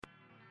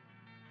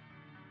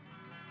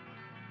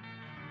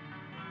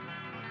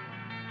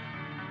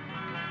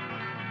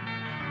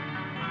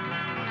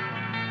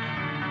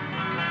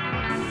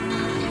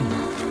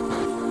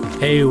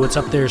Hey, what's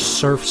up there,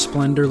 Surf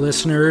Splendor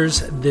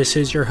listeners? This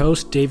is your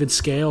host, David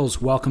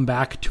Scales. Welcome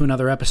back to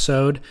another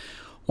episode.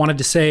 Wanted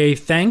to say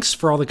thanks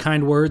for all the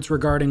kind words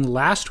regarding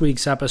last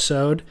week's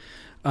episode,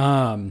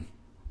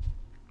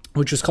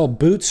 which was called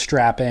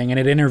Bootstrapping, and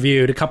it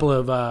interviewed a couple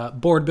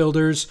of board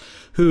builders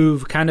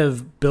who've kind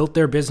of built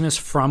their business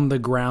from the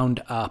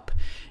ground up,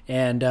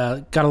 and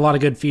got a lot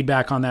of good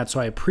feedback on that, so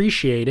I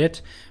appreciate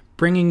it.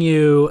 Bringing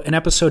you an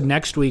episode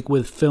next week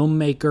with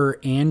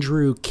filmmaker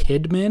Andrew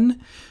Kidman,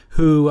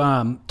 who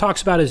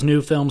talks about his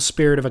new film,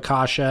 Spirit of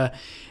Akasha.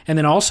 And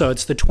then also,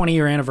 it's the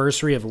 20-year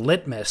anniversary of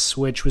Litmus,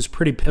 which was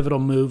pretty pivotal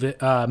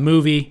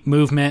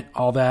movement,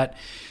 all that.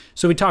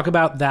 So we talk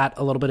about that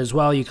a little bit as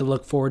well. You can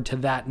look forward to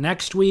that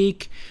next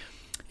week.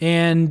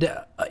 And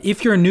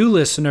if you're a new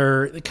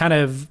listener, kind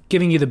of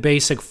giving you the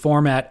basic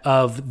format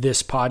of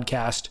this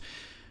podcast,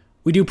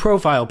 we do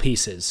profile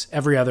pieces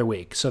every other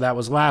week. So that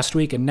was last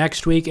week and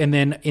next week. And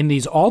then in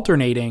these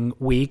alternating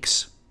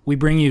weeks, we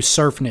bring you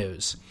surf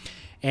news.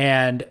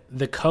 And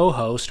the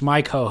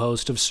my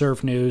co-host of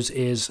Surf News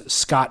is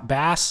Scott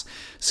Bass.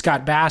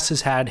 Scott Bass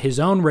has had his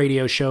own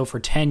radio show for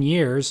 10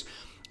 years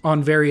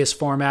on various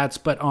formats,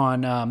 but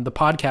on the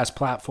podcast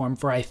platform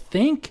for, I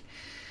think,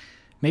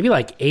 maybe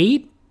like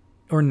 8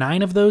 or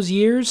 9 of those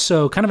years.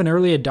 So kind of an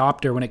early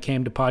adopter when it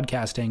came to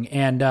podcasting.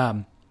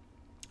 And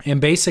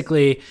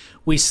basically,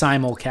 we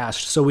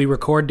simulcast. So we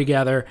record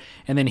together,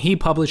 and then he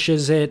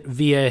publishes it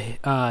via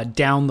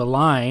Down the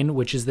Line,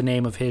 which is the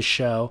name of his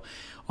show,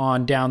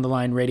 on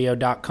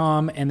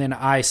downthelineradio.com, and then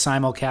I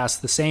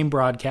simulcast the same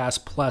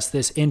broadcast plus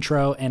this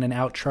intro and an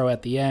outro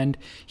at the end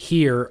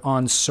here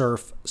on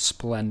Surf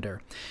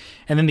Splendor.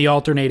 And then the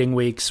alternating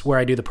weeks where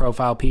I do the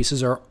profile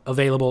pieces are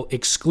available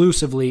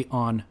exclusively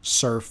on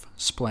Surf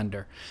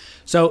Splendor.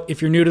 So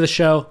if you're new to the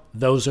show,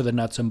 those are the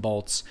nuts and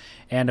bolts.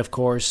 And of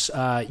course,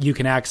 you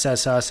can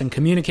access us and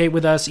communicate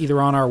with us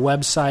either on our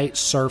website,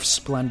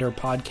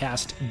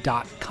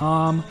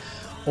 surfsplendorpodcast.com,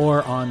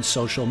 or on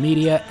social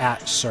media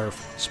at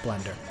Surf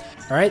Splendor.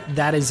 All right,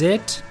 that is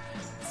it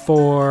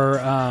for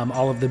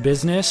all of the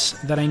business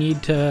that I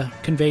need to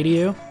convey to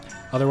you.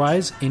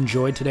 Otherwise,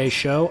 enjoy today's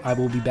show. I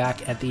will be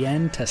back at the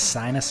end to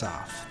sign us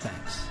off.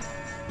 Thanks.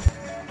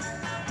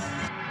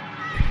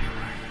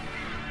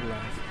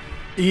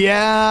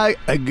 Yeah,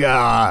 a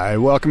guy.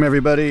 Welcome,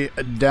 everybody.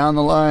 Down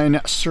the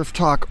Line Surf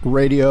Talk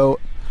Radio,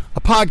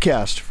 a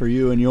podcast for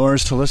you and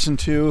yours to listen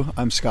to.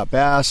 I'm Scott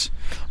Bass.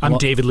 I'm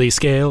David Lee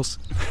Scales.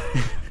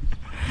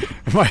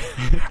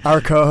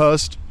 Our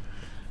co-host,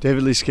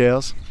 David Lee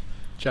Scales.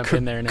 Jump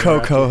in there and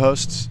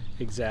co-hosts.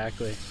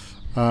 Exactly.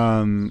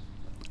 And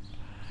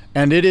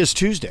it is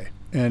Tuesday,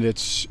 and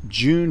it's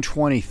June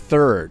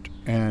 23rd,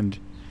 and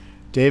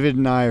David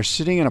and I are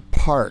sitting in a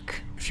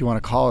park, if you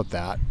want to call it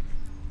that.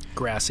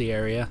 Grassy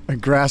area. A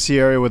grassy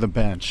area with a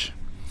bench.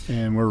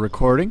 And we're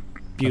recording.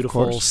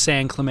 Beautiful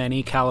San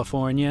Clemente,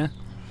 California.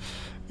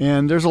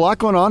 And there's a lot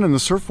going on in the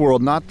surf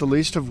world, not the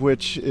least of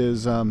which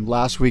is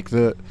last week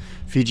the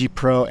Fiji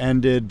Pro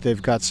ended.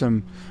 They've got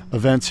some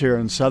events here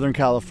in Southern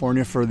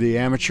California for the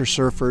amateur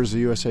surfers, the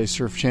USA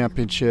Surf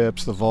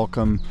Championships, the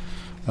Volcom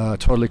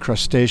Totally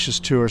Crustaceous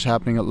Tours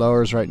happening at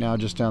Lowers right now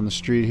just down the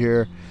street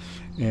here.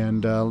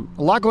 And a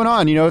lot going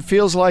on. You know, it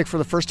feels like for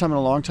the first time in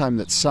a long time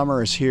that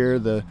summer is here.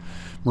 The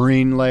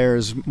marine layer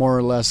is more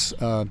or less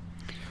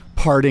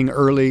parting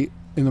early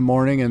in the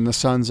morning, and the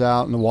sun's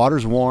out and the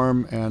water's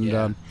warm.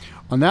 And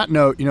on that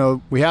note, you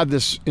know, we had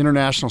this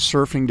International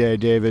Surfing Day,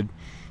 David,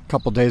 a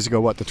couple days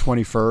ago, the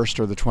 21st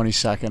or the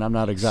 22nd? I'm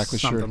not exactly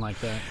sure. Something like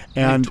that.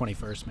 And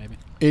 21st, maybe.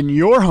 In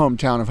your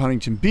hometown of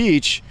Huntington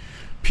Beach,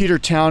 Peter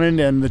Townend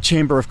and the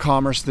Chamber of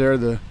Commerce there,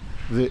 the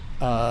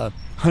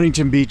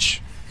Huntington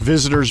Beach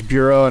Visitors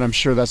Bureau, and I'm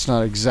sure that's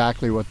not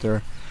exactly what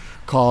they're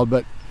called,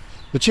 but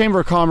the Chamber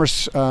of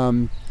Commerce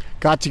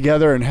got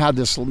together and had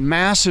this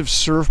massive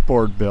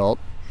surfboard built.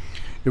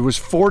 It was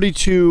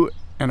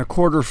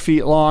 42.25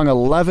 feet long,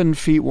 11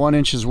 feet 1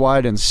 inches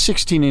wide, and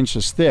 16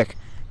 inches thick.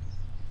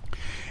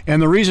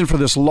 And the reason for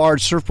this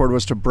large surfboard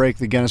was to break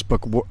the Guinness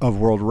Book of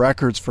World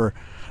Records for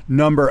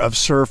number of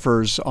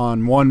surfers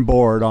on one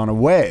board on a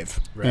wave.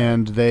 Right.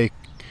 And they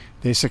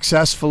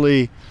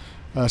successfully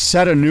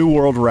set a new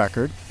world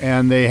record,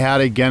 and they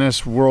had a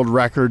Guinness World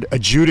Record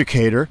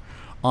adjudicator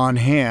on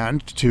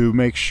hand to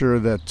make sure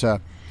that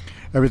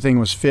everything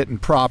was fit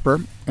and proper.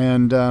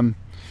 And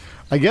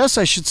I guess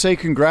I should say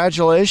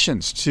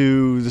congratulations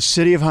to the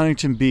city of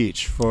Huntington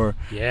Beach for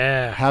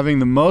having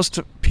the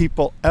most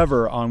people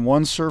ever on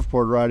one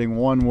surfboard riding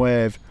one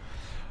wave.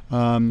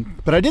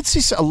 But I did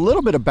see a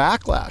little bit of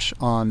backlash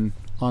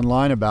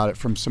online about it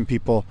from some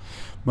people,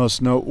 most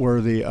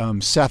noteworthy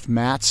Seth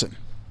Matson.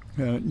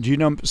 Do you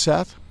know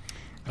Seth?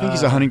 I think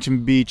he's a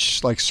Huntington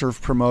Beach surf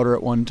promoter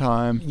at one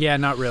time. Yeah,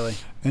 not really.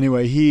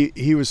 Anyway,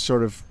 he was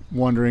sort of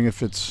wondering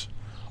if it's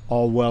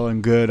all well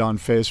and good on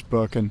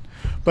Facebook,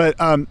 but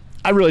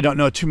I really don't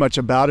know too much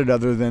about it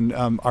other than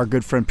our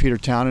good friend Peter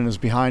Townend is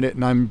behind it,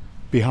 and I'm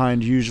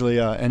behind usually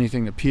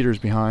anything that Peter's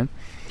behind,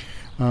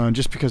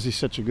 just because he's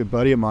such a good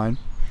buddy of mine.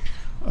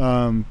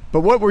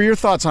 But what were your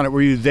thoughts on it?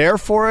 Were you there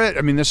for it?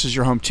 I mean, this is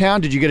your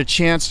hometown. Did you get a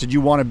chance? Did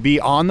you want to be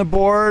on the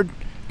board?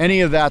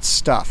 Any of that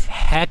stuff?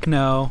 Heck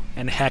no,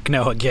 and heck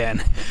no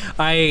again.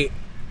 I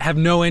have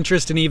no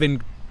interest in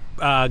even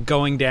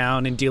going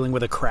down and dealing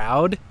with a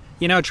crowd.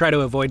 Try to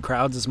avoid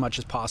crowds as much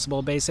as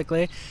possible,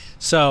 basically.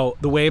 So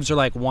the waves are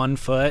like 1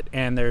 foot,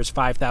 and there's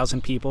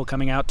 5,000 people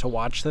coming out to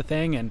watch the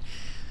thing. And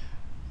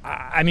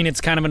I mean,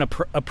 it's kind of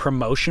a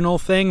promotional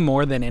thing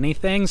more than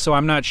anything. So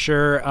I'm not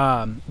sure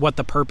what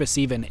the purpose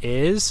even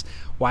is.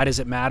 Why does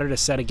it matter to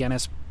set a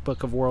Guinness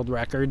Book of World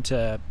Record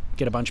to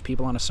get a bunch of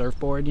people on a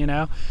surfboard,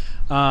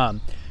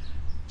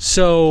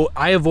 So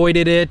I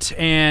avoided it,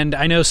 and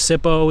I know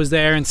Sippo was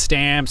there and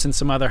Stamps and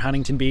some other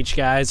Huntington Beach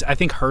guys. I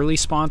think Hurley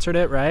sponsored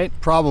it, right?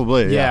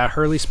 Probably, yeah.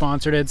 Hurley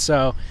sponsored it,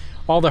 so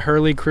all the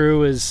Hurley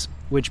crew is,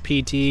 which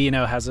PT,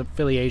 has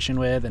affiliation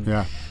with. And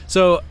yeah.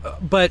 So,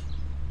 but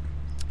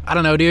I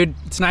don't know, dude.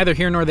 It's neither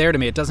here nor there to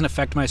me. It doesn't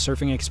affect my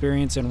surfing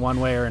experience in one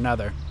way or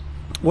another.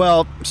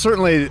 Well,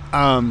 certainly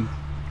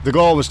the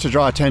goal was to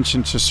draw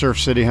attention to Surf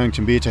City,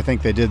 Huntington Beach. I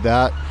think they did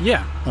that.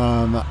 Yeah.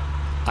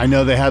 I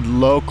know they had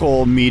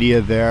local media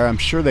there. I'm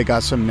sure they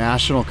got some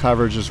national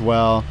coverage as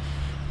well.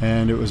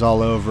 And it was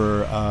all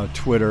over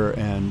Twitter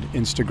and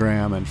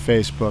Instagram and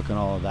Facebook and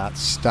all of that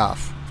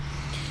stuff.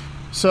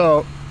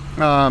 So,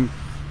 I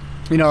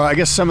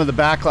guess some of the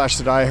backlash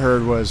that I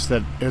heard was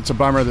that it's a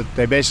bummer that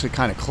they basically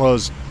kind of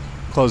closed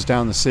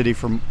down the city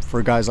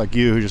for guys like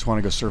you who just want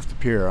to go surf the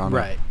pier on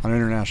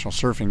International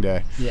Surfing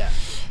Day. Yeah.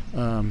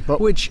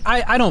 But which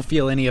I don't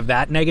feel any of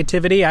that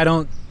negativity. I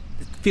don't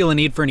feel a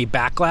need for any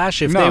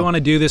backlash. If they want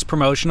to do this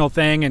promotional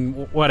thing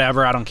and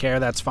whatever, I don't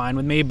care. That's fine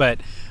with me. But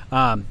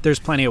there's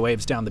plenty of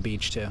waves down the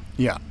beach too.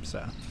 Yeah.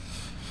 So,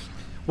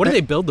 what did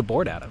they build the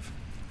board out of?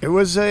 It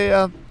was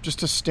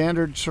just a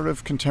standard sort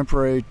of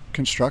contemporary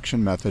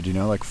construction method,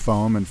 like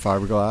foam and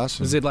fiberglass.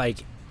 Is it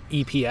like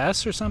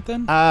EPS or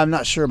something? I'm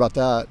not sure about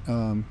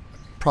that.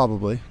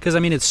 Probably. Because, I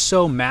mean, it's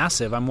so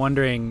massive. I'm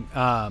wondering,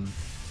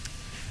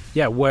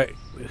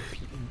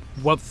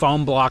 what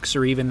foam blocks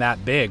are even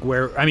that big?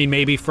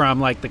 Maybe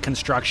from, like, the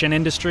construction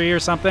industry or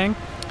something?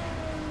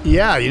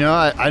 Yeah,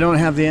 I don't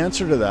have the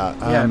answer to that.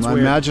 Yeah, it's I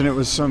weird. imagine it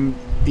was some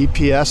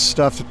EPS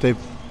stuff that they've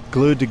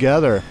glued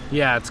together.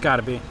 Yeah, it's got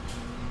to be.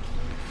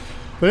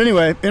 But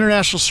anyway,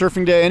 International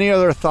Surfing Day. Any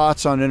other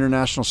thoughts on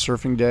International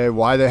Surfing Day?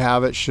 Why they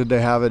have it? Should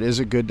they have it? Is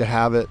it good to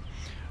have it?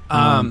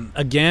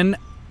 Again,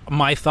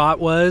 my thought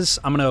was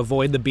I'm going to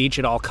avoid the beach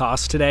at all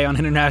costs today on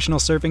International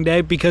Surfing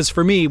Day because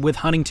for me, with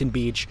Huntington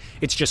Beach,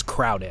 it's just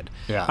crowded.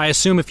 Yeah. I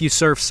assume if you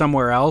surf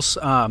somewhere else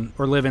or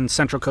live in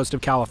Central Coast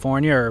of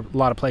California or a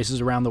lot of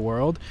places around the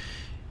world,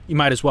 you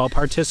might as well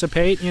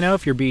participate,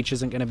 if your beach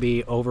isn't going to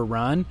be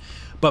overrun.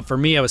 But for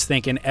me, I was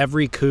thinking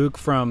every kook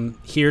from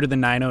here to the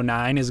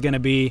 909 is going to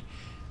be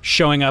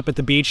showing up at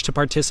the beach to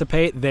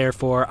participate.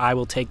 Therefore, I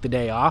will take the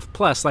day off.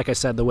 Plus, like I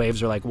said, the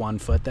waves are like 1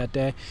 foot that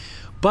day.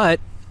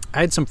 But I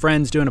had some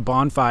friends doing a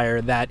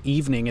bonfire that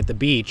evening at the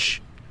beach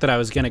that I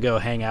was going to go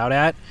hang out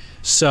at.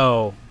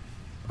 So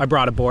I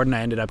brought a board and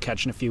I ended up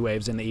catching a few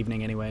waves in the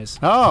evening anyways.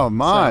 Oh,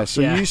 my.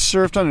 So yeah. You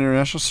surfed on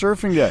International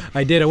Surfing Day.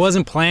 I did. I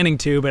wasn't planning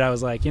to, but I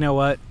was like, you know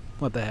what?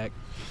 What the heck?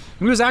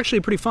 It was actually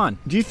pretty fun.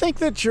 Do you think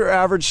that your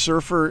average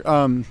surfer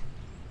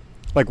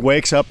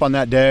wakes up on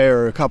that day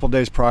or a couple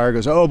days prior,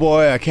 goes, oh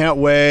boy, I can't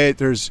wait.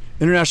 There's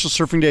International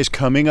Surfing Days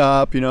coming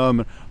up. I'm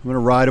going to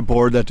ride a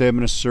board that day. I'm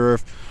going to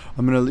surf.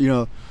 I'm going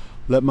to,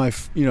 let my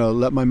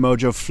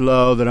mojo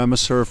flow that I'm a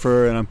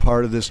surfer and I'm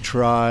part of this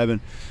tribe.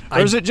 Or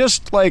is it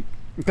just like,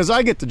 because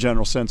I get the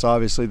general sense,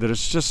 obviously, that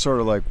it's just sort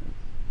of like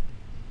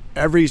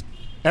every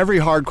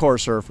hardcore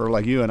surfer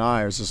like you and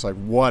I is just like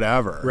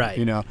whatever. Right.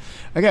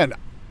 Again,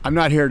 I'm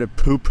not here to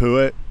poo-poo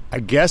it. I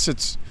guess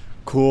it's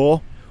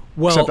cool.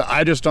 Well, except that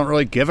I just don't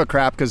really give a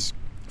crap because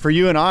for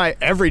you and I,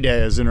 every day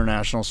is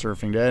International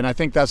Surfing Day. And I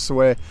think that's the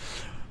way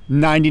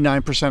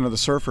 99% of the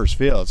surfers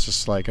feel. It's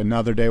just like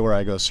another day where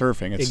I go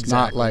surfing. It's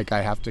not like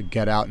I have to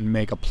get out and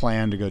make a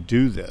plan to go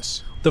do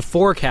this. The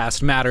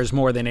forecast matters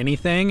more than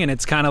anything. And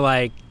it's kind of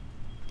like,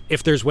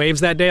 if there's waves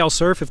that day, I'll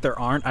surf. If there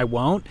aren't, I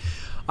won't.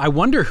 I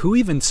wonder who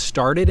even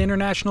started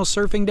International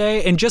Surfing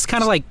Day. And just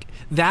kind of like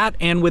that,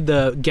 and with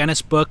the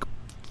Guinness Book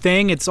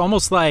thing, it's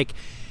almost like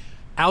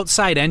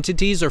outside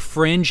entities or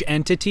fringe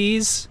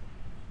entities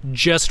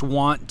just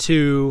want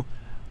to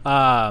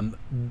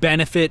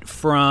benefit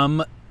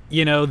from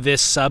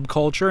this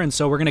subculture, and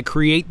so we're going to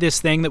create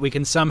this thing that we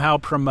can somehow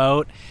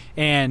promote.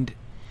 And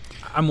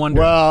I'm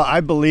wondering. Well,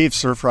 I believe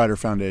Surfrider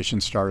Foundation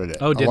started it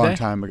a long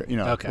time ago.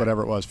 Okay.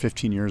 Whatever it was,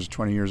 15 years,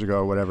 20 years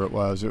ago, whatever it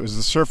was. It was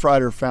the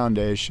Surfrider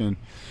Foundation,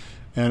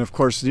 and of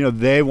course,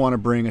 they want to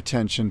bring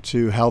attention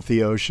to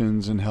healthy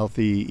oceans and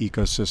healthy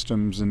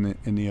ecosystems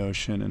in the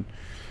ocean, and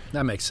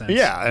that makes sense.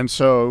 Yeah, and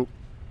so,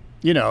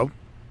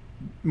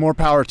 more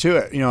power to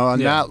it. On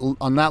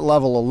that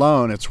level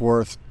alone, it's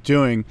worth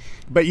doing.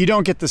 But you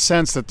don't get the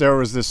sense that there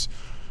was this.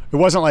 It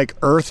wasn't like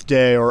Earth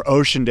Day or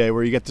Ocean Day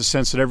where you get the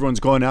sense that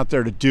everyone's going out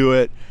there to do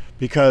it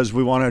because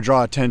we want to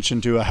draw attention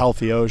to a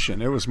healthy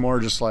ocean. It was more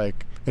just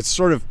like, it's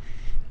sort of,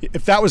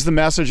 if that was the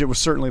message, it was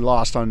certainly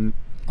lost on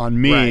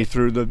on me Right.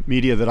 through the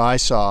media that I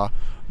saw,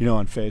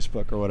 on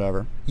Facebook or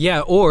whatever.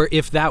 Yeah, or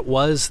if that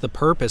was the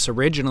purpose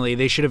originally,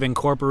 they should have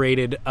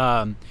incorporated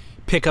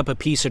pick up a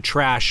piece of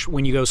trash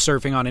when you go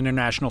surfing on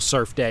International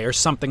Surf Day or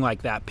something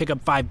like that. Pick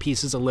up 5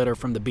 pieces of litter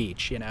from the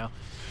beach,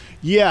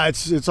 Yeah,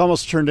 it's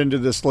almost turned into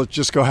this let's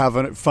just go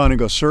have fun and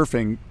go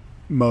surfing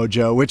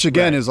mojo, which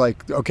again Right. is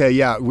like, okay,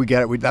 yeah, we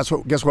get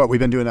it. Guess what? We've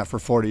been doing that for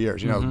 40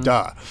 years,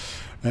 duh.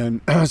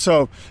 And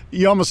so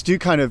you almost do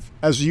kind of,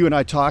 as you and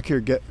I talk here,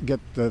 get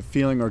the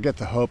feeling, or get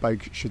the hope, I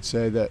should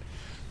say, that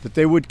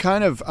they would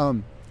kind of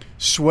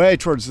sway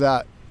towards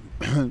that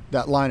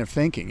that line of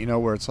thinking,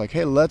 where it's like,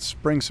 hey, let's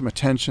bring some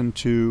attention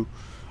to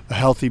a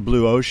healthy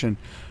blue ocean.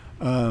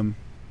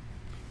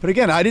 But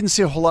again, I didn't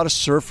see a whole lot of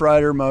surf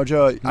rider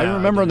mojo. I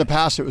remember in the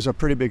past it was a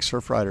pretty big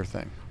surf rider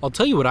thing. I'll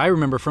tell you what I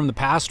remember from the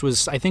past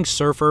was, I think,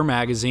 Surfer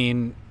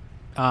magazine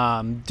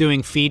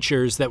doing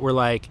features that were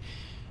like,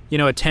 a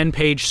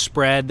 10-page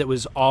spread that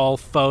was all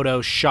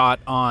photos shot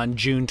on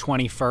June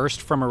 21st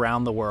from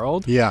around the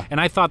world. Yeah. And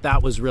I thought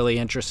that was really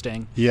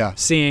interesting. Yeah.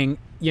 Seeing,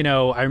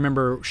 I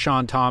remember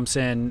Sean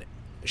Thompson,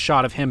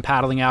 shot of him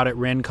paddling out at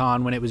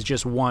Rincon when it was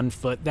just 1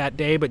 foot that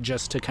day, but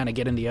just to kind of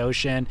get in the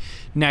ocean.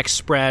 Next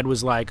spread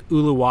was like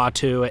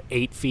Uluwatu at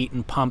 8 feet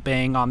and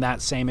pumping on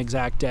that same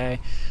exact day.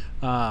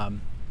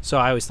 So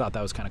I always thought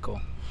that was kind of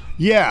cool.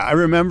 Yeah, I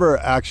remember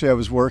actually I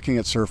was working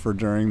at Surfer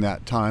during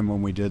that time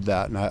when we did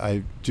that, and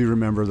I do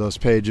remember those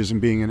pages and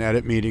being in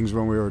edit meetings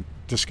when we were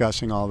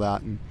discussing all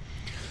that, and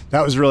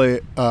that was really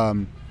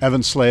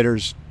Evan Slater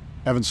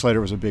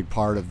was a big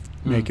part of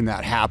making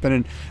that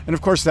happen, and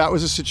of course that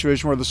was a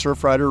situation where the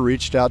Surf Rider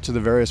reached out to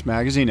the various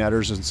magazine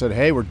editors and said,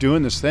 hey, we're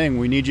doing this thing,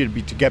 we need you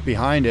to get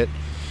behind it,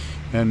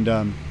 and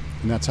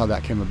that's how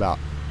that came about.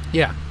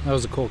 Yeah, that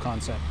was a cool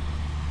concept.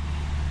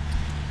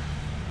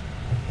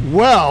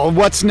 Well,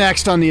 what's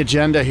next on the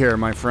agenda here,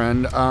 my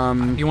friend?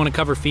 You want to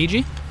cover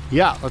Fiji?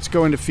 Yeah, let's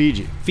go into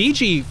Fiji.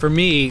 Fiji, for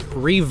me,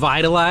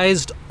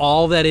 revitalized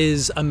all that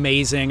is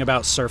amazing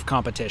about surf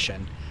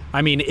competition.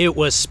 I mean, it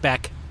was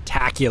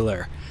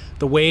spectacular.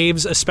 The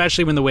waves,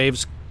 especially when the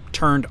waves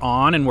turned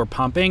on and were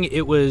pumping,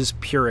 it was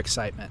pure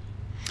excitement.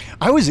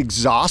 I was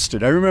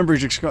exhausted. I remember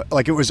just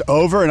like it was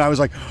over and I was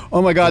like,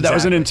 oh my God, that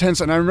was an intense,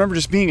 and I remember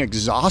just being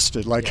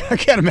exhausted. Like I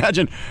can't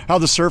imagine how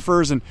the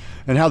surfers and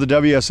how the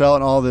WSL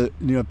and all the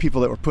people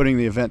that were putting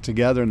the event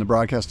together and the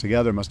broadcast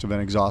together must have been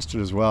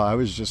exhausted as well. I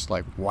was just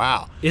like,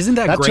 wow. Isn't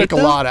that great? That took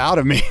a lot out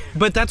of me.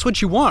 But that's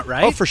what you want,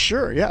 right? Oh, for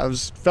sure. Yeah, I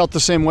felt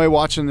the same way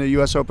watching the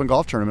U.S. Open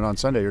golf tournament on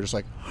Sunday. You're just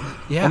like,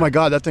 oh my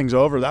God, that thing's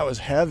over. That was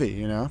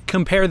heavy,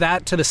 Compare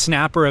that to the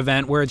Snapper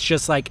event where it's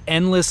just like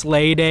endless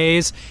lay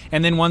days,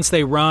 and then once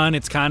they run,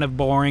 it's kind of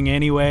boring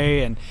anyway.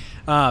 And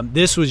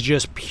this was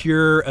just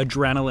pure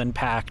adrenaline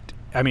packed.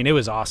 I mean, it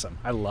was awesome.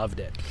 I loved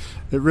it.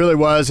 It really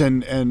was.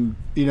 And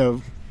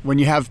when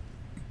you have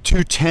 2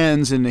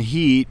 10s in the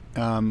heat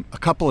a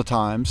couple of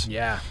times,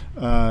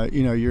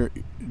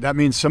 that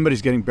means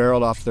somebody's getting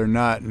barreled off their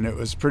nut, and it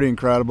was pretty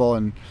incredible.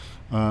 And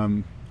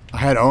I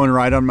had Owen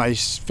Wright on my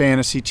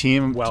fantasy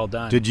team. Well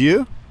done. Did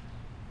you?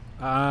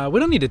 We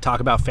don't need to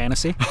talk about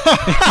fantasy.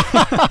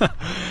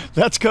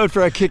 That's code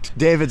for I kicked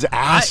David's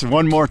ass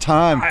one more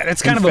time.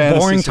 It's kind of a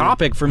boring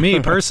topic for me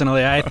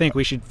personally. I think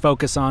we should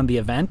focus on the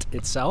event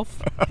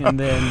itself, and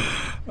then.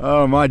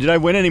 Oh my! Did I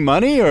win any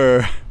money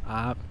or?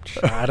 I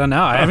don't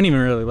know. I haven't even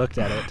really looked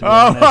at it. To be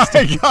honest.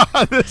 My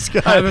God, this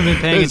guy! I haven't been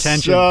paying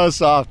attention. So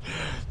soft.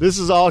 This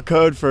is all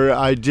code for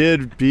I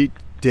did beat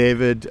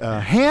David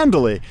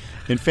handily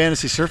in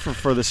Fantasy Surfer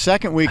for the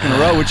second week in a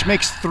row, which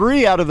makes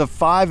 3 out of the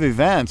 5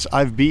 events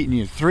I've beaten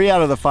you. 3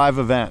 out of the 5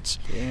 events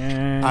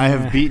I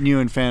have beaten you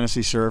in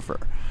Fantasy Surfer.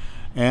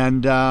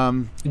 And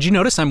did you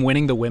notice I'm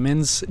winning the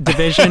women's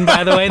division,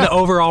 by the way, the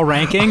overall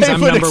rankings? I'm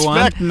number 1. I would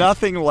expect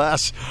nothing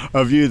less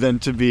of you than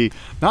to be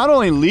not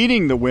only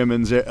leading the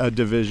women's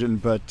division,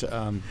 but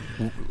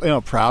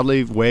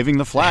proudly waving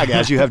the flag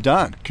as you have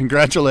done.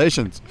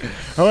 Congratulations.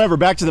 However,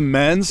 back to the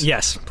men's.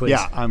 Yes, please.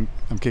 Yeah, I'm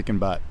kicking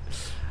butt.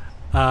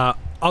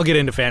 I'll get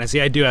into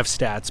fantasy. I do have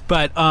stats,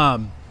 but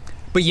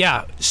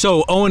yeah.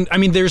 So Owen, I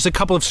mean, there's a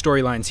couple of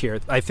storylines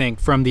here, I think,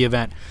 from the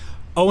event.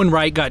 Owen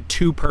Wright got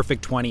 2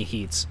 perfect 20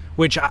 heats,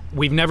 which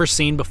we've never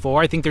seen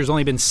before. I think there's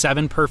only been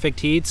 7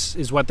 perfect heats,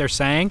 is what they're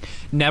saying.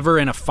 Never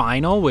in a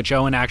final, which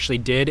Owen actually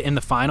did in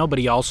the final, but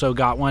he also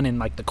got one in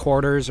like the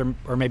quarters or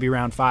maybe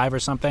round 5 or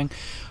something.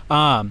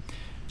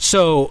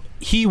 So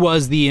he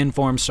was the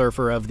informed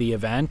surfer of the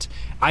event.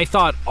 I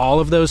thought all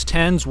of those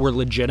 10s were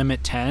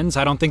legitimate 10s.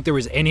 I don't think there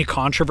was any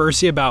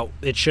controversy about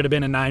it should have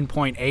been a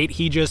 9.8.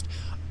 He just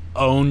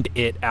owned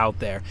it out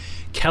there.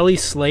 Kelly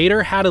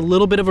Slater had a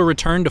little bit of a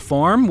return to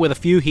form with a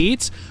few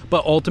heats,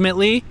 but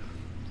ultimately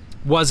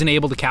wasn't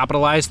able to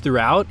capitalize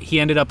throughout. He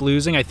ended up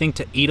losing, I think,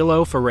 to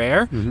Italo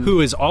Ferrer,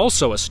 who is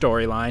also a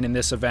storyline in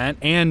this event,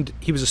 and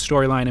he was a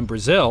storyline in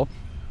Brazil.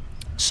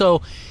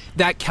 So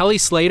that Kelly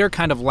Slater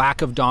kind of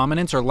lack of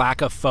dominance or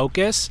lack of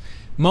focus,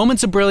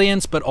 moments of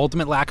brilliance, but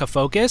ultimate lack of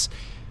focus,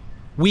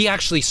 we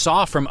actually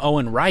saw from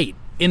Owen Wright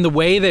in the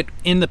way that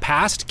in the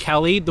past,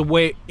 Kelly, the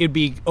way it'd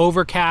be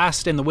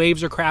overcast and the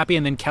waves are crappy,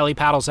 and then Kelly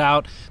paddles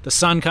out, the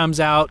sun comes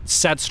out,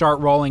 sets start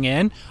rolling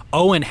in.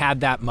 Owen had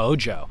that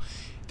mojo.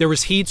 There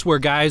was heats where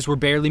guys were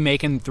barely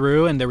making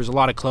through and there was a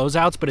lot of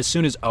closeouts, but as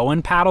soon as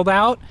Owen paddled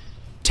out,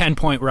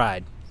 10-point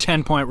ride,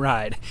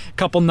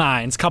 couple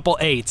 9s, couple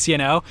 8s, you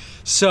know?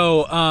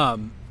 So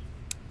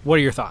what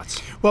are your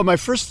thoughts? Well, my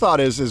first thought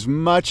is, as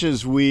much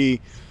as we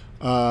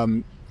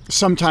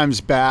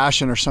sometimes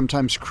bash and are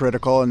sometimes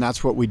critical, and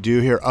that's what we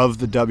do here of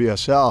the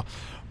WSL,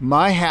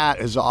 my hat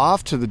is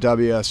off to the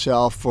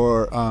WSL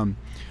for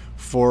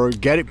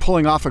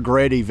pulling off a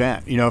great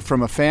event. You know,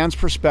 from a fan's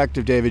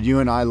perspective, David, you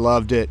and I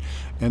loved it,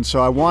 and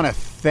so I want to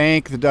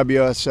thank the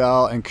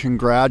WSL and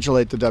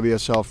congratulate the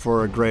WSL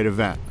for a great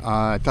event.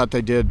 I thought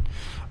they did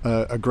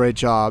a great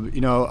job.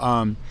 You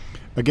know,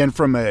 again,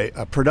 from a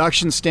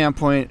production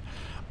standpoint,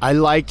 I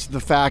liked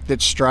the fact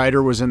that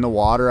Strider was in the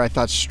water. I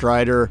thought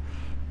Strider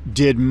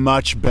did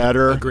much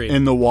better Agreed.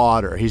 In the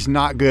water. He's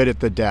not good at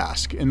the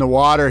desk. In the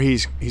water,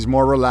 he's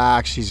more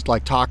relaxed. He's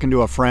like talking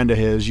to a friend of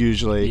his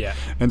usually. Yeah.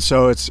 And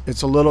so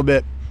it's a little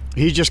bit,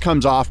 he just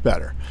comes off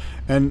better.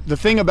 And the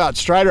thing about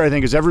Strider, I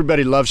think, is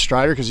everybody loves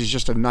Strider because he's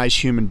just a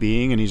nice human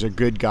being and he's a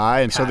good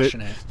guy. And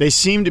Passionate. so they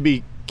seem to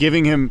be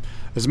giving him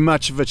as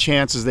much of a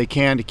chance as they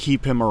can to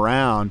keep him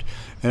around.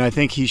 And I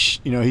think he's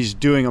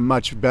doing a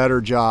much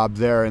better job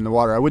there in the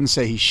water. I wouldn't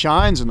say he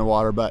shines in the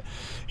water, but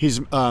he's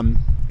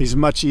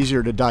much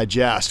easier to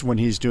digest when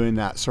he's doing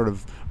that sort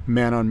of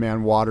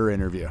man-on-man water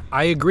interview.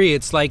 I agree.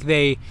 It's like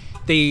they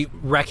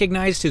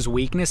recognized his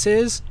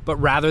weaknesses, but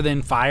rather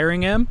than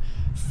firing him,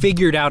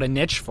 figured out a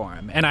niche for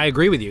him. And I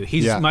agree with you.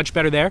 He's much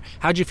better there.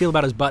 How'd you feel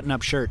about his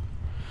button-up shirt?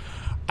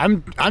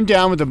 I'm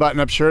down with the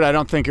button-up shirt. I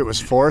don't think it was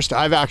forced.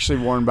 I've actually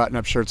worn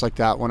button-up shirts like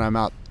that when I'm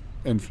out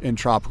in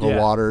tropical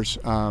waters.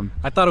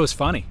 I thought it was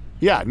funny.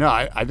 Yeah, no,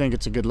 I think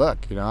it's a good look.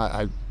 You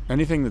know,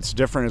 anything that's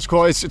different is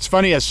cool. It's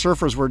funny, as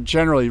surfers, we're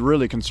generally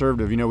really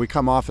conservative. You know, we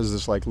come off as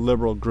this like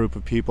liberal group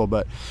of people,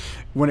 but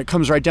when it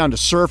comes right down to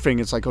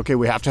surfing, it's like, okay,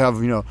 we have to have,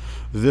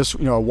 this, a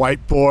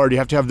whiteboard. You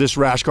have to have this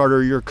rash guard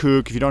or you're a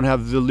kook. If you don't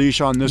have the leash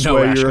on this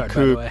way, you're a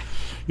kook.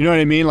 You know what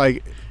I mean?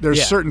 Like,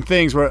 there's certain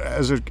things where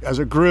as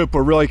a group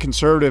we're really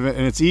conservative,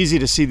 and it's easy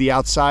to see the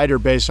outsider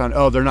based on,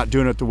 they're not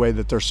doing it the way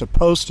that they're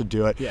supposed to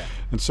do it. Yeah.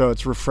 And so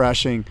it's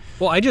refreshing.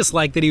 Well, I just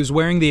like that he was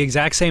wearing the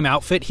exact same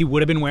outfit he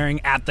would have been wearing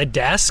at the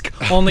desk,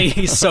 only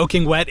he's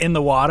soaking wet in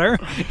the water.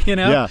 You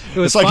know? Yeah. It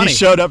was like funny. He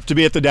showed up to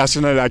be at the desk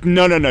and they're like,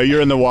 no,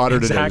 you're in the water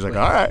today. Exactly. He's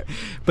like, all right.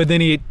 But then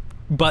he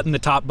buttoned the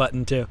top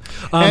button too.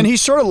 And he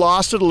sort of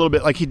lost it a little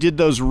bit. Like he did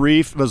those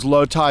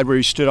low tide where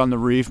he stood on the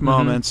reef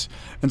moments.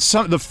 And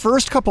the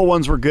first couple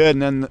ones were good,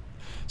 and then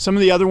some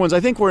of the other ones,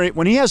 I think,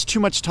 when he has too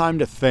much time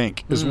to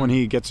think is when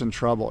he gets in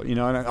trouble. You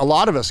know, and a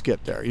lot of us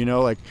get there. You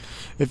know, like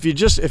if he's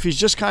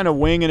just kind of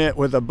winging it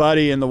with a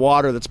buddy in the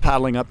water that's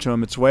paddling up to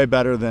him, it's way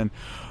better than,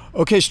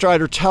 okay,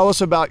 Strider, tell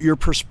us about your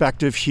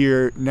perspective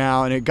here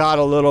now. And it got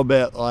a little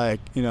bit like,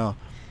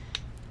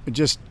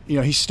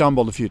 he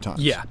stumbled a few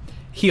times. Yeah.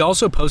 He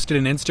also posted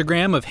an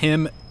Instagram of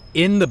him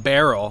in the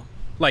barrel,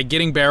 like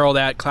getting barreled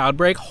at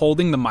Cloudbreak,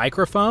 holding the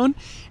microphone,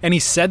 and he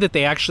said that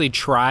they actually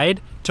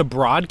tried to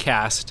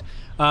broadcast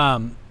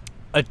a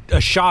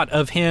shot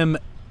of him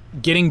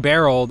getting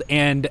barreled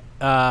and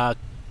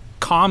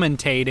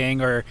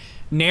commentating or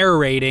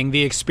narrating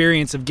the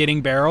experience of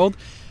getting barreled,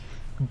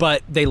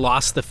 but they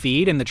lost the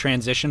feed in the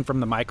transition from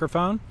the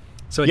microphone.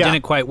 So it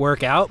didn't quite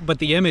work out, but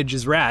the image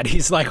is rad.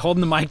 He's like holding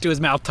the mic to his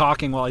mouth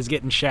talking while he's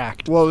getting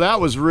shacked. Well, that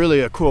was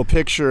really a cool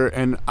picture,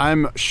 and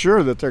I'm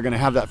sure that they're going to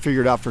have that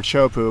figured out for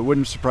Chopu. It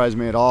wouldn't surprise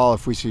me at all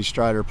if we see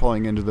Strider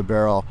pulling into the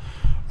barrel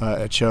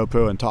at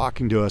Chopu and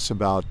talking to us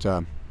about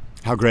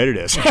how great it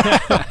is.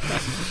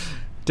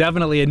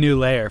 Definitely a new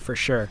layer for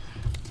sure.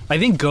 I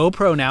think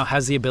GoPro now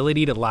has the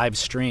ability to live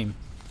stream.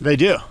 They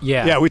do.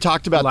 Yeah. We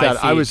talked about Live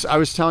that. feed. I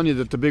was telling you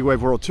that the Big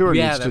Wave World Tour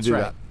needs to do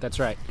that. That's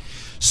right.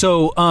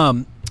 So,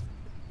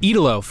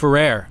 Italo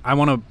Ferrer, I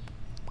want to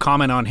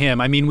comment on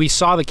him. I mean, we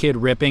saw the kid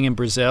ripping in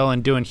Brazil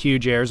and doing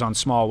huge airs on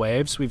small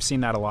waves. We've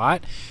seen that a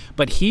lot.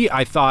 But he,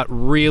 I thought,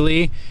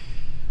 really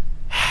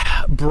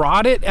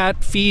brought it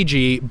at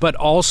Fiji, but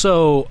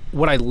also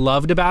what I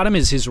loved about him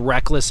is his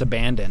reckless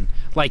abandon.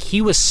 Like,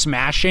 he was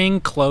smashing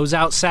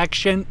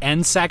closeout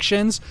end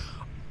sections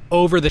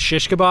over the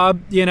shish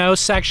kebab,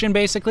 section,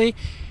 basically.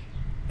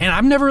 And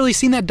I've never really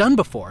seen that done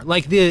before.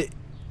 Like,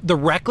 the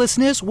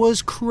recklessness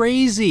was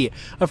crazy.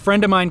 A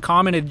friend of mine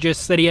commented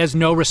just that he has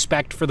no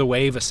respect for the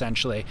wave,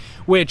 essentially,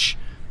 which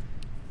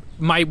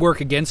might work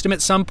against him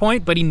at some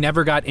point, but he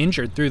never got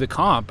injured through the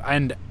comp.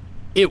 And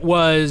it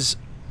was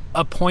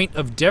a point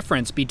of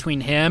difference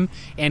between him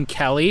and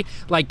Kelly.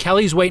 Like,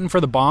 Kelly's waiting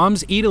for the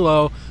bombs.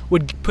 Italo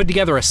would put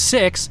together a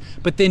 6,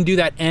 but then do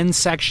that end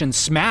section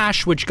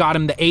smash, which got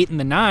him the 8 and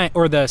the 9,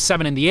 or the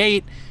 7 and the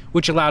 8,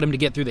 which allowed him to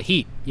get through the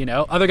heat.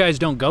 Other guys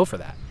don't go for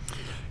that.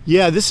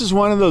 Yeah, this is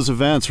one of those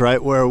events,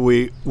 right, where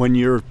when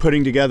you're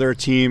putting together a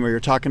team or you're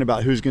talking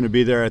about who's going to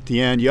be there at the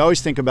end, you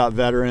always think about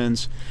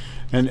veterans,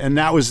 and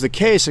that was the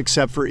case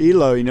except for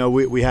Italo.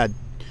 We had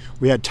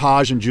we had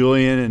Taj and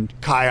Julian and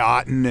Kai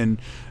Otten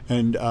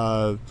and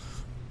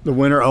the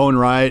winner Owen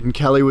Wright, and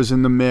Kelly was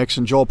in the mix,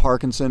 and Joel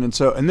Parkinson, and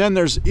then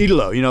there's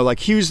Idolo. Like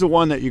he was the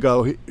one that you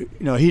go,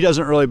 he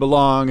doesn't really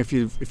belong if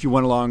you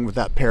went along with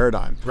that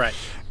paradigm. Right.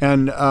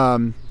 And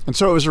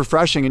so it was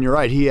refreshing, and you're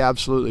right, he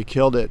absolutely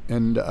killed it.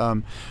 And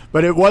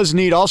but it was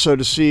neat also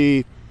to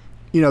see,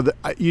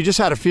 you just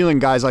had a feeling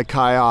guys like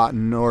Kai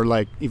Otten, or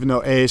like, even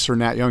though Ace or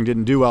Nat Young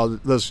didn't do well,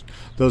 those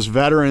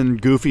veteran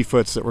goofy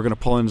foots that were going to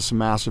pull into some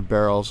massive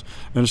barrels,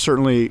 and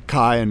certainly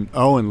Kai and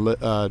Owen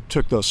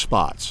took those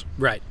spots.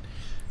 Right.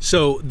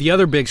 So the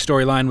other big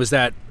storyline was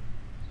that,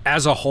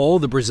 as a whole,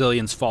 the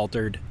Brazilians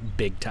faltered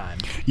big time.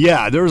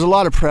 Yeah, there was a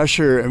lot of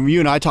pressure, and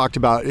you and I talked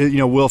about,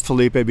 will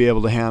Felipe be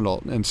able to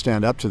handle and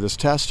stand up to this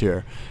test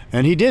here?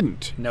 And he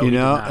didn't. No, he did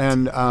not.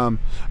 And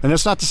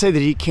that's not to say that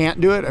he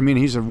can't do it. I mean,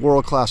 he's a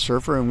world-class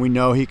surfer, and we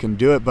know he can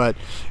do it. But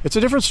it's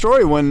a different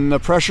story when the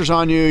pressure's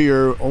on you.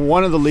 You're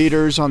one of the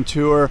leaders on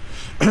tour.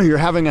 You're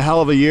having a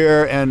hell of a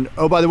year, and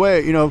oh, by the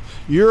way,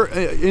 you're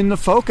in the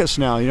focus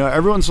now.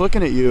 Everyone's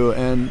looking at you,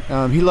 and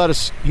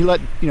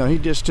he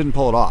just didn't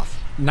pull it off.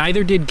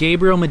 Neither did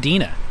Gabriel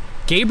Medina.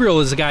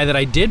 Gabriel is a guy that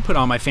I did put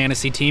on my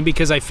fantasy team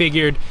because I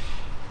figured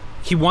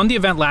he won the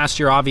event last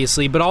year,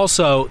 obviously, but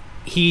also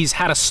he's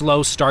had a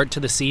slow start to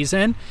the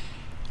season.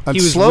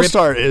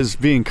 Start is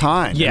being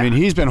kind. Yeah. I mean,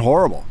 he's been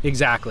horrible.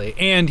 Exactly.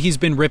 And he's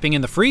been ripping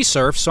in the free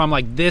surf, so I'm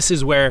like, this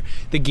is where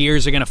the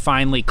gears are going to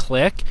finally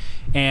click,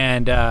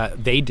 and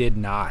they did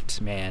not,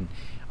 man.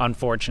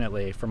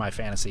 Unfortunately for my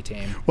fantasy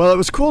team. Well, it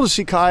was cool to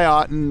see Kai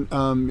Otten.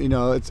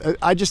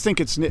 I just think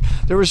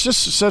there was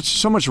just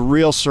so much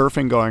real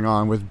surfing going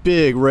on with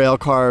big rail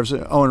carves.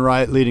 Owen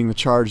Wright leading the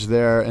charge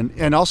there,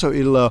 and also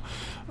Idolo.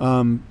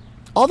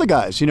 All the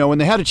guys, when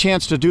they had a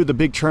chance to do the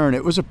big turn,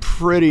 it was a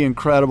pretty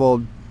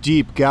incredible,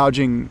 deep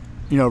gouging,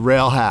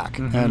 rail hack,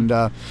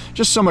 and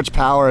just so much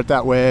power at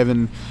that wave.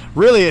 And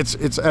really,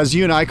 it's as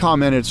you and I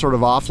commented sort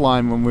of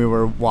offline when we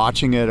were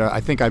watching it. I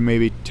think I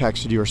maybe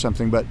texted you or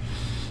something, but.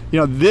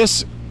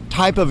 This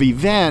type of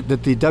event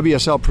that the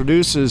WSL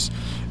produces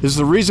is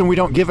the reason we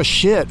don't give a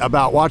shit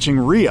about watching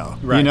Rio.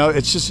 Right.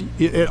 It's just,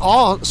 it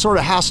all sort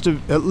of has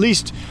to at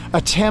least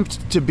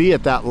attempt to be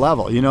at that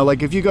level.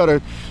 Like if you go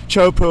to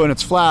Chopu and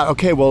it's flat,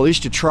 okay, well, at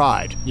least you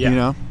tried.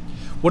 Yeah.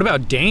 What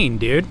about Dane,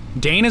 dude?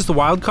 Dane is the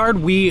wild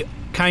card. We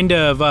kind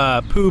of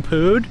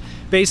poo-pooed,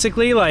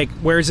 basically, like,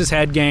 where's his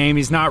head game?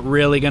 He's not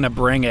really going to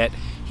bring it.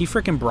 He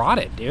freaking brought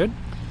it, dude.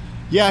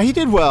 Yeah, he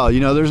did well.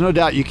 There's no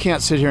doubt. You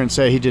can't sit here and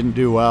say he didn't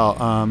do well.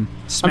 I'm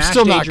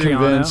still not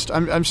convinced.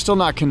 I'm still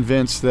not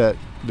convinced that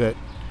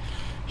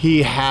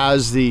he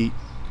has the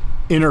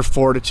inner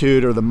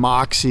fortitude or the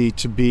moxie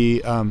to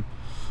be a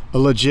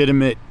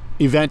legitimate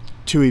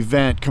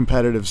event-to-event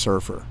competitive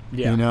surfer.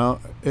 Yeah.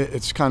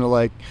 It's kind of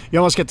like, you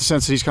almost get the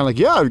sense that he's kind of like,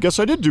 yeah, I guess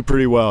I did do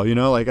pretty well,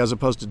 like as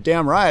opposed to,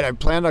 damn right, I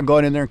planned on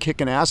going in there and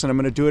kicking ass, and I'm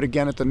going to do it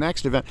again at the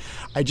next event.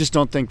 I just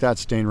don't think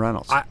that's Dane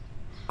Reynolds.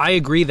 I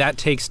agree that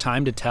takes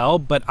time to tell,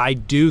 but I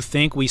do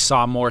think we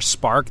saw more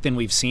spark than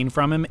we've seen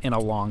from him in a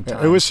long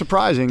time. It was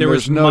surprising. There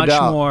was no much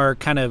doubt. more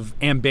kind of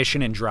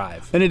ambition and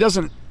drive. And it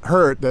doesn't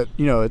hurt that,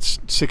 it's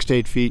 6 to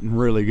 8 feet and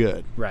really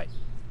good. Right.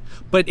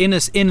 But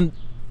in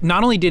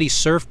not only did he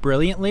surf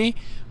brilliantly,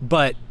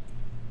 but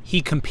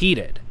he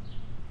competed.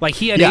 Like,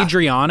 he had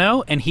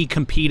Adriano, and he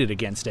competed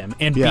against him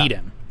and beat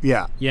him.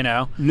 Yeah.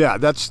 Yeah,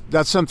 that's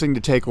something to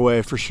take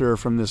away for sure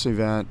from this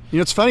event.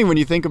 It's funny when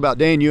you think about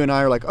Dane, you and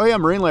I are like, oh yeah,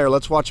 Marine Layer,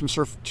 let's watch him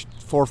surf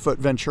 4-foot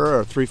Ventura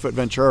or 3-foot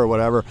Ventura or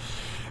whatever.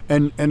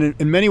 And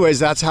in many ways,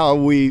 that's how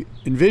we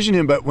envision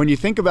him. But when you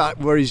think about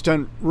where he's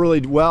done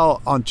really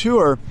well on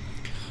tour,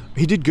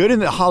 he did good in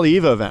the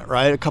Haleiwa event,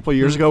 right? A couple of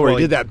years ago, where he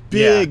did that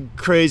big,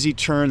 crazy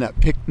turn, that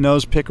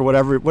nose pick or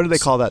whatever. What do they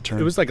call that turn?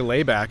 It was like a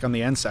layback on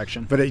the end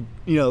section. But,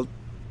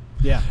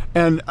 yeah.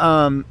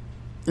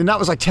 And that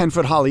was like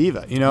 10-foot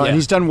Haleiwa, and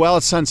he's done well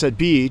at Sunset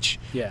Beach.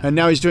 Yeah. And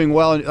now he's doing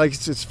well. Like,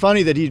 it's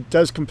funny that he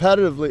does well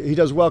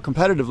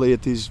competitively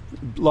at these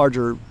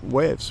larger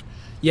waves.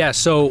 Yeah,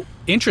 so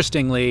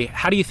interestingly,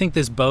 how do you think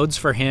this bodes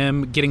for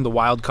him getting the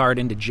wild card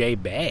into J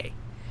Bay?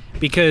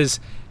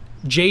 Because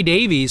Jay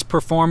Davies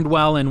performed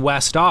well in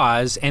West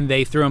Oz, and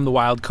they threw him the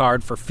wild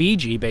card for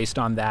Fiji based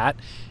on that.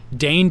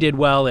 Dane did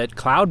well at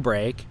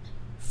Cloudbreak.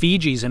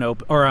 Fiji's an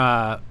open,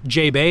 or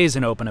J Bay's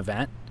an open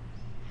event.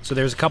 So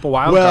there's a couple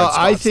wild card spots.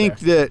 Well, I think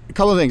that a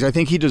couple of things. I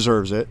think he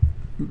deserves it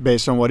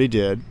based on what he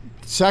did.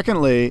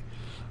 Secondly,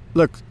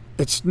 look,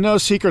 it's no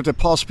secret that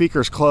Paul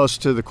Speaker's close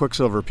to the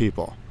Quicksilver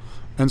people.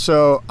 And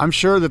so I'm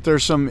sure that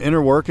there's some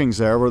inner workings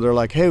there where they're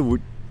like, hey,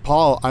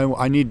 Paul,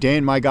 I need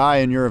Dane, my guy,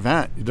 in your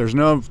event. There's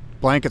no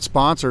blanket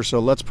sponsor, so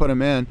let's put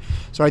him in.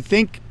 So I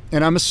think,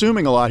 and I'm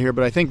assuming a lot here,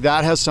 but I think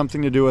that has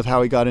something to do with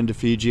how he got into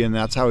Fiji, and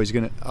that's how he's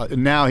going to,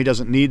 now he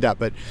doesn't need that,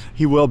 but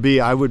he will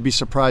be. I would be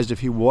surprised if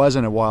he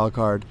wasn't a wild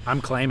card.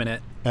 I'm claiming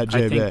it. At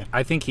J-Bay.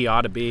 I think he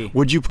ought to be.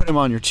 Would you put him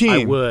on your team?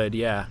 I would,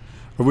 yeah.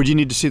 Or would you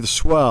need to see the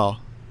swell?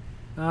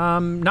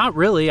 Not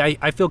really.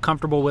 I feel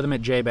comfortable with him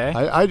at J-Bay.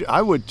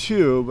 I would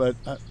too,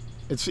 but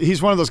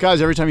he's one of those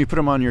guys, every time you put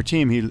him on your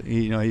team, he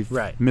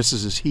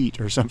misses his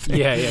heat or something.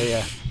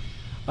 Yeah.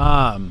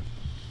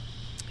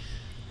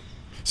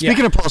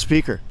 Speaking of Paul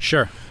Speaker,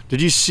 Sure.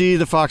 did you see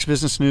the Fox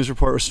Business News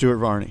report with Stuart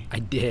Varney? I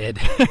did.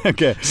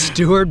 Okay.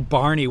 Stuart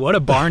Barney. What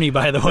a Barney,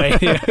 by the way,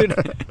 dude.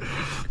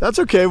 That's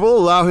okay. We'll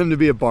allow him to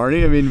be a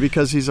Barney. I mean,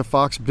 because he's a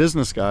Fox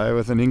business guy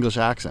with an English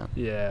accent.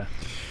 Yeah.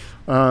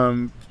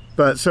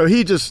 But so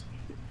he just,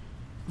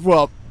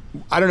 well,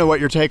 I don't know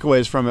what your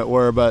takeaways from it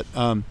were, but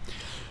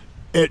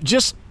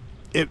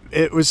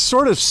it was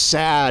sort of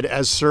sad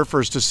as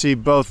surfers to see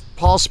both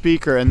Paul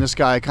Speaker and this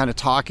guy kind of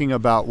talking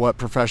about what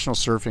professional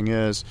surfing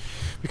is.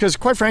 Because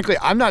quite frankly,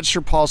 I'm not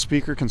sure Paul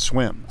Speaker can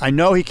swim. I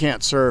know he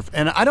can't surf,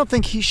 and I don't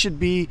think he should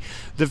be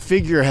the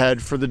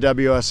figurehead for the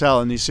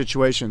WSL in these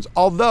situations.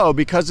 Although,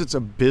 because it's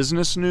a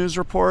business news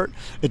report,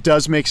 it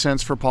does make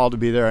sense for Paul to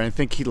be there. And I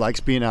think he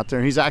likes being out there.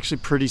 And he's actually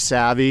pretty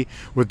savvy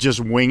with just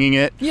winging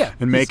it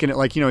and making it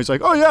like, he's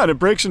like, oh yeah, and it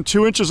breaks in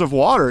 2 inches of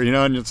water,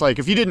 and it's like,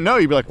 if you didn't know,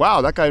 you'd be like,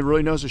 wow, that guy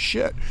really knows his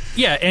shit.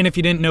 Yeah, and if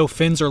you didn't know,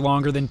 fins are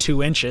longer than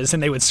 2 inches,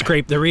 and they would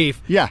scrape the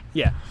reef. Yeah.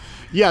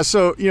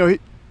 So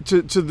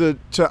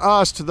to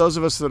us, to those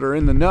of us that are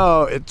in the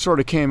know, it sort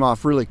of came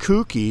off really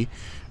kooky,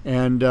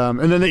 and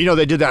then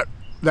they did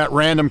that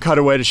random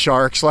cutaway to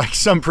sharks, like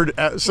some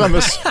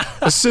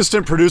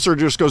assistant producer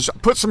just goes,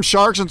 put some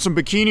sharks and some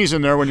bikinis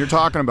in there when you're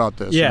talking about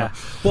this. Yeah.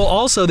 Well,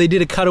 also they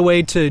did a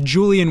cutaway to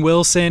Julian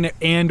Wilson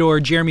or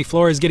Jeremy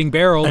Flores getting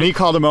barreled, and he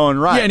called him Owen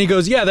Wright. Yeah, and he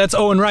goes, yeah, that's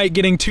Owen Wright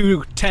getting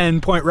 2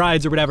 10-point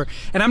rides or whatever.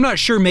 And I'm not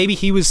sure, maybe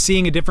he was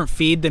seeing a different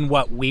feed than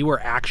what we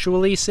were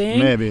actually seeing.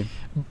 Maybe.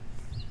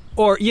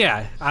 Or,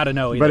 yeah, I don't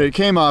know either. But it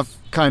came off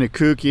kind of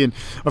kooky. And,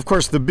 of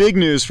course, the big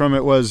news from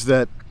it was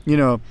that,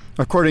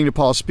 according to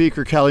Paul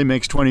Speaker, Kelly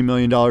makes $20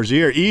 million a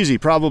year. Easy,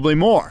 probably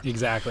more.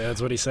 Exactly, that's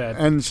what he said.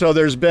 And so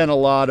there's been a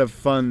lot of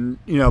fun,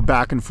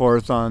 back and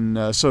forth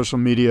on social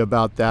media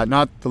about that,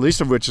 not the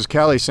least of which is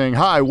Kelly saying,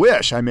 I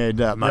wish I made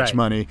that much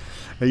money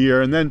a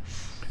year. And then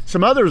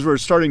some others were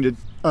starting to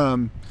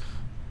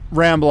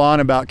ramble on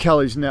about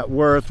Kelly's net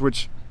worth,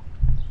 which,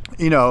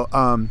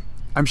 I'm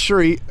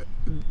sure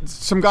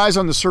some guys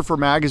on the Surfer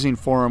Magazine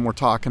forum were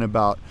talking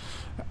about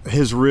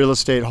his real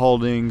estate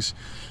holdings,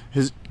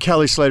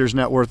 Kelly Slater's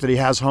net worth, that he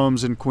has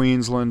homes in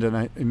Queensland,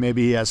 and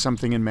maybe he has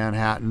something in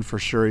Manhattan for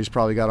sure. He's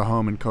probably got a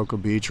home in Cocoa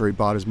Beach, or he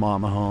bought his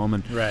mom a home,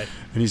 and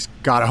he's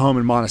got a home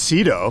in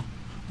Montecito,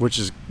 which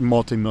is a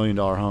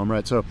multi-million-dollar home,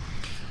 right? So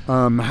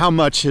how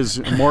much his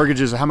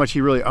mortgages, how much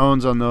he really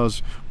owns on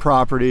those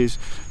properties.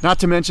 Not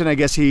to mention, I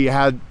guess he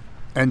had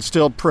and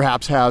still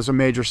perhaps has a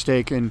major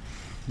stake in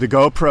the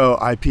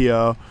GoPro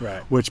IPO,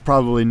 which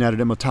probably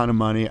netted him a ton of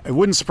money. It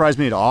wouldn't surprise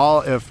me at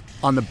all if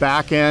on the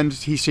back end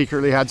he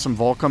secretly had some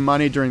Volcom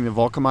money during the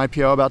Volcom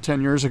IPO about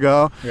 10 years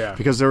ago,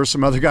 because there were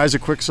some other guys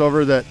at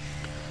Quicksilver that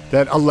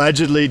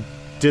allegedly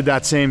did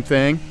that same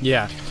thing.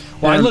 Yeah.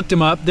 Well, I looked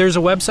him up. There's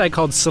a website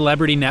called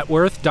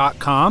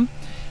celebritynetworth.com,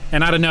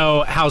 and I don't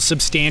know how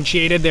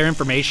substantiated their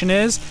information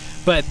is,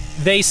 but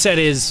they said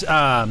his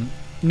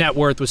net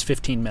worth was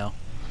 15 mil.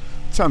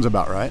 Sounds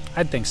about right.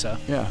 I'd think so.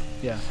 Yeah.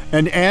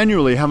 And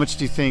annually, how much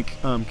do you think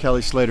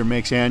Kelly Slater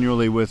makes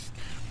annually with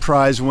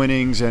prize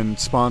winnings and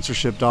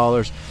sponsorship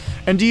dollars?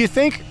 And do you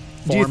think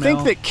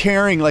that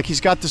Kering, like he's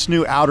got this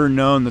new outer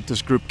known that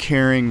this group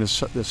Kering,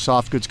 this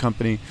soft goods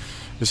company,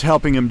 is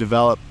helping him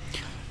develop?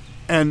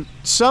 And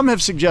some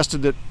have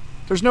suggested that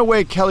there's no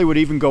way Kelly would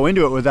even go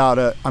into it without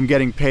I'm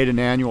getting paid an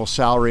annual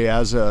salary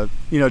as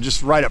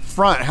just right up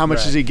front. How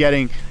much is he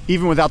getting,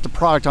 even without the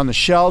product on the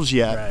shelves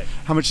yet?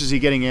 How much is he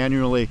getting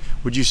annually?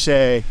 Would you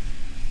say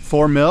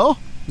 $4 million?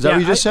 Is that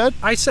what you just said?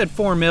 I said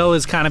 $4 million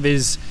is kind of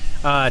his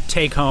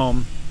take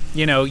home,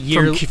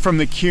 year from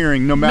the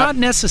Kering, no matter. Not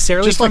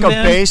necessarily just like a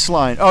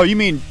baseline. Oh, you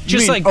mean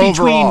like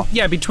overall?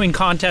 between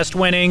contest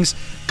winnings,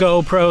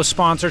 GoPro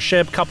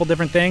sponsorship, couple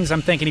different things.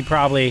 I'm thinking he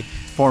probably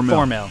 $4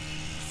 million.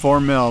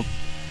 $4 million.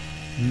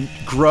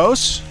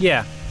 Gross?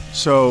 Yeah.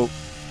 So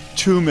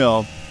 $2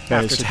 million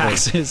after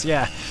taxes,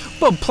 yeah.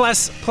 Well,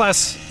 plus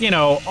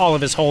all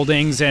of his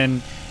holdings,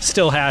 and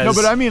still has. No,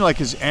 but I mean like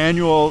his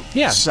annual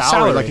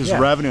salary, like his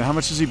revenue. How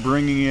much is he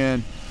bringing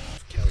in?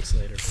 Kelly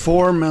Slater.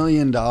 $4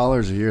 million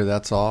a year.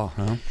 That's all,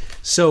 huh?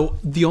 So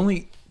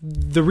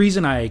the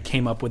reason I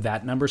came up with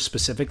that number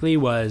specifically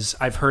was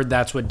I've heard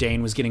that's what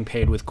Dane was getting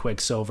paid with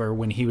Quicksilver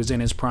when he was in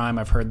his prime.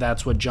 I've heard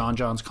that's what John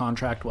John's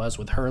contract was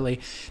with Hurley.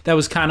 That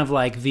was kind of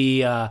like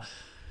the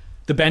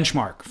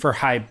benchmark for a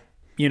high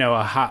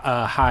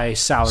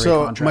salary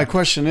contract. So my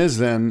question is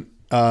then,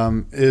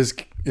 is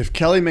if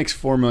Kelly makes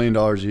 $4 million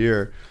a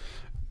year,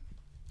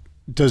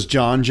 does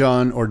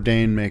John or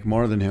Dane make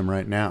more than him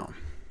right now?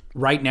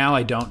 Right now,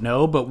 I don't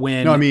know, but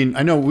when... No, I mean,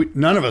 I know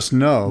none of us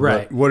know,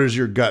 right. But what is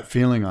your gut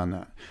feeling on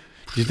that?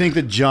 Do you think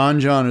that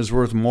John is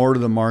worth more to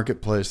the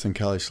marketplace than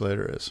Kelly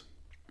Slater is?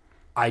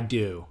 I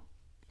do.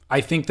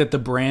 I think that the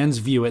brands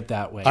view it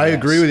that way. I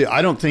agree with you.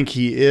 I don't think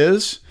he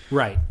is.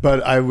 Right.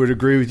 But I would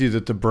agree with you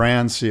that the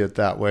brands see it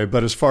that way.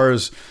 But as far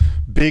as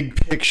big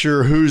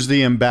picture, who's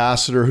the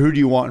ambassador? Who do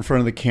you want in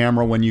front of the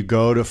camera when you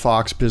go to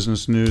Fox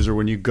Business News or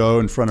when you go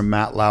in front of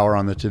Matt Lauer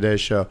on the Today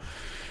Show?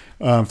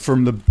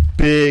 From the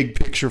big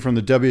picture, from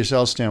the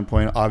WSL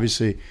standpoint,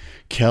 obviously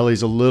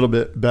Kelly's a little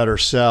bit better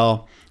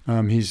sell.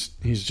 He's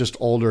just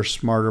older,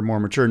 smarter, more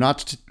mature.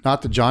 Not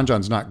that John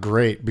John's not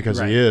great, because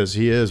Right.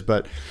 he is,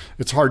 but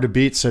it's hard to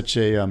beat such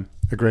a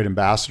great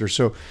ambassador.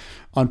 So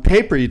on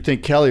paper, you'd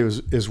think Kelly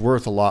is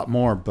worth a lot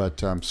more,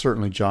 but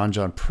certainly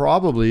John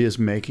probably is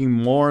making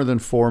more than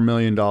 $4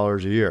 million a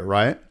year,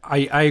 right?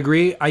 I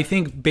agree. I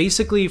think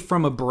basically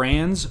from a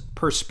brand's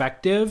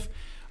perspective,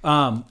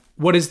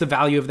 what is the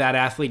value of that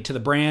athlete to the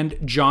brand?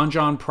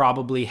 John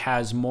probably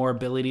has more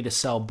ability to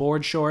sell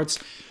board shorts.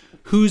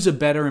 Who's a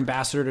better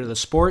ambassador to the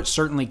sport?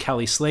 Certainly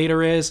Kelly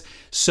Slater is.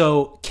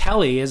 So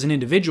Kelly, as an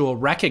individual,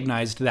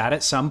 recognized that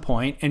at some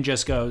point and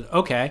just goes,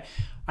 okay,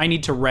 I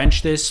need to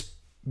wrench this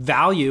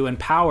value and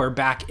power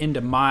back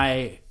into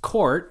my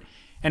court.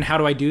 And how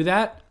do I do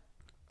that?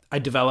 I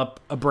develop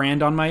a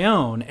brand on my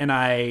own, and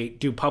I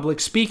do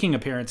public speaking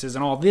appearances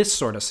and all this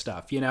sort of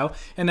stuff,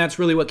 and that's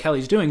really what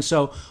Kelly's doing.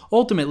 So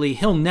ultimately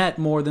he'll net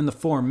more than the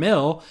 $4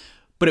 million,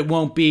 but it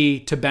won't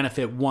be to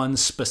benefit one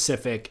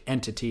specific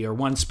entity or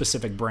one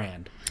specific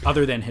brand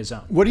other than his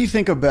own. What do you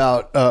think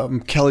about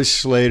Kelly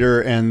Slater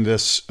and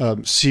this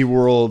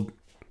SeaWorld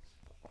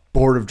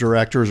board of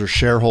directors or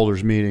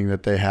shareholders meeting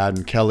that they had?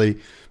 And Kelly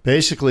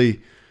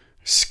basically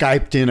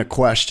Skyped in a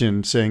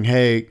question saying,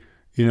 hey,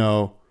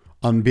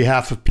 on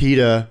behalf of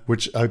PETA,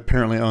 which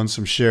apparently owns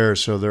some shares,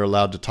 so they're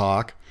allowed to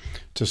talk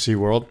to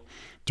SeaWorld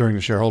during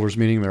the shareholders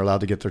meeting. They're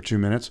allowed to get their 2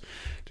 minutes.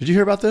 Did you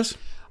hear about this?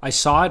 I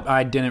saw it.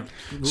 I didn't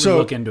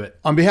look into it.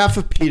 On behalf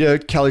of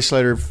PETA, Kelly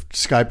Slater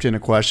Skyped in a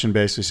question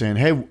basically saying,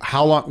 hey,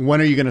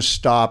 when are you going to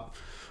stop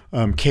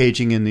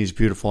caging in these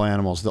beautiful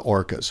animals, the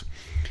orcas?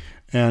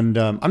 And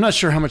I'm not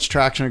sure how much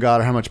traction it got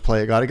or how much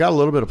play it got. It got a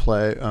little bit of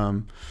play.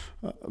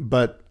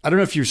 But I don't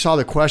know if you saw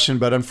the question,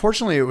 but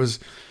unfortunately it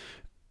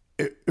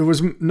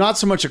was not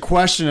so much a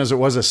question as it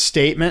was a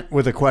statement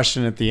with a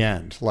question at the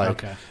end.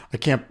 Like, okay. I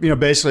can't,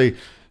 basically,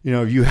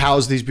 you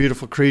house these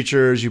beautiful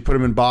creatures, you put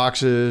them in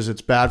boxes,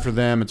 it's bad for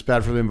them, it's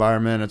bad for the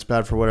environment, it's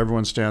bad for what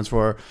everyone stands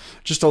for.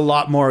 Just a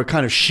lot more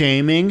kind of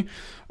shaming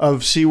of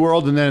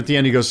SeaWorld. And then at the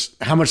end he goes,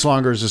 how much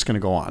longer is this going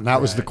to go on? That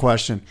was the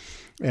question.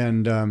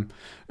 And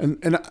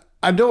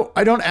I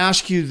don't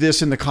ask you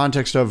this in the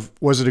context of,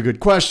 was it a good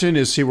question?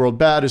 Is SeaWorld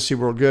bad? Is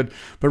SeaWorld good?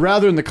 But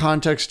rather in the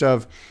context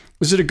of,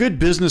 is it a good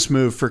business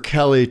move for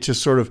Kelly to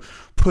sort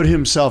of put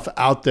himself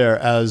out there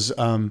as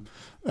a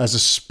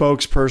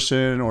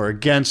spokesperson or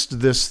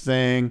against this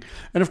thing?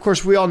 And of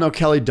course, we all know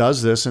Kelly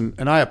does this,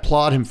 and I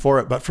applaud him for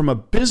it. But from a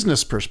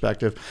business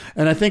perspective,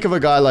 and I think of a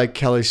guy like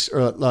Kelly,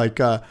 or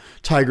like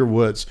Tiger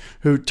Woods,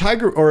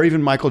 or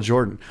even Michael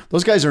Jordan,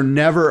 those guys are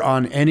never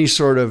on any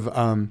sort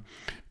of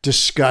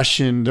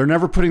discussion. They're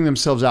never putting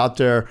themselves out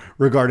there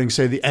regarding,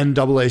 say, the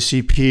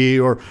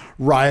NAACP or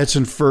riots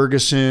in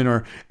Ferguson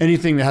or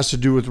anything that has to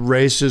do with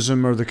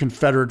racism or the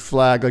Confederate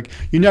flag. Like,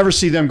 you never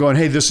see them going,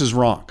 hey, this is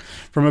wrong.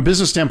 From a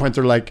business standpoint,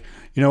 they're like,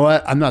 you know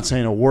what? I'm not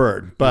saying a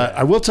word, but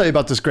I will tell you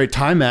about this great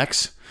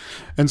Timex.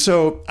 And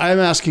so I'm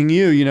asking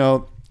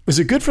you, is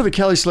it good for the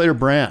Kelly Slater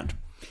brand?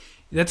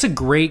 That's a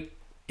great,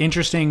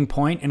 interesting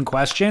point and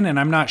question, and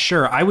I'm not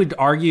sure. I would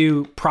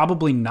argue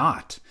probably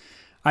not.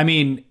 I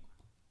mean,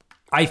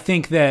 I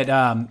think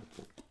that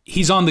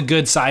he's on the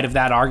good side of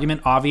that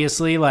argument,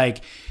 obviously. Like,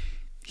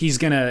 he's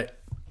going to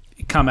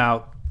come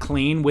out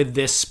clean with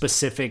this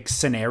specific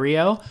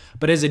scenario.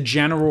 But as a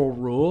general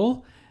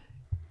rule,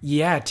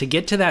 to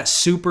get to that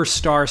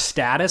superstar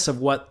status of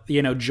what,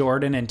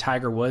 Jordan and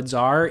Tiger Woods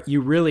are, you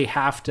really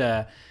have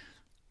to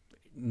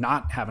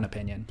not have an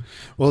opinion.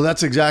 Well,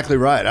 that's exactly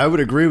right. I would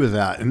agree with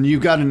that. And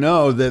you've got to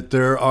know that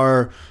there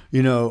are,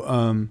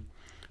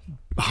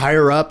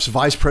 higher ups,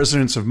 vice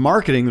presidents of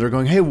marketing that are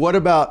going, hey, what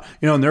about,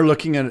 and they're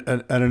looking at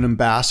an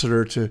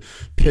ambassador to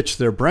pitch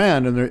their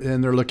brand,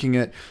 and they're looking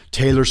at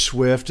Taylor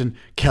Swift and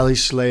Kelly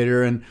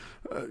Slater and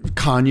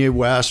Kanye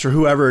West or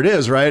whoever it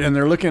is, right? And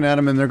they're looking at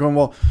them and they're going,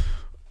 well,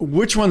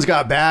 which one's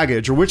got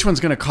baggage, or which one's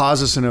going to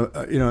cause us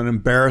an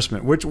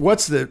embarrassment?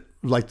 What's the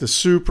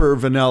super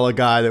vanilla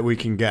guy that we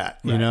can get,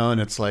 And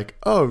it's like,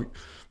 oh,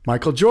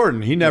 Michael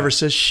Jordan, he never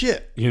says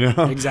shit,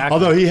 Exactly.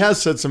 Although he has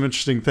said some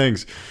interesting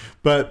things,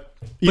 but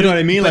you know what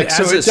I mean? Like,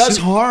 so it does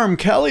harm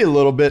Kelly a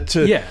little bit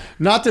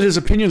not that his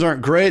opinions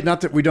aren't great,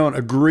 not that we don't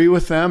agree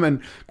with them.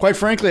 And quite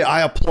frankly,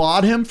 I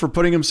applaud him for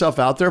putting himself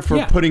out there,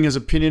 for putting his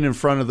opinion in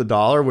front of the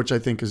dollar, which I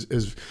think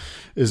is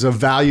of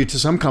value to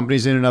some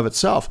companies in and of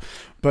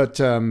itself. But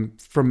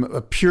from a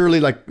purely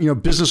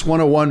business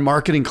 101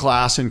 marketing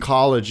class in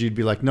college, you'd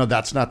be like, no,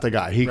 that's not the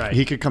guy.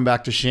 He could come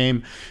back to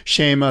shame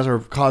us or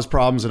cause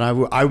problems, and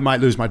I might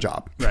lose my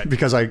job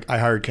because I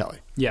hired Kelly.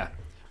 Yeah,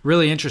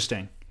 really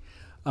interesting.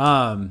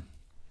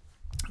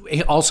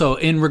 Also,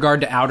 in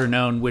regard to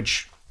Outerknown,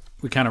 which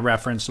we kind of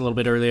referenced a little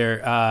bit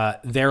earlier,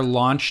 their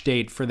launch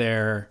date for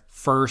their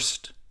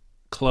first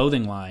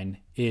clothing line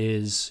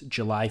is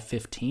July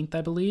 15th,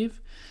 I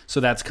believe. So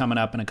that's coming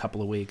up in a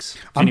couple of weeks.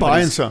 I'm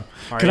buying some.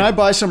 Can I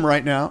buy some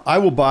right now? I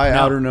will buy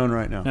Outerknown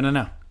right now.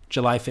 No.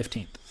 July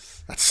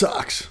 15th. That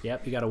sucks.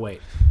 Yep, you got to wait.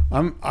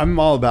 I'm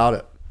all about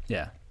it.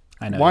 Yeah,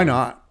 I know. Why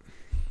not?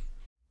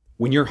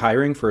 When you're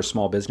hiring for a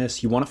small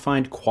business, you want to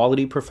find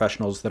quality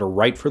professionals that are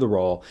right for the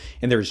role,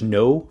 and there's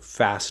no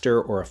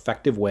faster or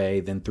effective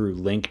way than through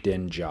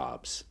LinkedIn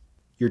Jobs.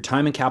 Your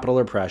time and capital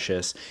are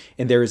precious,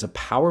 and there is a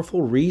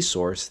powerful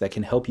resource that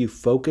can help you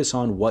focus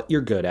on what you're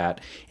good at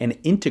and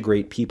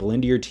integrate people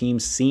into your team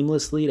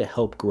seamlessly to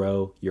help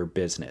grow your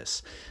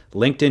business.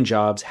 LinkedIn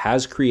Jobs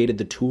has created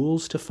the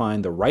tools to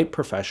find the right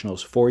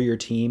professionals for your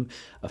team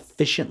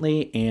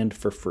efficiently and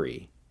for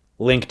free.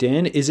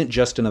 LinkedIn isn't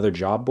just another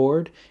job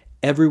board.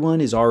 Everyone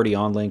is already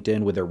on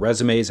LinkedIn with their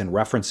resumes and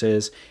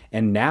references,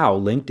 and now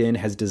LinkedIn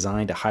has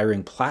designed a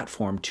hiring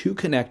platform to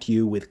connect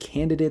you with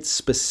candidates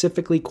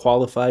specifically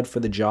qualified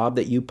for the job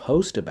that you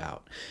post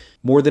about.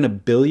 More than 1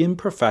 billion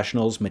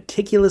professionals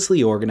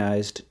meticulously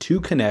organized to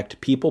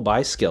connect people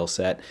by skill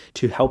set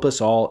to help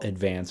us all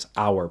advance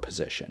our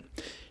position.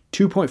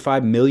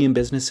 2.5 million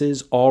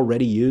businesses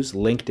already use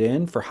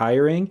LinkedIn for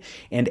hiring,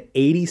 and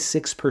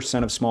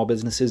 86% of small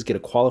businesses get a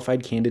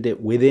qualified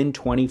candidate within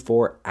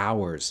 24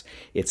 hours.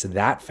 It's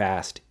that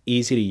fast,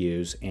 easy to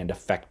use, and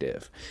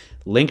effective.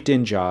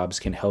 LinkedIn Jobs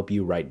can help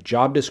you write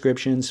job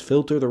descriptions,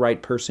 filter the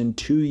right person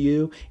to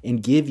you,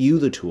 and give you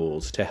the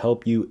tools to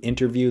help you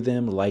interview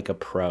them like a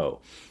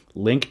pro.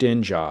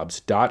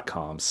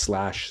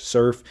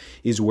 LinkedInjobs.com/surf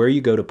is where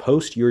you go to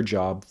post your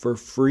job for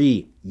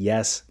free.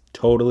 Yes,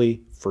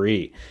 totally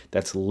free.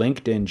 That's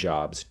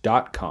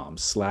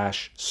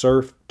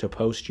LinkedInjobs.com/surf to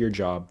post your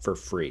job for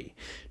free.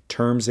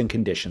 Terms and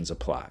conditions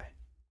apply.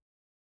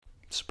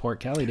 Support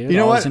Kelly, dude. You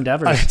know All what? his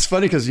endeavors. It's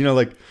funny because,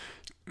 like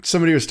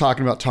somebody was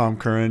talking about Tom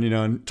Curran,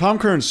 and Tom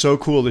Curran's so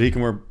cool that he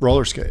can wear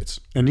roller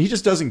skates and he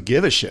just doesn't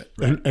give a shit.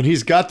 Right. And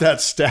he's got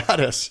that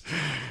status.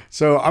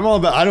 So I'm all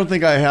about, I don't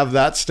think I have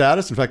that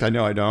status. In fact, I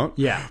know I don't.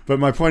 Yeah. But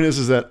my point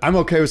is that I'm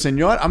okay with saying,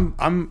 you know what?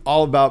 I'm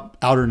all about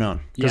outer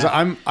known because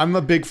I'm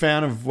a big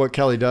fan of what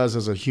Kelly does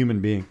as a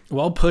human being.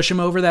 Well, push him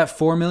over that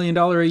 $4 million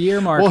a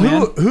year mark, well,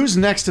 man. Who's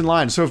next in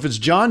line? So if it's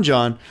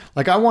John,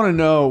 like I want to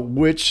know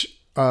which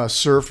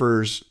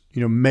surfers,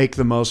 make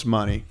the most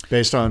money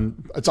based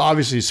on, it's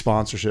obviously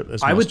sponsorship.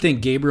 I would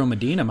think Gabriel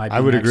Medina might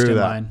be next in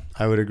line.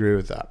 I would agree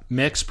with that.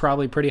 Mick's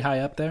probably pretty high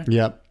up there.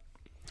 Yep.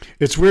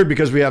 It's weird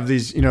because we have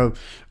these, I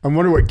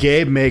wonder what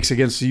Gabe makes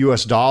against the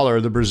US dollar,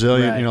 the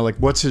Brazilian, Right. Like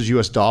what's his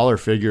US dollar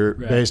figure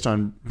Right. based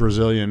on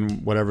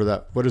Brazilian, what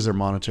is their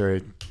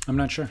monetary? I'm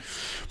not sure.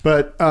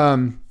 But,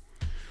 I've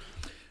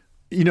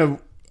got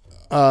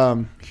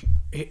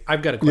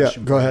a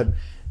question. Yeah, go ahead.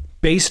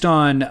 Based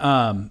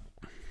on,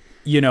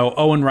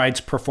 Owen Wright's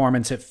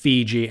performance at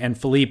Fiji and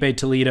Felipe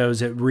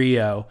Toledo's at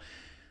Rio,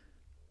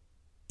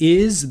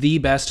 is the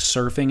best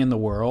surfing in the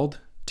world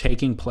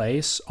taking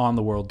place on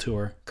the world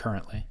tour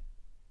currently?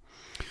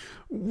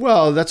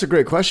 Well, that's a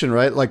great question,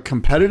 right? Like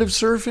competitive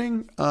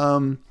surfing?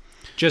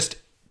 Just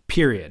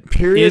period.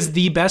 Is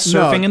the best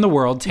surfing in the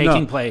world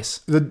taking place?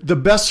 The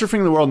best surfing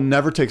in the world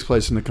never takes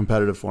place in the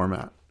competitive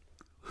format.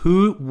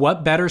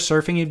 What better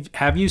surfing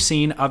have you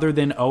seen other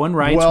than Owen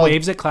Wright's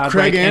waves at Cloudbreak?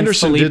 Craig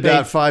Anderson and did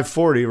that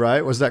 540,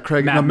 right? Was that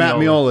Craig? Matt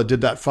Miola did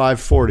that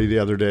 540 the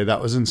other day.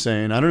 That was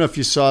insane. I don't know if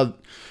you saw,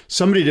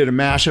 somebody did a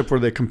mashup where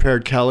they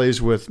compared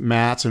Kelly's with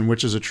Matt's and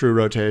which is a true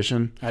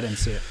rotation. I didn't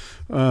see it.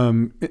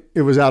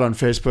 It was out on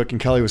Facebook and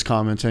Kelly was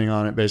commenting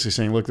on it, basically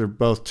saying, look, they're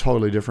both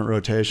totally different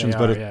rotations,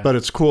 but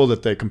it's cool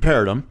that they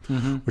compared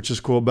them, which is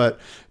cool. But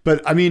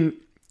I mean,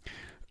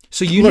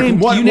 so you look,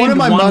 named one of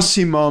my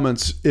must-see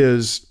moments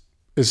is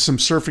some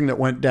surfing that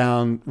went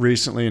down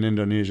recently in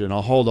Indonesia, and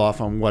I'll hold off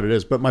on what it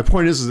is. But my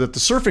point is that the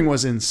surfing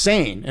was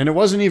insane, and it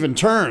wasn't even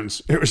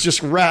turns. It was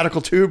just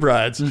radical tube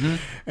rides.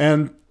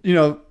 And,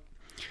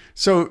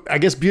 so I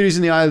guess beauty's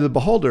in the eye of the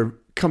beholder.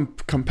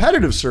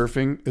 Competitive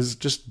surfing is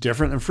just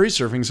different than free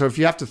surfing. So if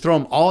you have to throw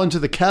them all into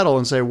the kettle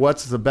and say,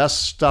 what's the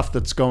best stuff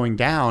that's going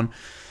down,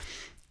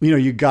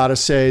 you got to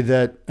say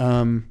that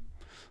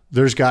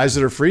there's guys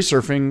that are free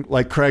surfing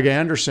like Craig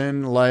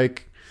Anderson,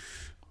 like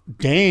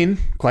Dane,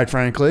 quite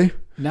frankly.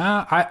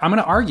 Nah, I'm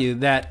going to argue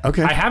that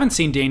I haven't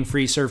seen Dane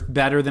free surf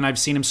better than I've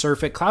seen him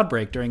surf at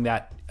Cloudbreak during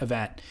that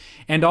event.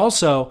 And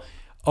also,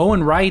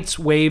 Owen Wright's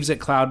waves at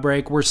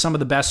Cloudbreak were some of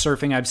the best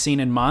surfing I've seen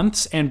in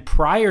months. And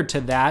prior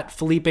to that,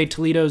 Felipe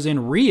Toledo's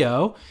in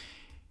Rio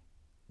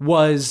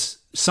was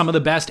some of the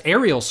best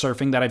aerial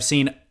surfing that I've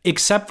seen,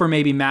 except for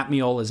maybe Matt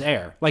Miola's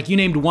air. Like, you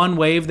named one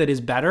wave that is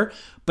better,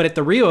 but at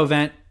the Rio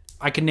event,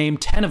 I could name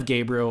 10 of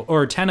Gabriel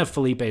or 10 of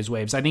Felipe's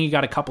waves. I think you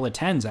got a couple of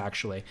 10s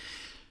actually.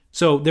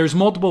 So there's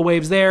multiple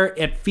waves there.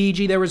 At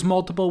Fiji, there was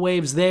multiple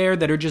waves there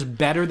that are just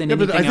better than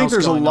anything else. But I think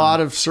there's a lot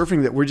on. of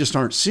surfing that we just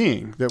aren't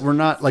seeing, that we're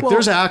not, like,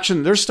 there's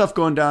action, there's stuff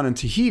going down in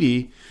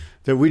Tahiti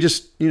that we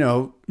just,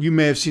 you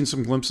may have seen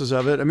some glimpses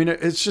of it. I mean,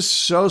 it's just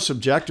so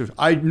subjective.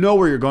 I know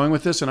where you're going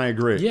with this, and I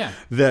agree. Yeah.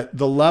 That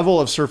the level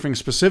of surfing,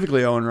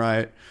 specifically Owen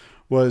Wright,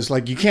 was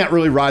like, you can't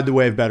really ride the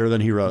wave better than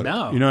he rode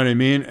it. You know what I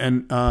mean?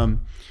 And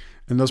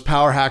those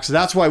power hacks,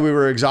 that's why we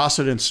were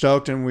exhausted and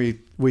stoked, and we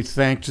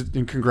thanked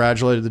and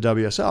congratulated the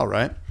WSL,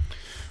 right?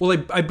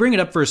 Well, I bring it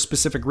up for a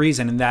specific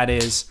reason, and that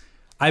is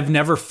I've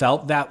never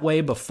felt that way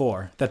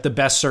before, that the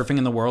best surfing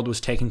in the world was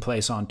taking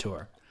place on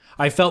tour.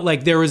 I felt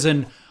like there was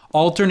an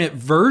alternate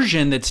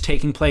version that's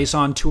taking place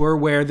on tour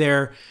where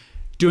they're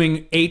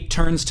doing 8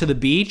 turns to the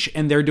beach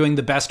and they're doing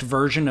the best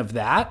version of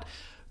that.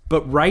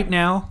 But right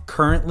now,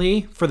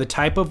 currently, for the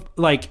type of,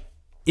 like,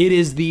 it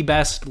is the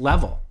best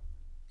level,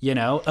 you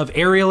know, of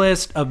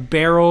aerialist, of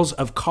barrels,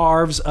 of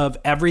carves, of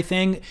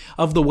everything,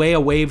 of the way a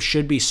wave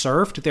should be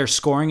surfed. They're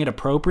scoring it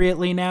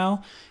appropriately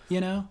now,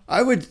 you know?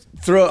 I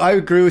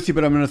agree with you,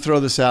 but I'm going to throw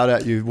this out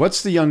at you.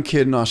 What's the young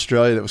kid in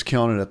Australia that was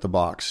killing it at the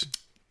box?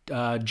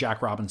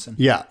 Jack Robinson.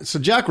 Yeah. So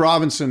Jack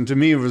Robinson, to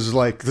me, was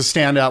like the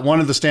standout, one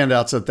of the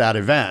standouts at that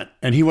event.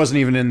 And he wasn't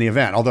even in the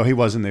event, although he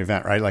was in the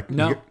event, right? Like,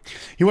 no,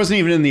 he wasn't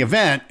even in the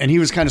event, and he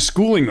was kind of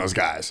schooling those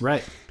guys.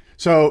 Right.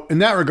 So in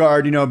that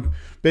regard, you know,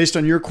 based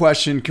on your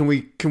question, can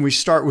we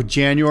start with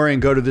January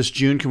and go to this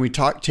June? Can we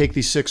take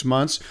these 6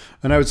 months?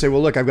 And I would say,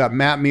 well, look, I've got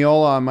Matt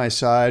Miola on my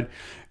side,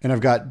 and I've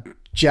got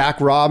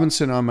Jack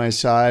Robinson on my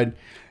side,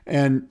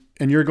 and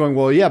you're going,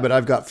 well, yeah, but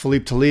I've got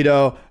Filipe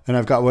Toledo and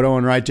I've got what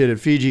Owen Wright did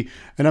at Fiji.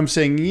 And I'm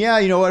saying, yeah,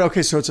 you know what?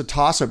 Okay, so it's a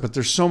toss-up, but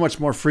there's so much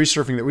more free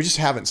surfing that we just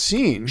haven't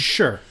seen.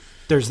 Sure.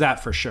 There's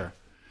that for sure.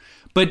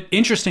 But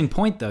interesting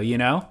point, though, you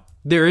know?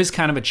 There is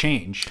kind of a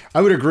change. I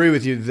would agree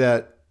with you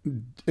that,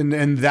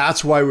 and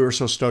that's why we were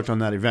so stoked on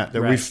that event,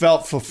 that we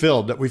felt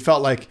fulfilled, that we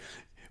felt like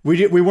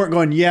we weren't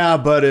going, yeah,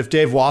 but if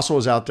Dave Wassel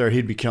was out there,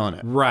 he'd be killing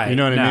it. Right. You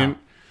know what I mean?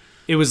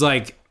 It was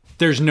like,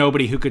 there's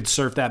nobody who could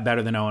surf that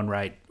better than Owen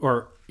Wright.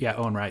 Yeah,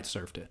 Owen Wright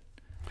surfed it.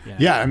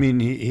 Yeah, I mean,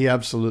 he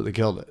absolutely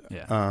killed it.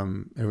 Yeah.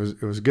 It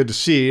was good to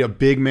see a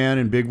big man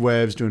in big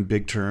waves doing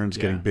big turns,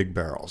 getting big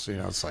barrels. You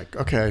know, it's like,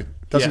 okay,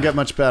 doesn't get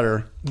much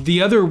better.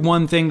 The other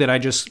one thing that I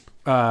just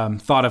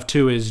thought of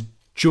too is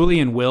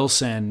Julian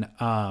Wilson.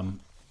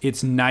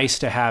 It's nice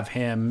to have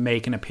him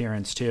make an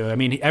appearance too. I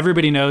mean,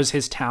 everybody knows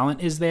his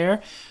talent is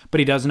there, but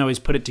he doesn't always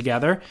put it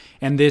together.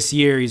 And this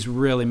year he's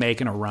really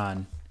making a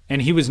run.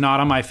 And he was not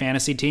on my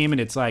fantasy team,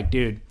 and it's like,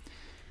 dude,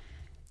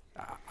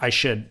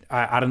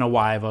 I don't know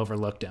why I've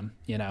overlooked him.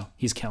 You know,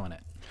 he's killing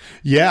it.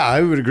 Yeah,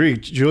 I would agree.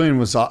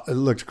 Julian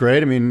looked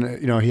great. I mean,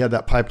 you know, he had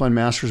that Pipeline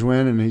Masters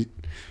win,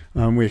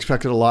 and we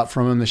expected a lot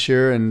from him this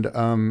year,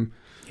 and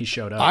he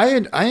showed up.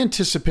 I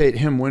anticipate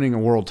him winning a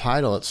world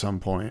title at some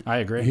point. I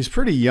agree. He's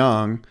pretty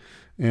young,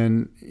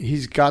 and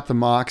he's got the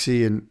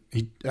moxie, and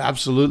he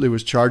absolutely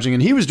was charging,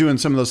 and he was doing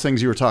some of those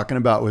things you were talking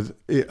about with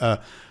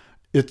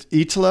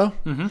Italo,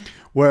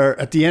 where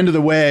at the end of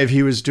the wave,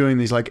 he was doing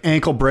these like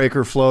ankle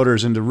breaker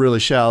floaters into really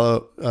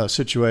shallow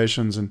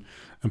situations and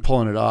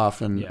pulling it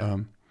off.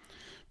 And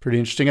pretty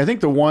interesting. I think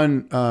the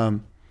one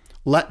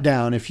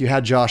letdown, if you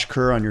had Josh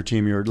Kerr on your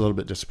team, you were a little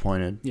bit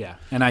disappointed. Yeah,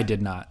 and I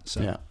did not,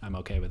 so I'm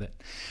okay with it.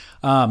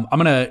 I'm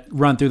going to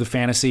run through the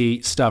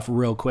fantasy stuff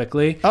real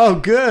quickly. Oh,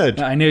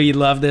 good. I knew you'd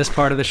love this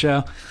part of the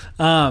show.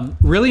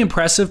 Really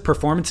impressive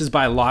performances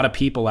by a lot of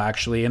people,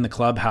 actually, in the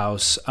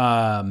clubhouse.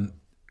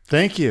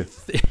 Thank you.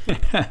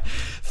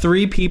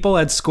 3 people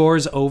had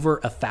scores over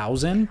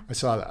 1,000. I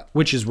saw that.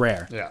 Which is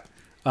rare. Yeah.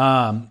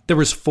 There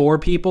was 4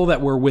 people that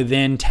were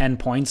within 10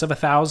 points of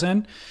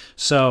 1,000.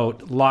 So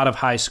a lot of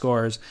high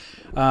scores.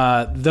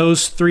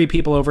 Those 3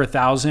 people over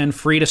 1,000,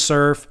 Free to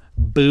Surf,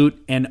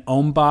 Boot, and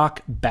Ombak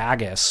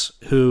Bagus,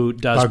 who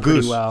does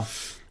pretty well.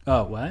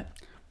 Oh, what?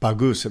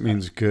 Bagus, it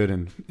means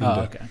good.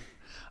 Okay.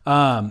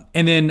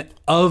 And then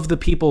of the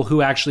people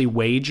who actually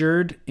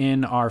wagered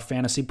in our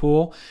fantasy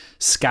pool,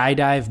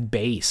 Skydive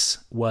Base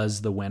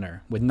was the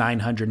winner with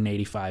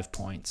 985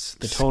 points.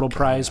 The total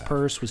prize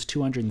purse was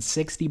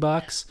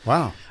 $260.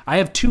 Wow. I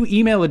have 2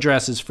 email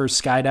addresses for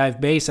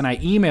Skydive Base, and I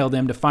emailed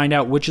them to find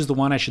out which is the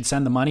one I should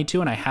send the money to,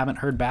 and I haven't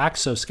heard back.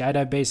 So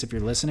Skydive Base, if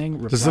you're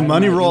listening, does the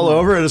money roll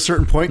over at a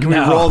certain point? Can we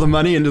roll the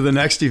money into the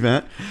next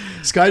event?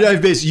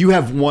 Skydive Base, you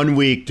have 1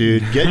 week,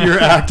 dude. Get your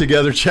act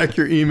together. Check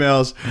your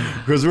emails,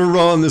 because we're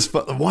rolling this.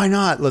 Why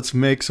not? Let's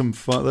make some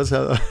fun. Let's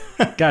have.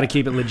 Got to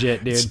keep it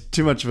legit, dude. It's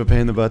too much of a pain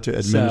in the butt to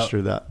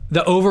administer that.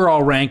 The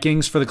overall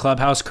rankings for the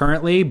clubhouse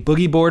currently,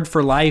 Boogie Board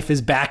for Life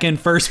is back in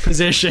first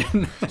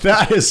position.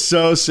 That is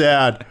so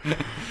sad.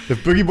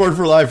 If Boogie Board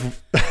for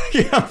Life, I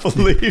can't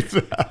believe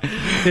that.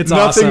 It's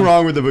nothing awesome.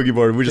 wrong with the Boogie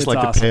Board. We just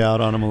It's to pay out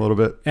on them a little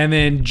bit. And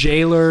then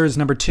Jailer is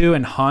number 2,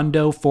 and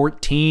Hondo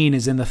 14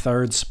 is in the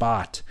 3rd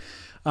spot.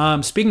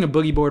 Speaking of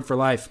Boogie Board for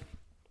Life,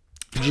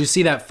 did you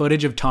see that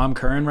footage of Tom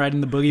Curran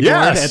riding the boogie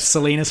board at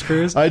Salinas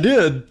Cruise? I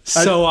did.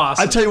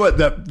 Awesome. I tell you what,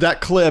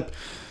 that clip,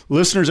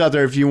 listeners out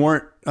there, if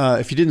you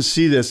didn't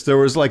see this, there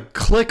was like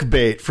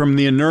clickbait from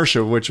the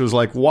Inertia, which was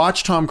like,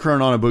 watch Tom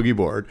Curran on a boogie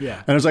board. Yeah.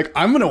 And I was like,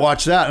 I'm going to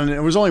watch that. And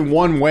it was only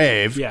 1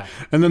 wave. Yeah.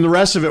 And then the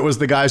rest of it was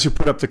the guys who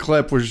put up the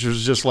clip, which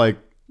was just like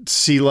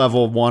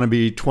C-level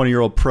wannabe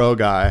 20-year-old pro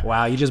guy.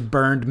 Wow, you just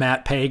burned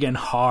Matt Pagan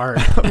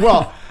hard.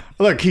 Well,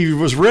 look, he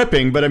was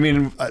ripping, but I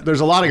mean, there's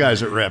a lot of guys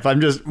that rip.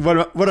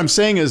 What I'm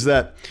saying is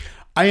that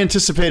I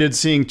anticipated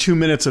seeing 2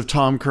 minutes of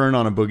Tom Curran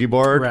on a boogie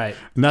board. Right.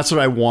 And that's what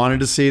I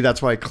wanted to see.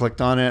 That's why I clicked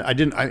on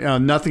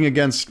it. Nothing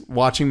against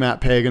watching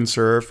Matt Pagan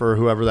surf or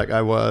whoever that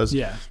guy was.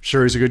 Yeah.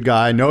 Sure, he's a good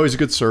guy. I know he's a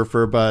good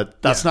surfer,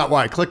 but that's not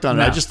why I clicked on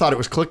it. No. I just thought it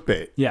was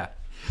clickbait. Yeah.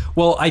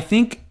 Well, I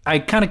think I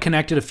kind of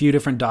connected a few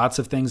different dots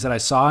of things that I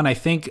saw, and I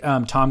think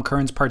Tom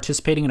Curran's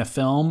participating in a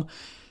film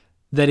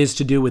that is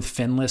to do with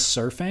finless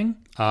surfing.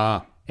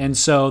 Ah. And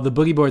so the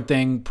boogie board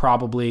thing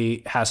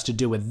probably has to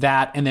do with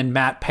that. And then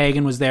Matt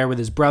Pagan was there with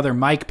his brother,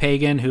 Mike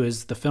Pagan, who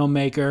is the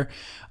filmmaker.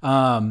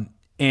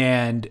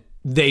 And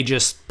they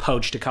just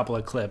poached a couple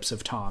of clips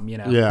of Tom,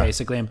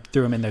 basically, and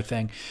threw him in their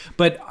thing.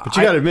 But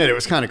you got to admit, it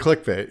was kind of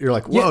clickbait. You're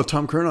like, whoa, yeah.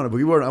 Tom Curren on a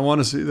boogie board. I want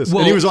to see this. Well,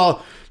 and he was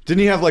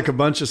didn't he have like a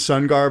bunch of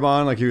sun garb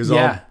on? Like he was all,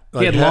 like,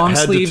 he had long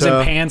sleeves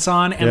and pants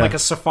on and like a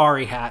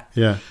safari hat.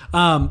 Yeah.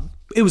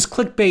 It was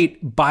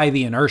clickbait by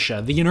The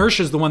Inertia. The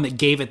Inertia is the one that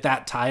gave it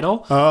that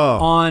title. Oh.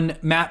 On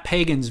Matt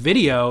Pagan's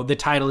video, the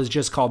title is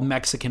just called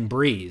Mexican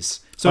Breeze.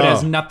 So it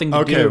has nothing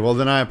to do. Okay, well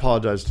then I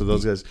apologize to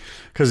those guys.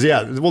 Because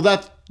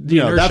that's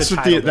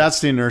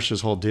the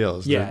Inertia's whole deal.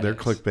 Is they're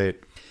clickbait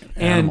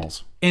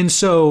animals. And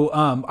so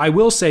I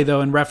will say though,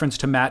 in reference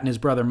to Matt and his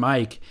brother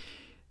Mike,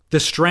 the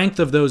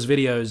strength of those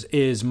videos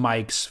is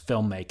Mike's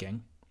filmmaking.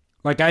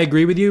 Like, I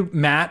agree with you.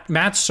 Matt's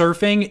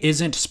surfing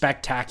isn't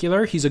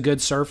spectacular. He's a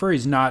good surfer.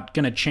 He's not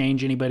going to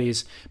change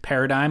anybody's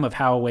paradigm of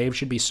how a wave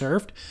should be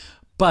surfed.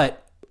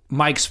 But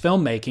Mike's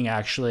filmmaking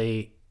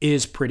actually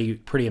is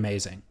pretty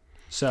amazing.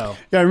 So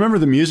yeah, I remember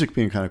the music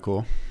being kind of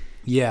cool.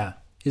 Yeah,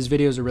 his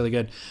videos are really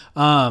good.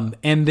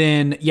 And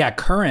then,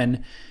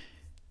 Curren.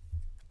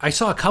 I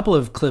saw a couple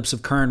of clips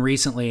of Curren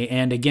recently,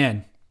 and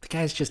again, the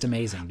guy's just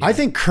amazing. Dude. I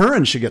think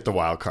Curren should get the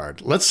wild card.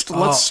 Let's start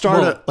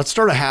a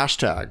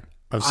hashtag.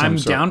 I'm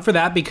down for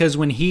that because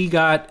when he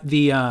got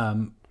the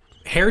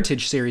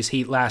Heritage Series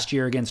heat last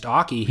year against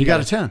Aki, he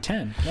got a 10.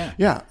 10, yeah.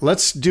 Yeah,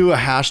 let's do a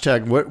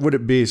hashtag. What would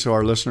it be so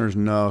our listeners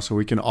know, so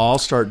we can all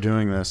start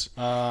doing this?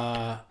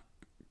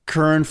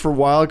 Curren for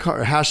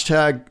wildcard.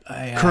 Hashtag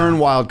Curren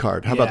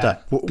wildcard. How about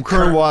that?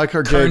 Curren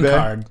wildcard, Curren J-Bay.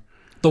 card.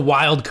 The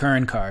wild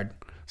Curren card.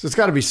 So it's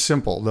got to be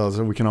simple, though,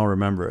 so we can all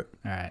remember it.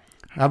 All right.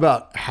 How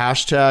about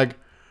hashtag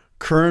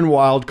Curren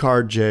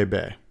wildcard,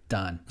 J-Bay?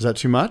 Done. Is that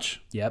too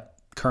much? Yep.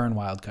 Curren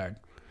wildcard.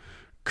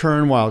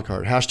 Curren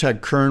wildcard.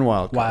 Hashtag Curren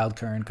wildcard. Wild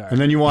Curren card.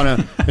 And then you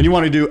want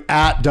to do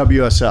at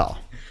WSL.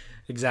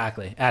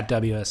 Exactly. At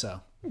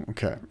WSL.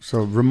 Okay.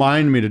 So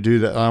remind me to do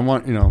that. I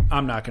want,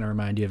 I'm not going to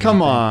remind you of Come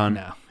anything. on.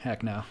 No.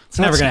 Heck no. It's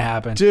never going to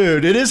happen.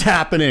 Dude, it is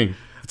happening.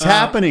 It's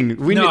happening.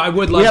 I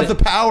would love We have the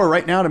power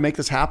right now to make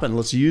this happen.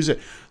 Let's use it.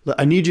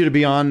 I need you to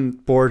be on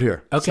board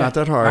here. Okay. It's not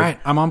that hard. All right.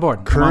 I'm on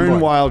board. Curren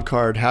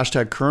wildcard.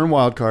 Hashtag Curren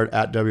wildcard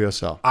at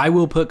WSL. I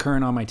will put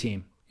Curren on my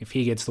team if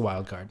he gets the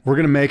wild card. We're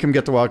going to make him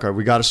get the wild card.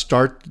 We got to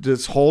start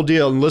this whole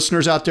deal. And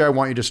listeners out there, I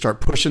want you to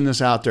start pushing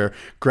this out there.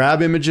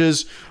 Grab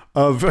images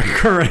of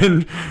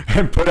Curren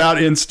and put out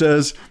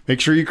Instas.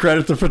 Make sure you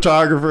credit the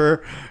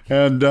photographer.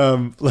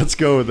 And let's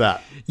go with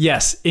that.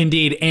 Yes,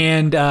 indeed.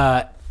 And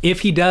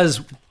if he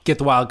does get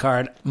the wild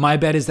card, my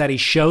bet is that he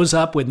shows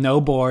up with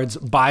no boards,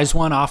 buys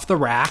one off the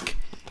rack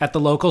at the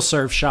local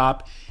surf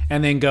shop,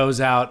 and then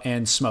goes out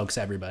and smokes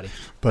everybody.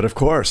 But of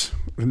course,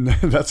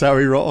 that's how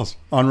he rolls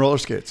on roller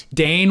skates.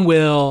 Dane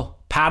will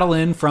paddle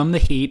in from the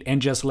heat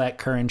and just let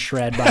Curren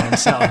shred by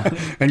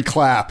himself. And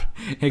clap.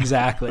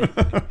 Exactly.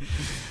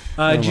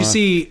 Did you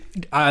see,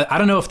 I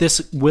don't know if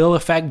this will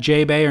affect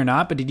J-Bay or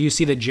not, but did you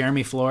see that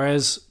Jeremy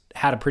Flores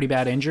had a pretty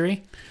bad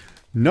injury?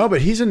 No,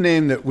 but he's a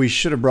name that we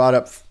should have brought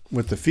up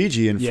with the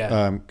Fiji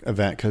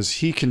event because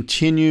he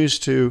continues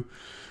to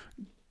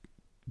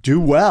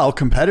do well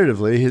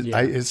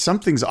competitively.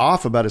 Something's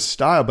off about his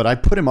style, but I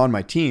put him on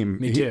my team.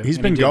 Me too. He's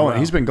been going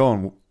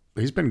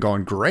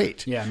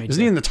great. Yeah, me Isn't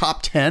too. he in the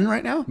top 10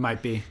 right now?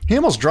 Might be. He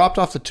almost dropped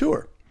off the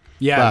tour.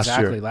 Yeah,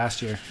 exactly.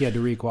 Last year he had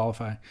to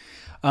requalify.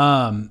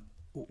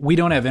 We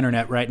don't have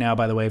internet right now,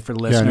 by the way, for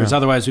the listeners.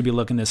 Otherwise, we'd be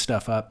looking this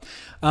stuff up.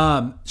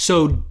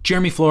 So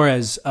Jeremy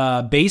Flores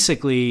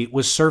basically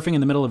was surfing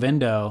in the middle of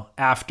Indo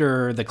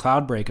after the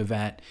Cloudbreak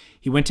event.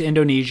 He went to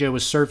Indonesia,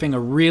 was surfing a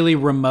really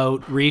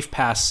remote reef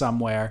pass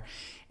somewhere,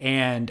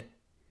 and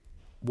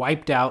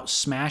wiped out,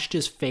 smashed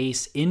his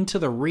face into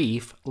the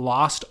reef,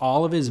 lost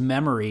all of his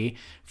memory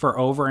for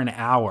over an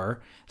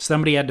hour.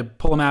 Somebody had to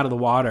pull him out of the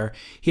water.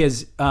 He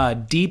has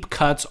deep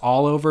cuts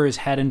all over his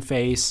head and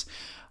face.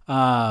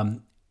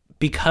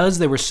 Because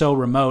they were so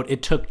remote,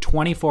 it took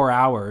 24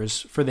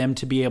 hours for them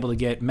to be able to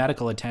get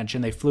medical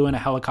attention. They flew in a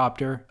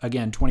helicopter,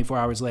 again, 24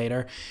 hours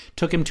later,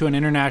 took him to an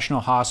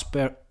international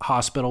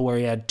hospital where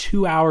he had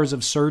 2 hours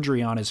of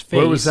surgery on his face.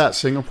 Where was that,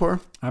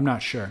 Singapore? I'm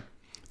not sure.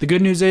 The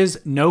good news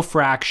is no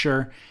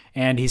fracture,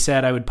 and he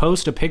said, I would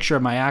post a picture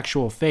of my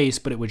actual face,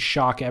 but it would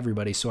shock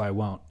everybody, so I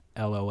won't.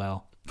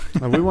 LOL.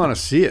 We want to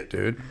see it,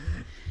 dude.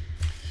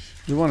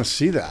 We want to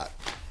see that.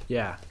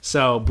 Yeah,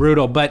 so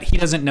brutal. But he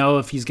doesn't know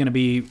if he's going to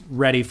be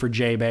ready for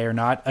J-Bay or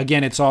not.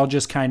 Again, it's all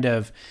just kind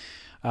of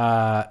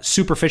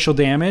superficial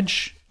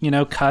damage,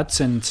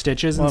 cuts and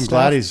stitches and stuff. I'm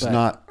glad he's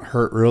not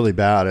hurt really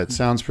bad. It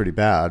sounds pretty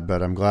bad,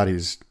 but I'm glad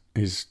he's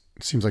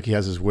seems like he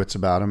has his wits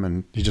about him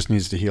and he just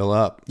needs to heal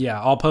up.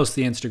 Yeah, I'll post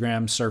the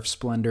Instagram,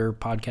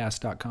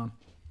 surfsplendorpodcast.com.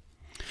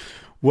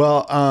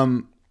 Well,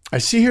 I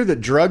see here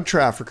that drug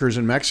traffickers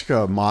in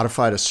Mexico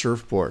modified a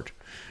surfboard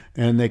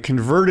and they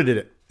converted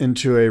it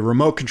into a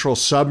remote control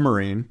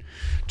submarine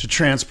to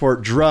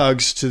transport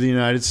drugs to the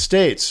United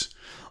States.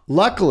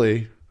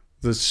 Luckily,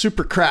 The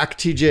super crack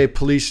TJ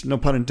police, no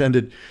pun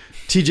intended,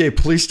 TJ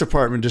Police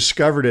Department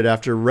discovered it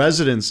after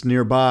residents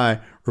nearby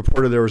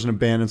reported there was an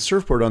abandoned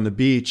surfboard on the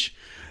beach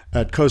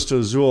at Costa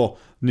Azul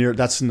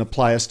that's in the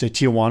Playas de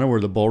Tijuana where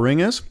the bull ring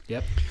is.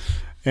 Yep.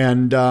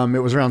 And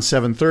it was around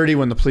 7:30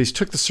 when the police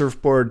took the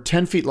surfboard,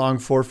 10 feet long,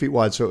 4 feet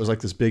wide. So it was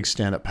like this big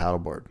stand-up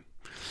paddleboard.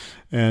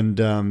 And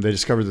they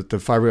discovered that the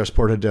fiberglass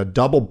board had a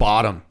double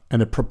bottom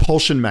and a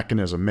propulsion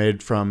mechanism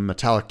made from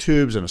metallic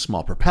tubes and a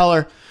small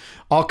propeller,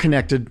 all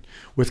connected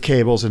with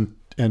cables and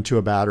to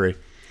a battery.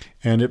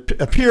 And it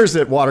appears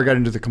that water got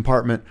into the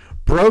compartment,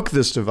 broke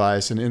this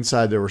device, and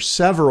inside there were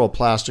several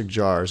plastic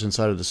jars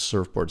inside of the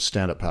surfboard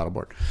stand-up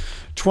paddleboard.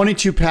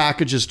 22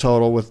 packages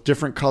total with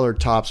different colored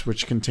tops,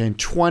 which contained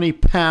 20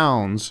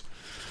 pounds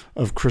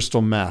of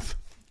crystal meth,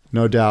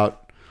 no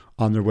doubt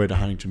on their way to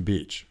Huntington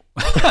Beach.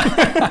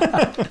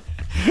 I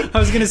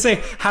was going to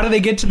say, how do they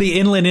get to the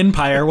Inland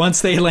Empire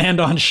once they land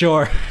on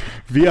shore?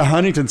 Via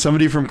Huntington,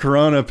 somebody from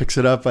Corona picks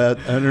it up at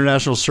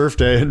International Surf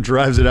Day and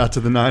drives it out to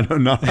the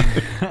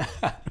 909.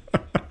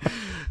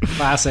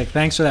 Classic.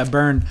 Thanks for that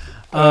burn.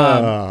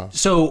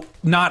 So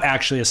not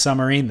actually a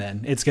submarine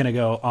then. It's going to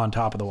go on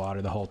top of the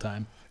water the whole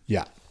time.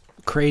 Yeah.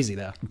 Crazy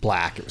though.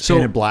 Black. It was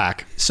painted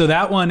black. So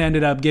that one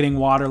ended up getting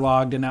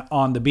waterlogged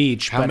on the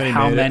beach. How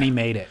many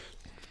made it?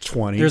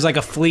 20. There's like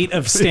a fleet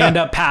of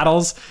stand-up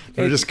paddles.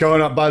 They're just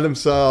going up by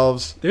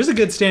themselves. There's a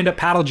good stand-up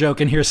paddle joke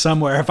in here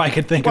somewhere if I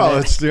could think of it. Well,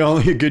 it's the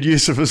only good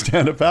use of a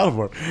stand-up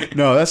paddleboard.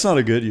 No, that's not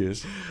a good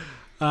use.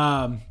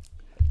 The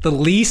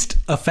least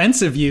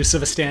offensive use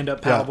of a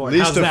stand-up paddleboard.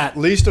 How's that?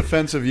 Least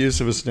offensive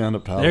use of a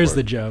stand-up paddleboard. There's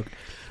the joke.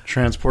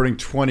 Transporting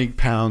 20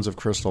 pounds of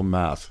crystal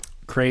meth.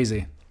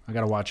 Crazy. I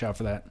got to watch out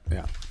for that.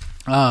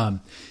 Yeah.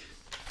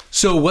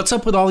 So what's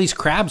up with all these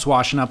crabs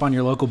washing up on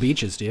your local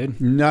beaches,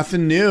 dude?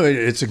 Nothing new.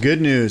 It's a good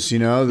news, you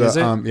know. Is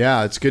it?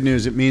 Yeah, it's good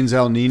news. It means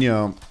El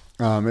Nino.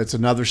 It's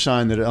another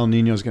sign that El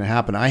Nino is going to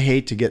happen. I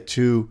hate to get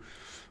too.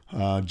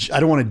 I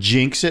don't want to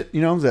jinx it,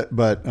 you know.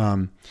 But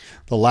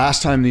the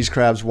last time these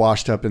crabs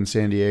washed up in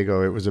San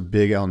Diego, it was a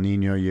big El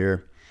Nino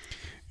year,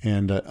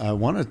 and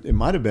it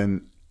might have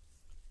been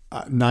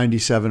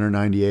 97 or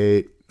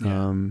 98.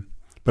 Yeah.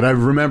 But I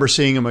remember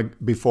seeing them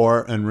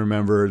before, and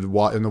remember and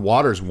the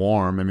water's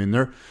warm. I mean,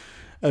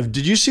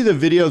 did you see the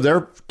video?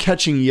 They're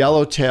catching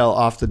yellowtail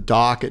off the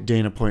dock at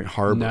Dana Point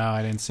Harbor. No,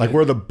 I didn't see like it.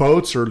 Where the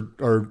boats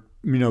are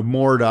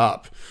moored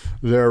up.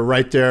 They're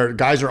right there.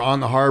 Guys are on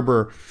the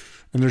harbor,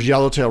 and there's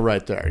yellowtail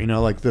right there. You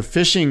know, like the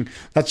fishing.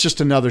 That's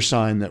just another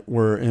sign that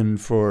we're in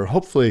for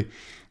hopefully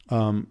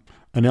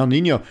an El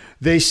Nino.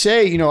 They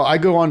say, you know, I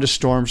go on to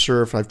Storm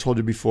Surf. I've told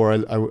you before.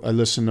 I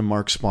listen to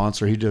Mark's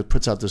sponsor. He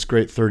puts out this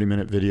great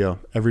 30-minute video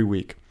every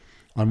week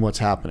on what's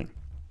happening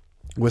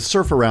with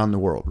surf around the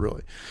world,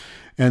 really.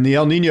 And the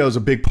El Nino is a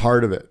big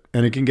part of it,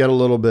 and it can get a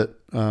little bit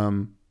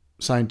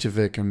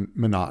scientific and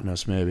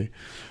monotonous, maybe.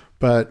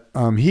 But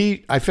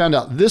I found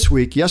out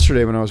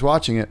yesterday when I was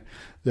watching it,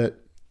 that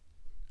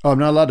I'm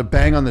not allowed to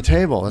bang on the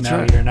table. That's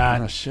right. No, you're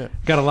not. Oh, shit.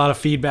 Got a lot of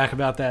feedback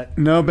about that.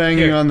 No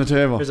banging on the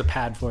table. There's a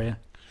pad for you.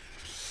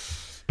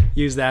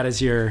 Use that as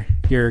your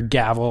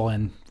gavel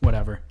and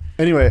whatever.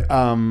 Anyway,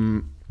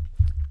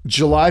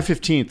 July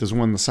 15th is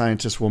when the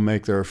scientists will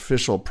make their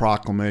official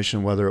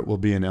proclamation whether it will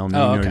be an El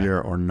Nino year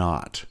or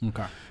not.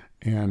 Okay.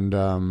 And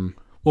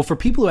well, for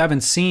people who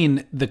haven't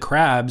seen the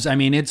crabs, I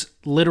mean, it's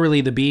literally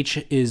the beach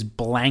is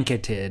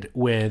blanketed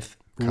with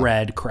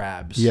red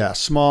crabs. Yeah,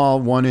 small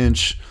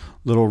 1-inch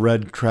little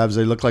red crabs.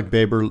 They look like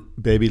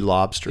baby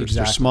lobsters.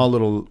 Exactly. They're small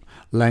little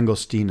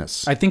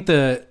langostinos. I think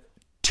the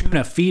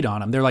tuna feed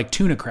on them. They're like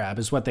tuna crab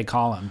is what they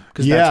call them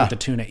because that's what the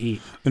tuna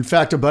eat. In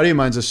fact, a buddy of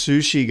mine's a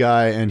sushi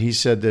guy, and he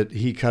said that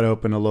he cut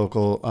open a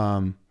local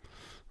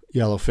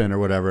yellowfin or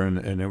whatever,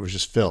 and it was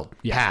just filled,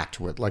 packed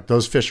with, like,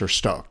 those fish are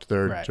stoked.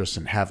 They're just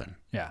in heaven.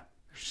 Yeah.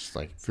 There's just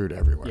like food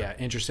everywhere. Yeah,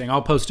 interesting.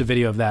 I'll post a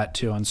video of that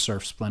too on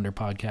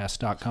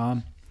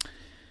surfsplendorpodcast.com.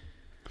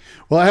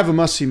 Well, I have a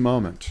must-see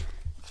moment.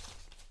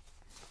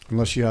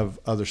 Unless you have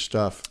other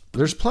stuff.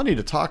 There's plenty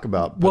to talk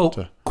about. But,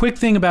 well, quick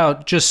thing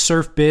about just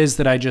Surf Biz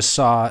that I just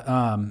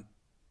saw.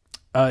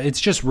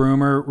 It's just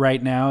rumor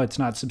right now. It's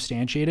not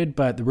substantiated,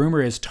 but the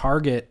rumor is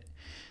Target,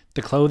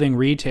 the clothing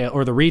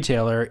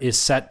retailer, is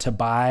set to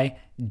buy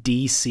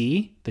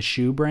DC, the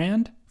shoe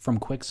brand, from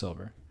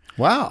Quiksilver.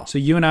 Wow. So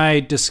you and I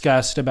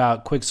discussed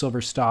about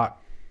Quiksilver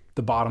stock,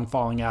 the bottom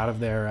falling out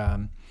of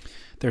their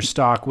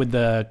stock with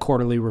the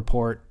quarterly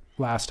report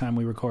last time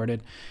we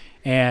recorded.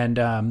 And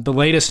the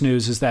latest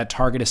news is that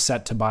Target is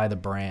set to buy the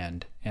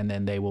brand, and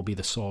then they will be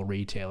the sole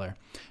retailer,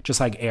 just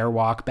like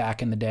Airwalk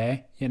back in the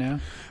day, you know?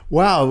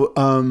 Wow.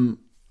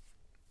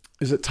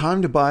 Is it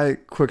time to buy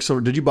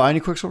Quiksilver? Did you buy any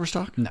Quiksilver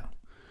stock? No.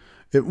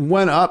 It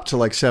went up to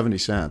like 70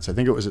 cents. I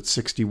think it was at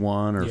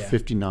 61 or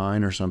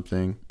 59 or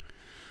something.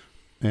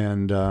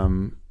 And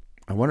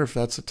I wonder if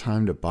that's the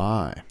time to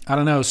buy. I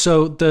don't know.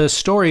 So the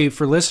story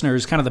for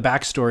listeners, kind of the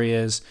backstory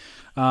is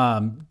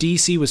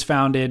DC was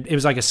founded. It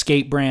was like a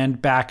skate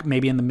brand back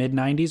maybe in the mid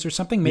 90s or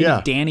something.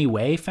 Maybe Danny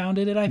Way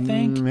founded it, I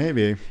think.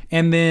 Maybe.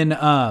 And then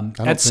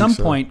at some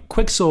point,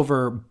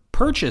 Quiksilver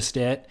purchased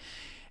it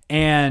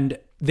and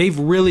they've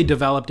really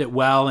developed it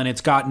well, and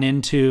it's gotten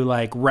into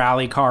like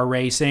rally car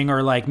racing,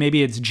 or like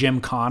maybe it's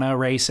Gymkhana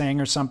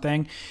racing or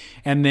something.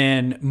 And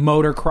then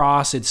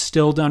motocross, it's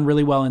still done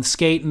really well in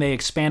skate, and they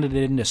expanded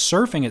it into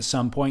surfing at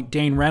some point.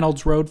 Dane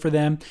Reynolds rode for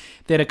them.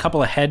 They had a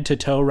couple of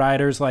head-to-toe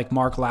riders like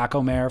Marc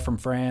Lacomere from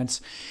France.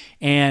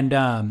 And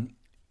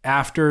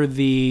after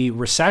the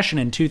recession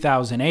in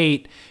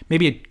 2008,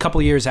 maybe a couple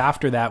of years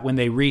after that, when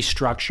they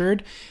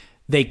restructured,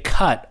 they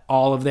cut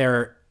all of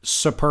their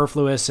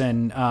superfluous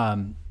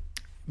and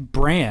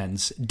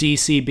brands,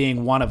 DC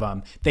being one of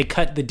them. They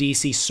cut the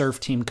DC surf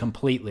team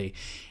completely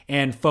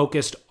and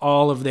focused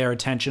all of their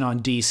attention on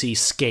DC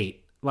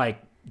skate.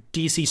 Like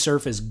DC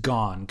surf is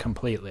gone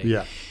completely.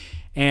 Yeah.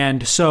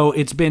 And so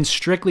it's been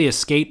strictly a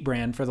skate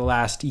brand for the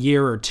last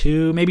year or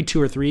two, maybe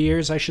 2 or 3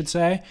 years, I should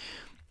say.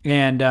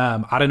 And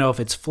I don't know if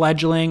it's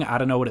fledgling. I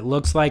don't know what it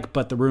looks like,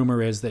 but the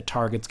rumor is that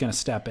Target's going to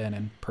step in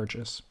and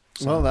purchase.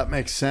 So, well, that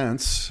makes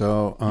sense.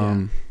 So,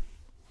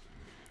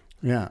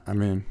 yeah, I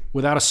mean,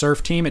 without a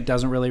surf team, it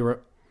doesn't really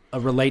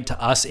relate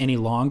to us any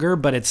longer,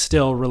 but it's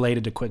still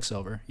related to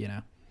Quiksilver, you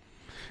know?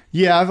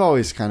 Yeah, I've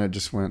always kind of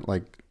just went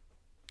like,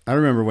 I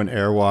remember when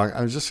Airwalk,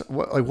 I was just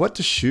what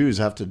do shoes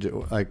have to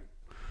do? Like,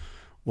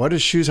 what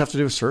does shoes have to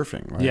do with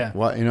surfing? Like, yeah.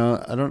 What,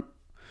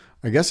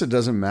 I guess it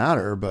doesn't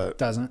matter, but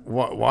doesn't.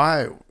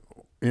 Why,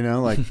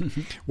 like,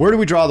 where do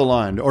we draw the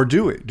line? Or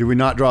do we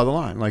not draw the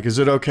line? Like, is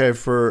it okay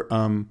for,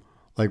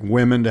 like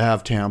women to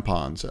have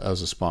tampons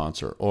as a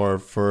sponsor, or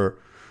for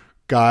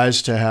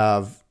guys to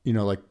have,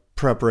 like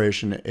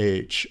Preparation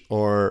H,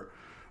 or,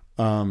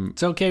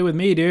 it's okay with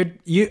me, dude.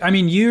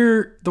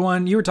 You're the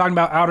one, you were talking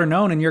about Outer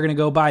Known, and you're going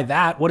to go buy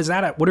that. What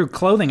do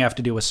clothing have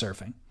to do with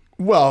surfing?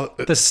 Well,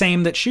 the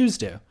same that shoes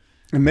do.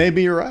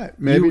 Maybe you're right.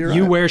 Maybe you're right.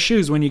 You wear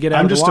shoes when you get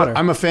out of the water.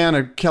 I'm a fan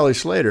of Kelly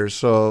Slater,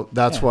 so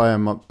that's why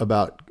I'm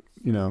about,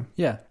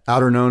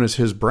 Outer Known is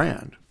his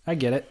brand. I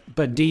get it.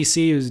 But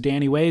DC is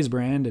Danny Way's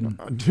brand.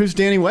 And who's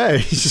Danny Way?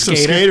 He's just a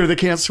skater that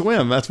can't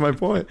swim. That's my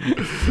point.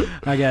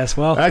 I guess.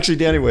 Well, actually,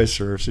 Danny Way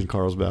surfs in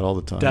Carlsbad all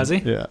the time. Does he?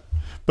 Yeah.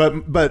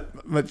 But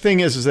the thing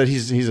is that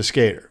he's a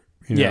skater.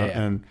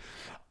 And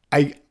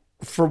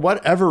for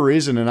whatever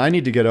reason, and I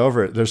need to get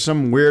over it, there's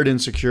some weird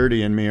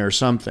insecurity in me or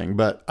something,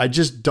 but I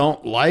just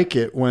don't like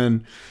it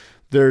when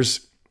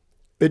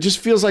it just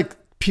feels like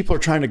people are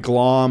trying to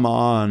glom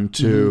on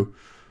to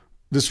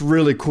this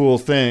really cool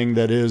thing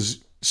that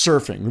is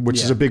surfing,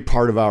 which is a big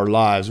part of our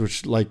lives,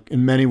 which, like,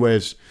 in many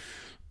ways,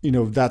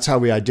 that's how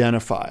we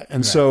identify.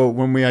 And so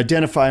when we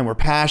identify and we're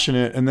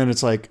passionate, and then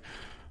it's like,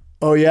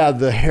 oh yeah,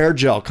 the hair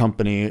gel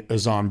company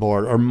is on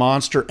board, or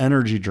Monster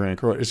energy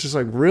drink, or it's just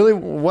like, really,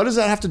 what does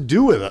that have to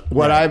do with it?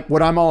 What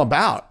I'm all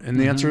about? And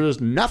the answer is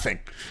nothing.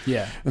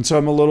 Yeah. And so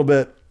I'm a little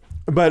bit,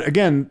 but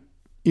again,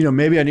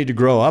 maybe I need to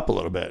grow up a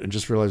little bit and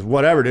just realize,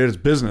 whatever, dude, it's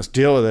business,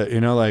 deal with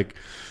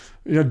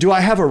it. Do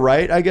I have a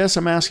right, I guess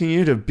I'm asking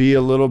you, to be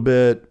a little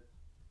bit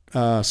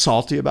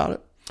salty about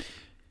it?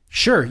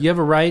 Sure, you have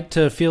a right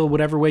to feel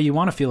whatever way you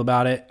want to feel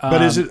about it.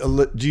 But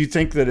do you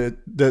think that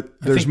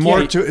there's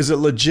more to? Is it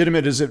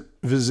legitimate? Is it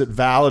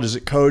valid? Is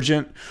it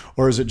cogent?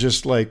 Or is it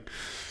just like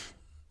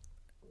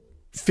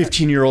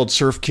 15-year-old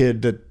surf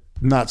kid that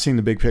not seeing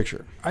the big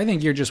picture? I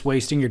think you're just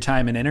wasting your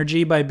time and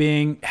energy by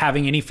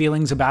having any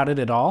feelings about it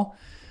at all.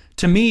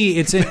 To me,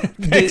 it's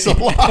thanks a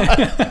lot.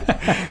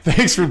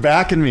 Thanks for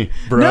backing me,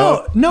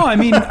 bro. No. I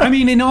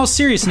mean, in all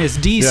seriousness,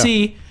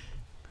 DC. Yeah.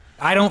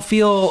 I don't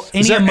feel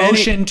any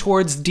emotion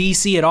towards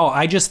DC at all.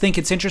 I just think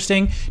it's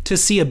interesting to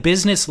see a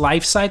business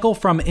life cycle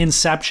from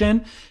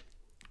inception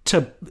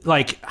to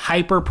like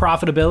hyper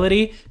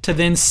profitability to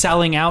then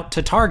selling out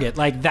to Target.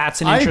 Like,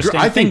 that's an interesting thing.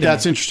 I think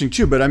that's interesting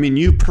too. But I mean,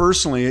 you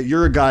personally,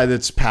 you're a guy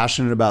that's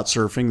passionate about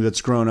surfing,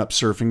 that's grown up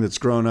surfing, that's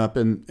grown up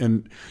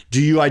and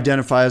do you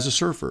identify as a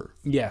surfer?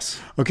 Yes.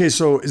 Okay.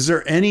 So is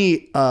there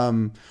any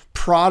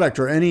product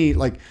or any,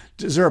 like,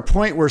 is there a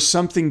point where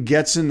something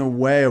gets in the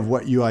way of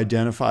what you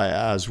identify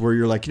as, where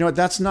you're like,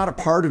 that's not a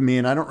part of me,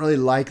 and I don't really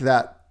like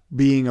that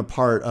being a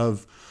part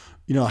of,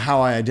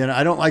 how I identify.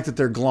 I don't like that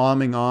they're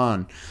glomming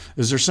on.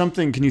 Is there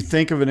something, can you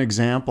think of an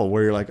example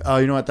where you're like,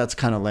 oh, that's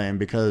kind of lame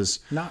because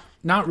not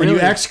really. And you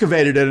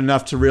excavated it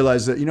enough to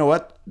realize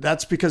that,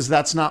 that's because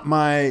that's not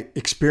my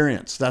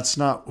experience. That's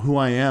not who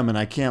I am. And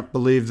I can't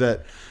believe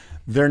that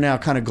they're now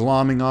kind of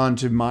glomming on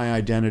to my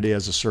identity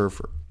as a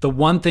surfer. The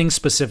one thing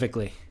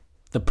specifically,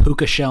 the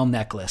puka shell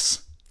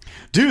necklace.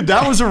 Dude,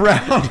 that was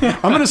around.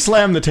 I'm going to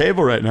slam the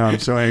table right now. I'm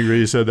so angry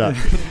you said that.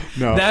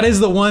 No. That is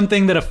the one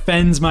thing that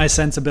offends my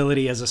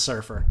sensibility as a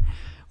surfer.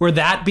 Where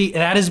that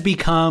has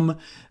become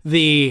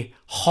the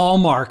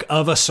hallmark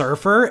of a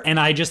surfer, and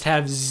I just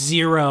have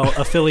zero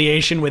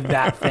affiliation with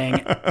that thing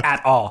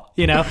at all.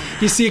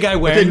 You see a guy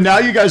wearing... Okay, now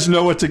you guys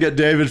know what to get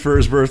David for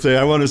his birthday.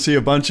 I want to see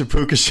a bunch of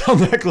puka shell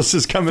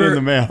necklaces coming in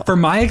the mail. For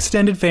my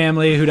extended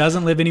family who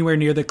doesn't live anywhere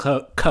near the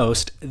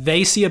coast,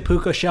 they see a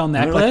puka shell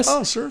necklace.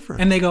 Like, oh, surfer.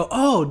 And they go,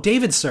 oh,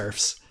 David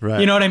surfs.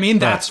 Right. You know what I mean?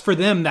 That's for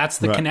them. That's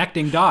the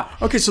connecting dot.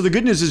 Okay, so the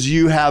good news is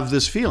you have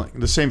this feeling,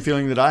 the same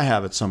feeling that I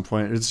have at some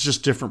point. It's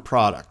just different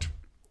product.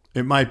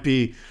 It might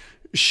be...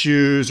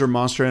 shoes or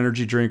Monster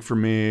Energy drink for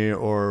me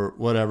or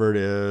whatever it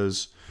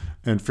is.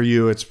 And for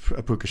you, it's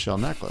a puka shell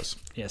necklace.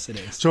 Yes, it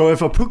is. So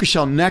if a puka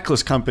shell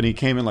necklace company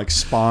came and like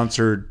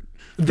sponsored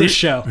This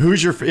show.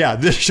 who's your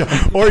this show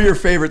or your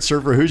favorite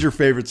surfer? Who's your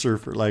favorite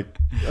surfer? Like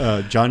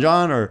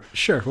John or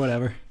Sure,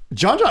 whatever.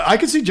 John? I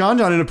could see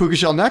John in a puka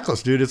shell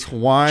necklace, dude. It's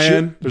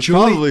Hawaiian. There's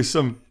probably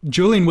some.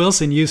 Julian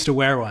Wilson used to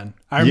wear one.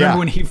 I remember Yeah.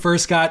 when he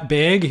first got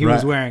big, he was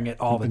Right. wearing it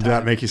all the Did time.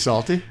 that make you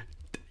salty?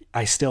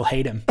 I still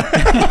hate him.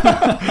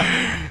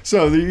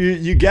 So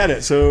you get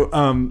it. So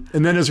and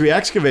then as we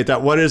excavate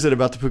that, what is it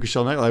about the puka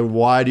shell necklace? Like,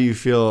 why do you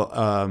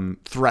feel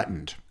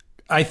threatened?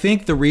 I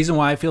think the reason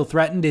why I feel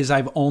threatened is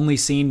I've only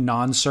seen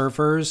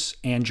non-surfers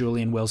and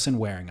Julian Wilson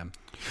wearing them.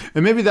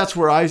 And maybe that's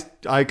where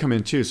I come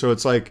in too. So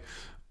it's like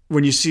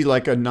when you see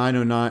like a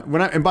 909.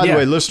 And by the Yeah.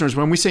 way, listeners,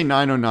 when we say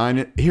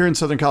 909 here in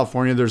Southern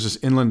California, there's this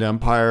Inland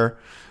Empire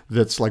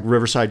that's like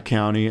Riverside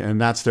County, and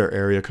that's their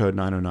area code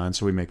 909.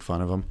 So we make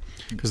fun of them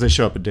because they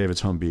show up at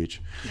David's home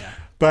beach. Yeah.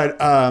 But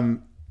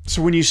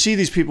so when you see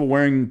these people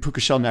wearing puka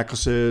shell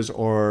necklaces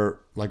or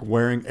like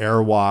wearing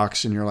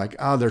airwalks, and you're like,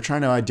 oh, they're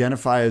trying to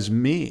identify as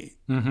me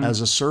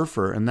as a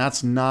surfer, and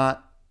that's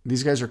not.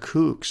 These guys are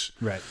kooks,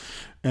 Right.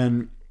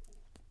 and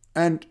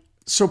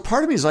so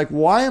part of me is like,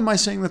 why am I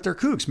saying that they're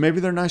kooks? Maybe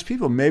they're nice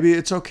people. Maybe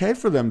it's okay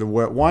for them to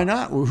wear. Why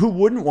not? Who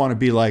wouldn't want to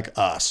be like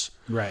us?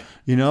 Right.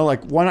 You know,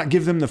 like why not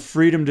give them the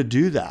freedom to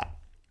do that?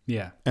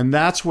 Yeah, And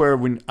that's where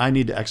when I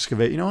need to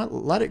excavate. You know what?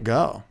 Let it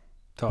go.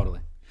 totally.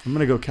 I'm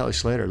gonna go Kelly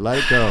Slater. Let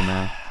it go,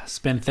 man. It's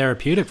been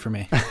therapeutic for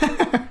me.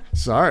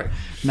 Sorry.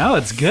 No,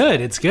 it's good.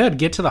 It's good.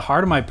 Get to the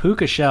heart of my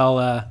puka shell,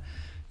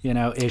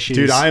 issues.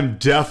 Dude, I am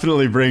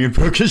definitely bringing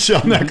puka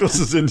shell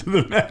necklaces into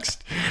the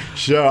next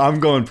show. I'm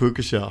going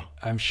puka shell.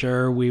 I'm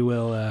sure we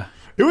will.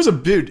 It was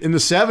in the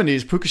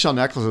 70s, puka shell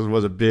necklaces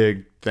was a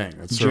big thing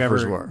that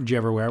surfers wore. Did you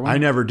ever wear one? I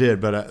never did,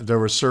 but there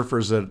were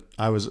surfers that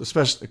I was,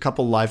 especially a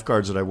couple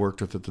lifeguards that I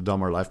worked with at the Del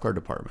Mar Lifeguard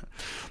Department.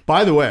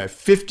 By the way,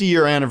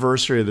 50-year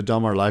anniversary of the Del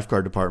Mar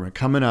Lifeguard Department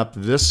coming up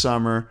this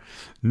summer.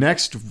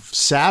 Next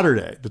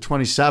Saturday, the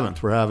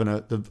 27th, we're having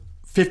the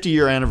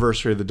 50-year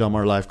anniversary of the Del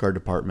Mar Lifeguard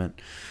Department.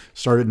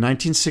 Started in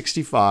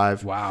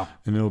 1965. Wow.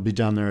 And it'll be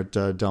down there at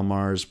Del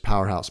Mar's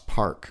Powerhouse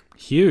Park.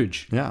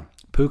 Huge. Yeah.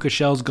 Puka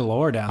shells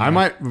galore down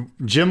there.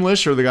 Jim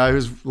Lisher, the guy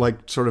who's like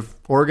sort of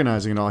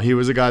organizing it all, he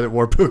was a guy that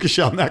wore puka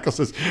shell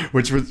necklaces,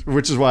 which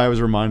is why I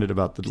was reminded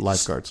about the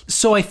lifeguards.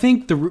 So I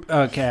think I'm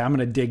going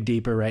to dig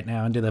deeper right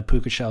now into the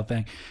puka shell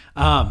thing.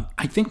 I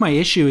think my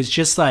issue is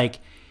just like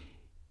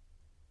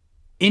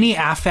any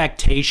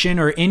affectation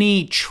or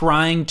any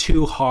trying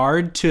too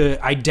hard to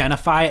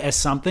identify as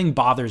something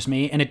bothers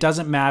me. And it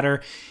doesn't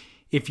matter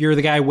if you're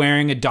the guy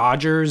wearing a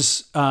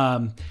Dodgers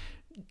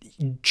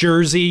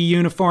jersey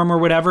uniform or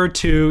whatever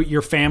to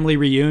your family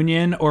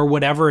reunion or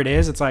whatever it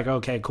is. It's like,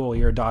 okay, cool,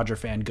 you're a Dodger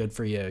fan, good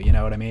for you. You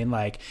know what I mean?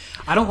 Like,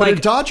 I don't But like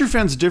a Dodger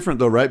fan's different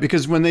though, right?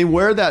 Because when they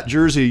wear that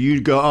jersey,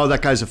 you go, oh,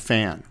 that guy's a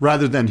fan,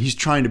 rather than he's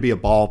trying to be a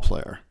ball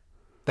player.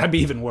 that'd be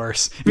even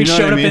worse. If You he know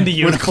showed what I up mean? in the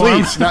With uniform,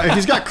 cleats. Now, if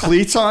he's got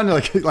cleats on,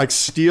 like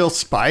steel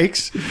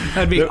spikes,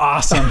 that'd be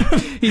awesome.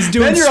 He's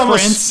doing then you're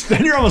sprints.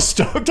 almost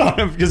stoked on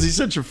him because he's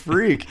such a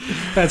freak.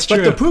 That's But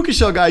true. the puka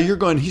shell guy, you're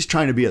going, he's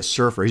trying to be a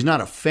surfer. He's not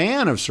a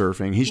fan of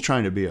surfing. He's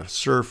trying to be a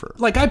surfer.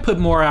 Like I put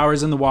more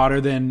hours in the water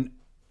than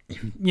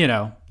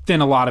a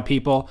lot of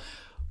people.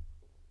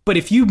 But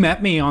if you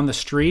met me on the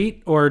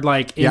street or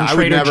like in Yeah, I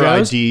would Trader never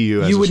Joe's, ID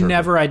you as a would surfer.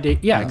 never ID.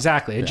 Yeah,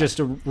 exactly. It's just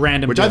a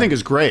random. Which I think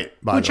is great,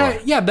 by the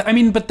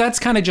way. But that's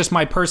kind of just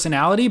my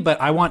personality. But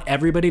I want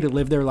everybody to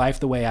live their life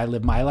the way I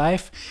live my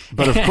life.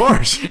 But of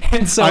course.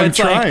 And so I'm it's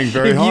trying like,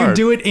 very if hard. you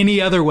do it any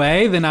other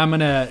way, then I'm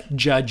gonna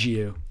judge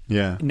you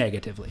Yeah.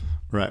 negatively.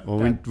 Right. Well,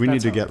 That- we need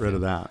that's to how get I rid feel.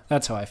 of that.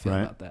 That's how I feel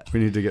Right. about that.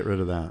 We need to get rid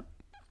of that.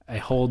 I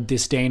hold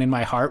disdain in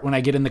my heart when I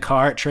get in the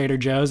car at Trader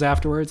Joe's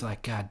afterwards.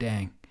 Like, God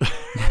dang,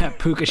 that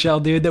puka shell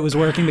dude that was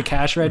working the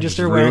cash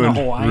register wearing a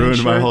Hawaiian ruined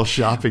shirt. my whole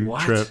shopping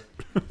What? trip.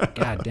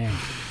 God dang.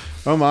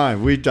 Oh my,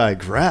 we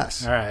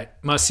digress. All right,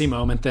 must see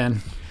moment then.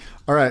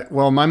 All right.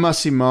 Well, my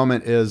must-see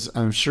moment is,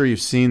 I'm sure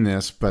you've seen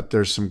this, but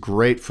there's some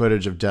great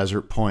footage of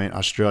Desert Point,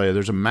 Australia.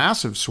 There's a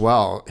massive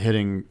swell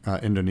hitting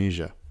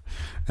Indonesia.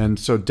 And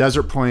so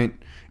Desert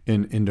Point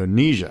in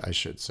Indonesia, I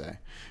should say,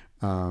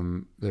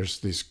 there's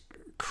these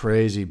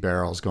crazy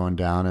barrels going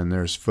down, and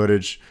there's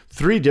footage,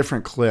 3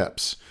 different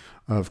clips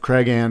of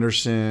Craig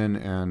Anderson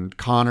and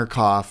Connor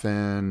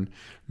Coffin,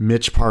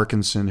 Mitch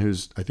Parkinson,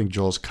 who's I think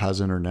Joel's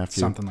cousin or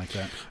nephew. Something like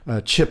that.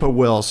 Chippa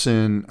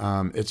Wilson.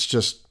 It's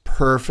just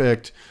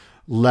perfect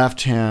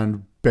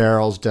left-hand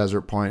barrels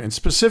Desert Point. And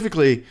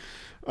specifically,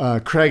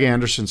 Craig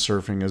Anderson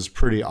surfing is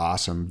pretty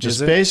awesome. Just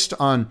based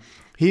on,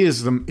 he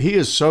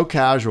is so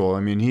casual. I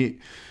mean,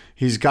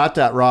 he's got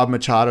that Rob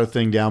Machado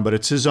thing down, but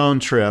it's his own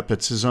trip.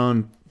 It's his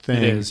own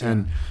thing. It is,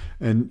 yeah.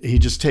 And he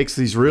just takes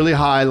these really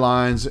high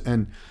lines,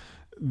 and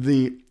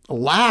the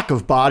lack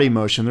of body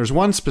motion. There's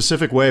one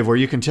specific wave where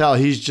you can tell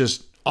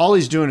all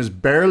he's doing is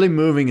barely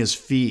moving his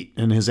feet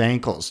and his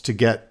ankles to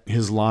get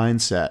his line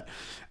set.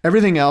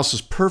 Everything else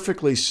is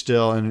perfectly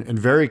still and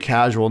very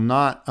casual,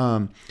 not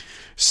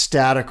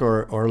static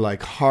or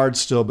like hard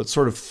still, but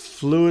sort of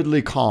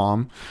fluidly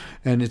calm.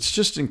 And it's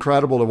just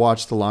incredible to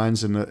watch the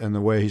lines and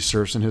the way he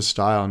surfs in his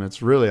style. And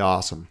it's really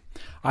awesome.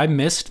 I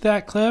missed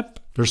that clip.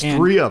 There's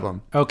 3 of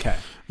them. Okay.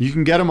 You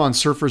can get them on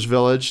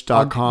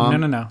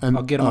surfersvillage.com. No.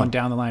 I'll get them on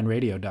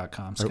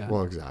downthelineradio.com, Scott.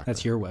 Well, exactly.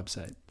 That's your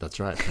website. That's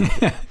right.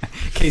 In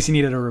case you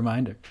needed a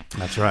reminder.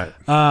 That's right.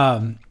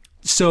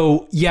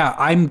 So, yeah,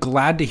 I'm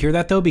glad to hear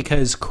that, though,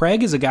 because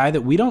Craig is a guy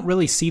that we don't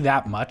really see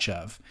that much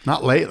of.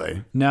 Not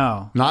lately.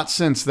 No. Not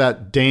since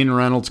that Dane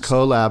Reynolds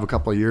collab a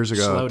couple of years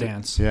ago. Slow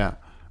Dance. Yeah.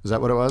 Is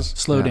that what it was?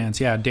 Slow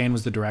Dance, yeah. Dane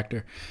was the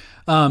director.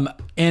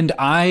 And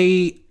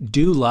I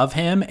do love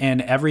him,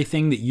 and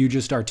everything that you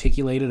just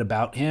articulated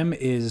about him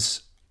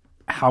is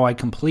how I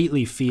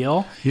completely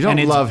feel. You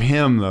don't love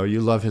him, though.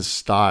 You love his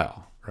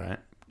style, right?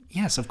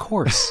 Yes, of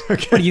course.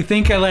 Okay. What, do you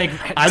think I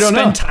don't spend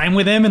know. time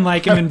with him and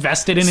like am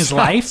invested in his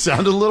life?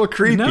 Sounded a little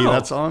creepy. No.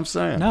 That's all I'm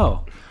saying.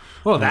 No.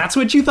 Well, that's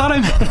what you thought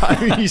I meant.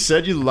 I mean, you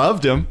said you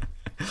loved him.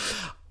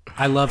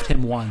 I loved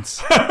him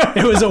once.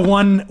 It was a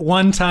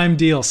one-time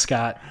deal,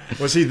 Scott.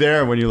 Was he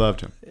there when you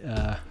loved him?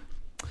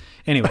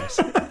 Anyways.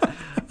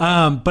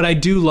 But I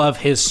do love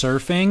his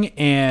surfing,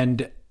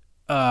 and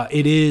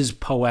it is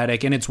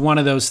poetic, and it's one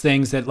of those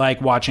things that,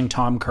 like watching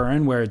Tom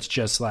Curran, where it's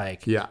just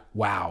like,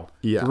 wow,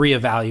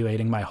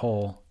 reevaluating my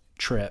whole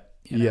trip.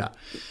 You know? Yeah,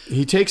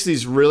 he takes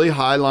these really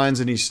high lines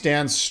and he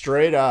stands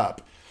straight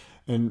up,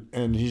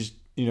 and he's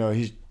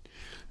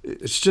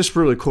it's just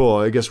really cool.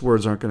 I guess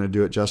words aren't going to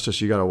do it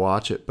justice. You got to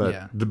watch it,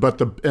 but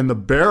the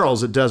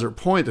barrels at Desert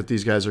Point that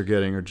these guys are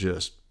getting are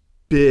just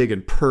big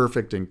and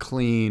perfect and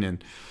clean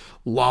and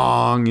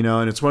long,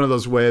 and it's one of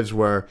those waves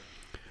where,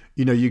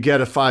 you get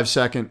a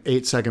 5-second,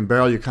 8-second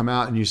barrel, you come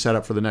out and you set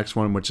up for the next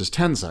one, which is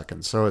 10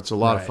 seconds. So it's a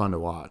lot of fun to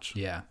watch.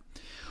 Yeah.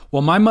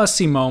 Well, my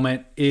must-see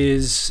moment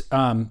is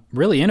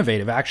really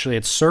innovative, actually.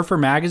 It's Surfer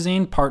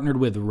Magazine partnered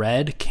with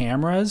Red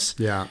Cameras.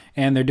 Yeah.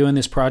 And they're doing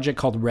this project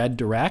called Red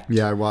Direct.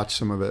 Yeah, I watched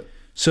some of it.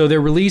 So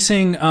they're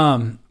releasing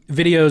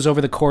videos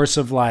over the course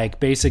of like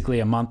basically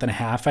a month and a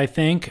half, I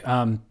think.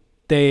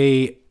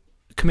 They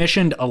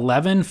commissioned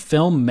 11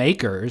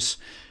 filmmakers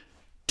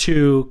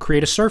to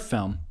create a surf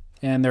film.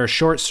 And they're a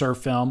short surf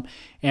film.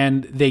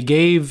 And they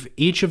gave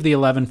each of the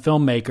 11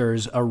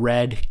 filmmakers a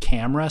Red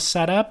camera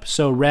setup.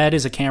 So Red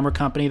is a camera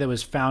company that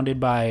was founded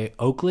by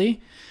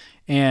Oakley.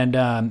 And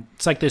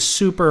it's like this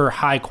super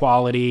high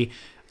quality,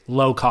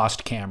 low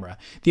cost camera.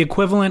 The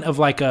equivalent of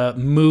like a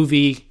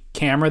movie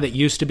camera that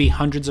used to be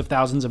hundreds of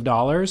thousands of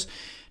dollars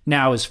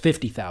now is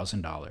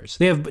 $50,000.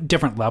 They have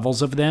different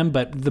levels of them,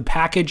 but the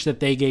package that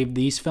they gave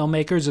these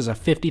filmmakers is a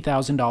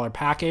 $50,000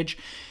 package.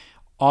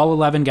 All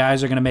 11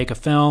 guys are going to make a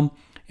film.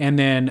 And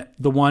then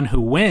the one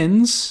who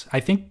wins,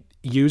 I think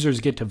users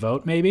get to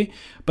vote maybe,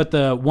 but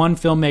the one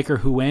filmmaker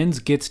who wins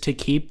gets to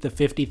keep the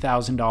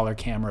 $50,000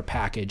 camera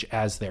package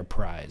as their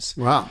prize.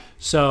 Wow.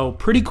 So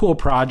pretty cool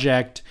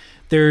project.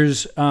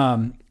 There's 2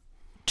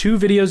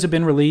 videos have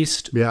been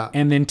released. Yeah.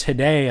 And then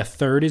today a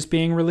third is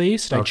being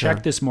released. I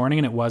checked this morning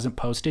and it wasn't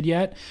posted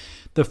yet.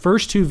 The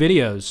first 2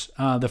 videos,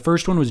 the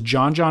first one was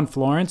John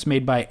Florence,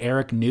 made by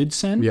Eric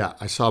Knudsen. Yeah,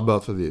 I saw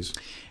both of these.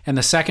 And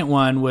the second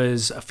one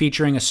was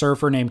featuring a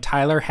surfer named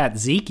Tyler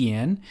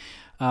Hatzikian,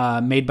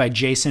 made by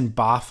Jason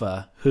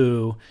Boffa,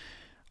 who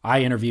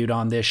I interviewed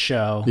on this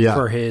show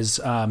for his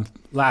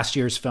last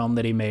year's film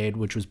that he made,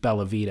 which was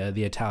Bella Vita,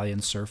 the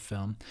Italian surf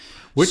film.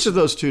 Which of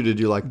those 2 did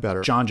you like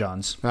better?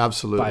 John's.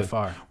 Absolutely. By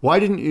far. Why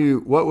didn't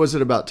you, what was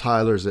it about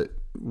Tyler's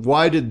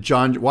why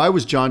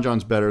was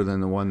John's better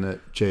than the one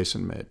that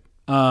Jason made?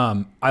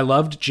 I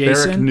loved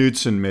Jason. Eric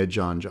Knudsen made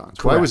John's.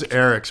 Correct. Why was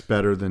Eric's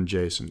better than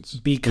Jason's?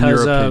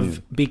 Because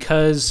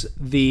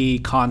the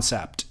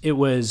concept. It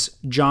was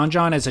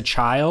John as a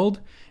child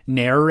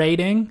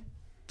narrating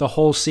the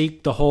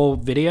whole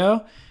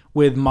video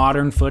with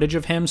modern footage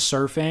of him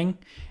surfing,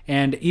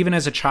 and even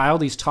as a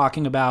child, he's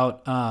talking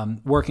about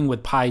working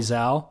with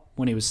Paisel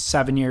when he was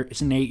 7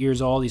 years and 8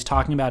 years old. He's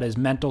talking about his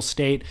mental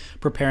state,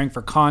 preparing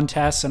for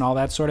contests and all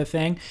that sort of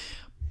thing.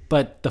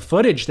 But the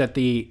footage that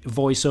the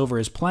voiceover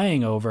is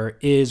playing over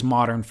is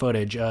modern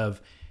footage of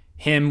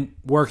him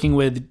working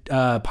with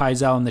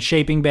Paisel in the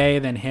Shaping Bay,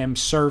 then him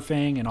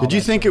surfing and all that. Did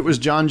you think it was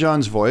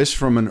John's voice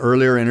from an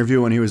earlier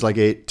interview when he was like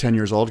 8-10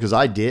 years old? Because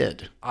I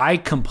did. I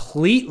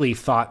completely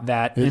thought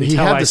that until he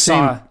had I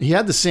saw... He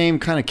had the same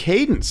kind of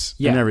cadence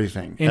and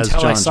everything.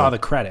 Until I saw the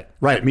credit.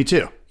 Right, me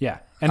too. Yeah.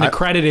 And the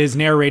credit is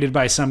narrated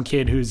by some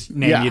kid whose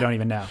name you don't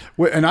even know.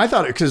 And I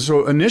thought, because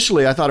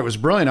initially I thought it was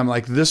brilliant. I'm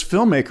like, this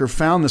filmmaker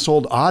found this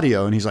old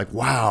audio and he's like,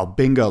 wow,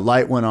 bingo,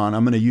 light went on.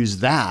 I'm going to use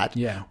that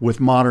with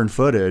modern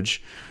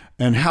footage.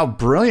 And how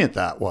brilliant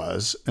that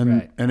was.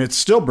 And it's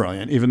still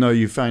brilliant, even though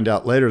you find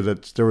out later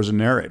that there was a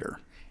narrator.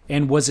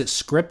 And was it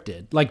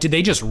scripted? Like, did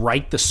they just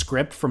write the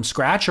script from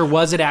scratch, or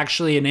was it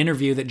actually an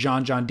interview that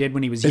John did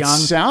when he was young? It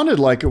sounded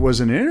like it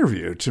was an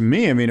interview to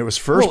me. I mean, it was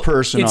first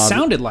person. It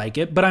sounded like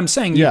it, but I'm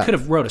saying you could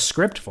have wrote a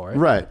script for it.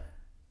 Right.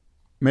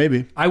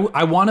 Maybe.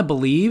 I want to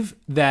believe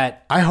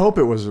that. I hope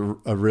it was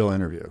a real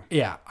interview.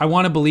 Yeah, I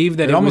want to believe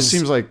that It almost was,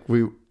 seems like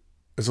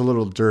it's a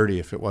little dirty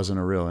if it wasn't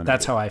a real interview.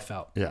 That's how I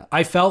felt. Yeah.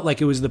 I felt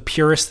like it was the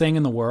purest thing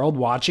in the world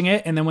watching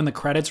it, and then when the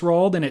credits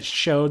rolled and it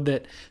showed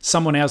that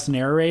someone else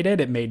narrated,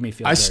 it made me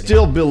feel I dirty.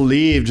 still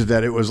believed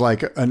that it was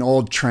like an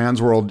old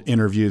Transworld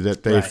interview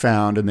that they Right.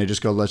 found, and they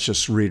just go, let's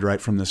just read right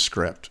from this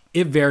script.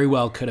 It very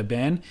well could have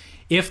been.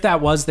 If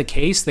that was the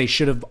case, they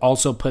should have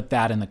also put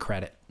that in the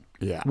credit.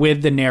 Yeah.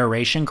 With the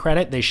narration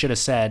credit, they should have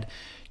said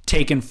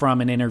taken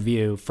from an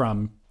interview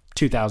from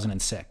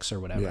 2006 or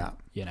whatever. Yeah.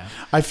 You know.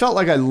 I felt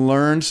like I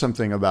learned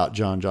something about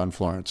John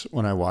Florence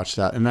when I watched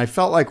that. And I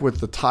felt like with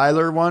the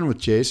Tyler one, with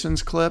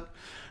Jason's clip,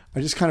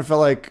 I just kind of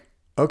felt like,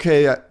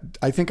 okay,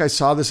 I think I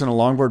saw this in a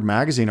Longboard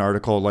magazine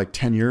article like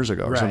 10 years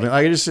ago or Right. something.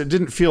 It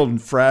didn't feel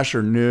fresh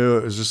or new.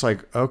 It was just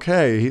like,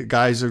 okay,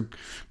 guy's a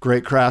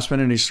great craftsman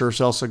and he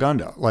surfs El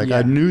Segundo. Like Yeah.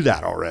 I knew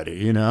that already,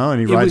 you know, and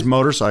he rides was-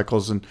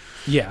 motorcycles. And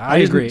Yeah, I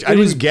agree. I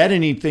didn't get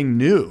anything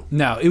new.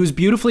 No, it was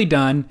beautifully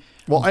done.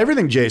 Well,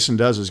 everything Jason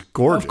does is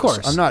gorgeous. Of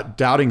course. I'm not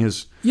doubting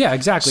his Yeah,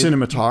 exactly.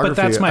 cinematography. But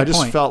that's my I just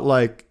point. felt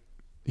like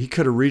he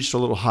could have reached a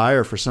little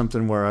higher for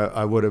something where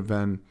I would have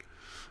been.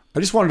 I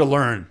just wanted to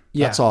learn.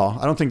 Yeah. That's all.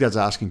 I don't think that's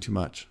asking too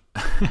much.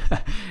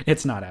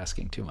 It's not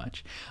asking too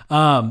much.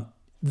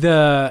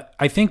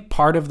 I think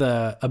part of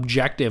the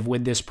objective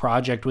with this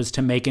project was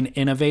to make an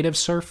innovative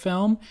surf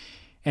film.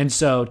 And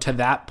so to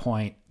that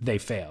point, they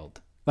failed.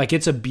 Like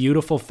it's a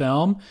beautiful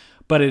film,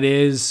 but it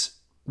is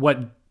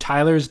what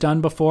Tyler's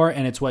done before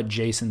and it's what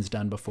Jason's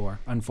done before,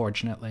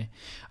 unfortunately.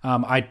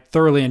 I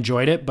thoroughly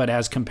enjoyed it, but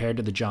as compared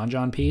to the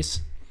John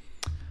piece,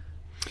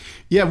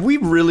 Yeah, we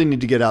really need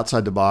to get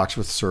outside the box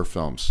with surf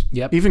films.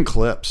 Yep. Even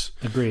clips.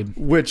 agreed.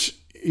 Which,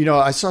 you know,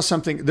 I saw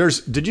something.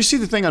 Did you see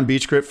the thing on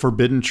Beach Grit,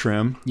 Forbidden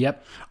Trim?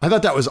 Yep. I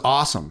thought that was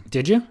awesome.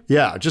 Did you?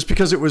 Yeah, just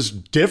because it was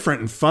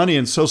different and funny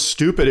and so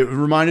stupid. It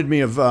reminded me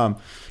of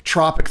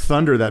Tropic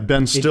Thunder, that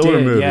Ben Stiller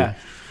movie. Yeah.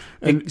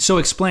 So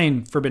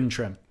explain Forbidden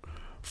Trim.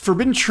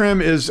 Forbidden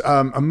Trim is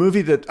a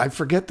movie that I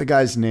forget the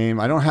guy's name.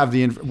 I don't have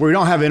we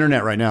don't have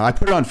internet right now. I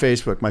put it on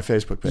Facebook, my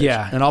Facebook page.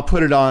 Yeah. And I'll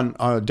put it on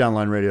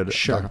Downline Radio.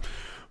 Sure.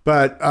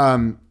 But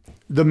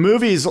the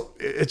movie's,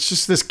 it's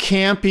just this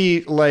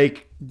campy,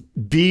 like,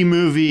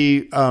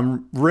 B-movie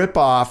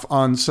ripoff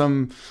on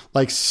some,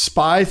 like,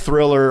 spy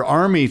thriller,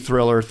 army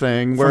thriller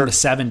thing. From the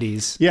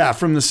 70s. Yeah,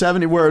 from the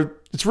 70s, where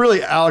it's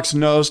really Alex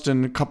Nost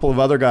and a couple of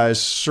other guys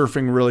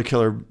surfing really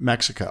killer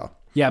Mexico.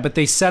 Yeah, but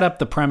they set up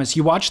the premise.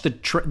 You watch the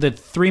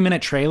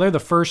 3-minute trailer, the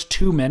first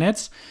 2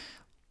 minutes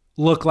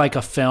look like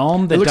a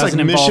film that It looks doesn't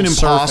like involve Mission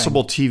surfing.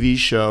 Impossible TV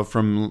show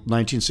from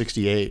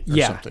 1968 or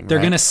Yeah, something. they're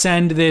right? going to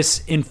send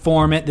this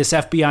informant, this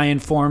FBI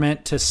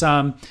informant, to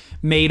some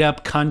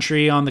made-up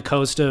country on the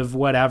coast of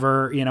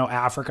whatever, you know,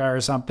 Africa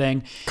or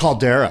something.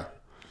 Caldera.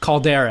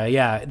 Caldera,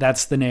 yeah,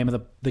 that's the name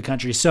of the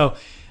country. So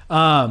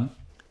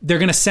they're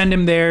going to send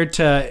him there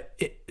to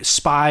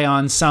spy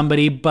on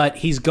somebody, but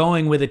he's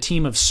going with a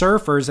team of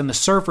surfers, and the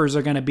surfers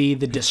are going to be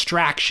the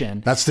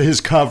distraction. That's his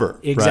cover. right?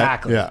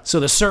 Exactly. Yeah. So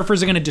the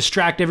surfers are going to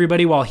distract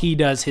everybody while he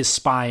does his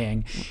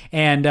spying.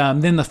 And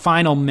then the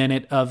final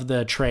minute of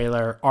the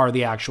trailer are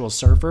the actual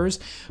surfers.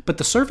 But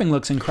the surfing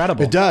looks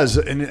incredible. It does.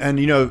 And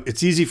you know,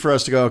 it's easy for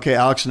us to go, okay,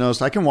 Alex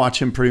Nost, I can watch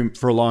him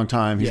for a long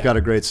time. He's got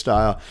a great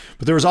style.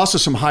 But there was also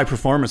some high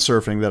performance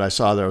surfing that I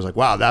saw there. I was like,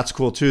 wow, that's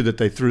cool too that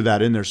they threw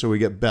that in there so we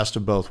get best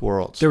of both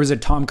worlds. There was a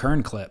Tom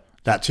Kern clip.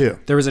 That too.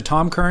 There was a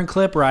Tom Kern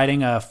clip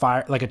riding a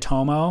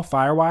Tomo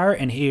Firewire,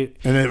 and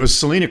And it was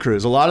Selena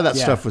Cruz. A lot of that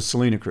stuff was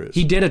Selena Cruz.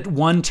 he did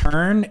one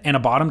turn and a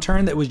bottom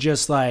turn that was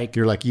just like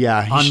You're like,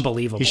 yeah,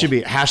 unbelievable. He should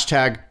be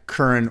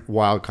 #Kern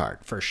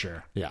wildcard. for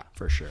sure. Yeah.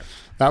 For sure.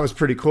 That was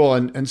pretty cool.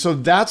 And so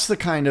that's the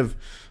kind of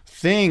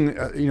thing,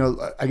 you know,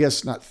 I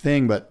guess not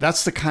thing, but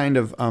that's the kind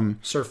of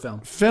Surf film.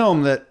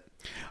 film that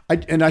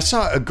I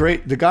saw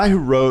the guy who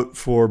wrote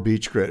for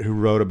Beach Grit, who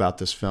wrote about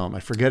this film. I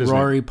forget his name.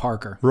 Rory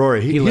Parker.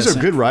 Rory. He's a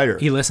good writer.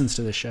 He listens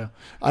to the show.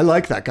 I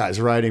like that guy's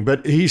writing,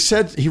 but he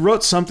said he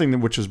wrote something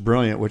which was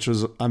brilliant, which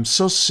was, I'm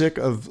so sick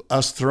of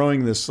us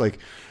throwing this like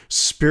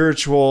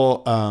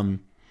spiritual,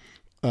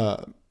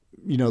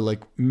 you know, like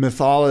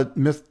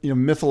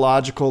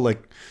mythological,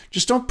 like,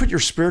 just don't put your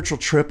spiritual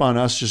trip on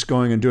us just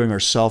going and doing our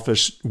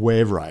selfish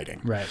wave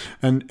riding. Right.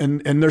 And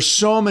there's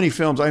so many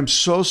films. I'm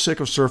so sick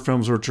of surf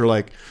films which are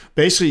like,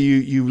 basically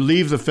you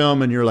leave the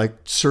film and you're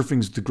like,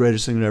 surfing's the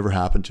greatest thing that ever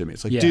happened to me.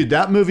 It's like, dude,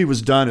 that movie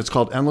was done. It's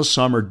called Endless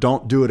Summer.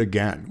 Don't do it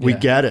again. We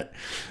get it.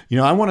 You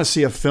know, I want to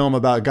see a film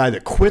about a guy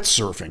that quit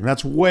surfing.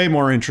 That's way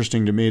more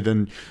interesting to me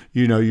than,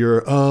 you know,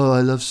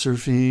 I love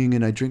surfing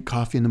and I drink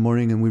coffee in the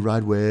morning and we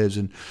ride waves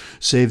and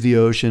save the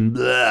ocean.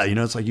 Blah. You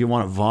know, it's like you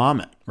want to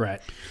vomit. Right.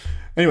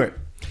 Anyway,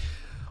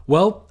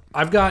 Well,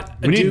 I've got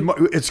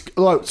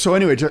so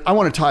anyway, I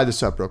want to tie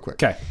this up real quick.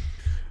 Okay.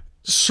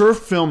 Surf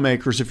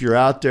filmmakers, if you're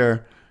out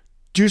there,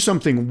 do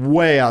something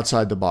way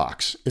outside the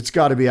box. It's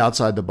got to be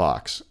outside the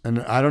box. And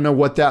I don't know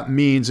what that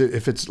means,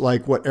 if it's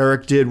like what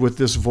Eric did with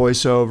this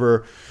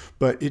voiceover,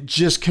 but it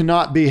just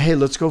cannot be, hey,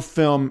 let's go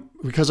film,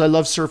 because I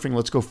love surfing.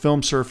 Let's go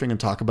film surfing and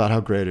talk about how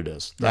great it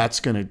is. That's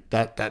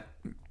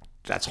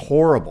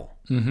horrible.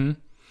 Mm-hmm.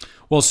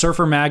 Well,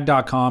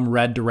 surfermag.com,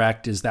 Red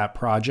Direct is that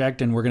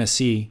project, and we're going to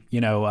see,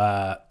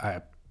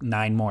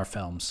 9 more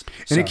films.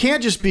 And it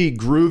can't just be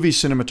groovy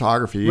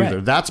cinematography either.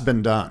 Right. That's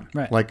been done.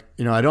 Right. Like,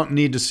 I don't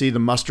need to see the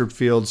mustard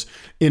fields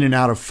in and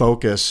out of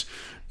focus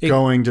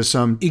going to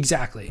some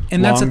Exactly.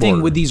 And that's the thing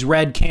longboarder. with these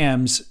red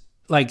cams,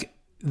 like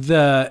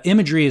the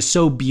imagery is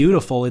so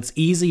beautiful, it's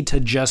easy to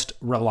just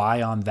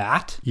rely on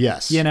that.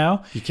 Yes. You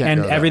can't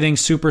and go there.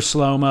 everything's super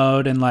slow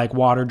mode and like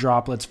water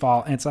droplets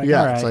fall. And it's like,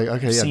 all right, it's like,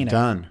 okay, I've yeah, seen it.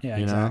 done. Yeah,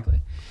 you know?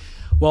 exactly.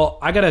 Well,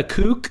 I got a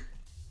kook.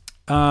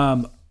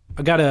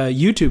 I got a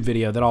YouTube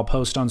video that I'll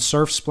post on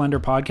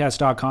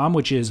surfsplendorpodcast.com,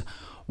 which is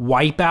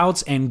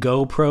wipeouts and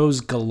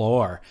GoPros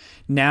galore.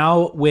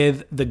 Now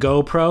with the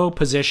GoPro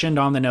positioned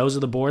on the nose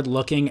of the board,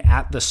 looking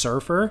at the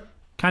surfer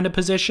kind of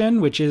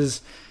position, which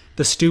is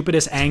the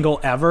stupidest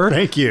angle ever.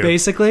 Thank you.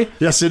 Basically.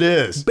 Yes, it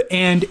is.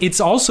 And it's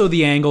also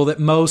the angle that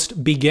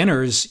most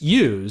beginners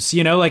use.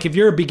 Like if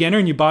you're a beginner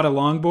and you bought a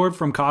longboard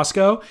from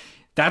Costco,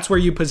 that's where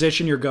you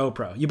position your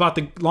GoPro. You bought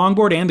the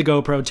longboard and the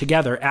GoPro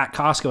together at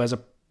Costco as a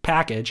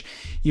package.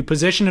 You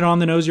position it on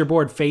the nose of your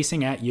board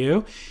facing at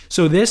you.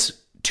 So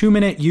this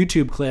 2-minute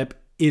YouTube clip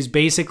is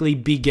basically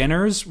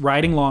beginners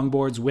riding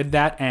longboards with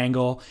that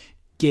angle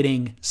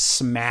getting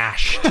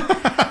smashed.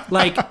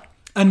 Like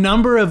a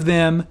number of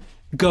them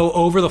go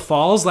over the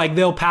falls, like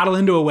they'll paddle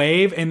into a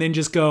wave and then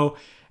just go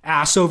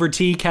ass over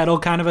tea kettle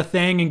kind of a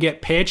thing and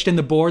get pitched, and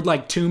the board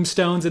like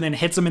tombstones and then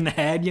hits them in the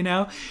head,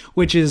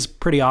 which is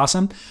pretty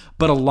awesome.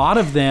 But a lot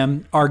of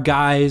them are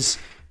guys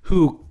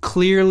who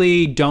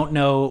clearly don't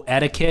know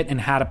etiquette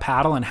and how to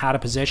paddle and how to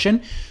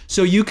position.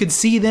 So you could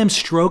see them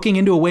stroking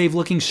into a wave,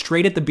 looking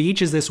straight at the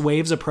beach as this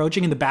wave's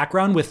approaching in the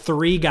background with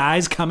 3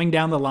 guys coming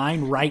down the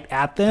line right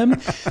at them.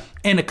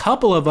 And a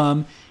couple of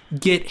them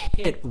get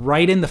hit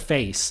right in the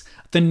face.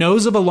 The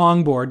nose of a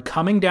longboard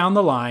coming down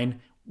the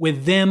line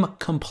with them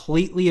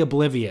completely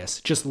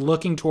oblivious, just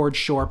looking towards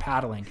shore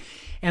paddling.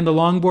 And the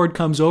longboard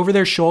comes over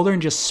their shoulder and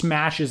just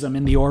smashes them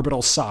in the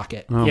orbital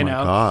socket. Oh my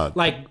God.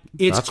 Like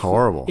that's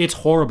horrible. It's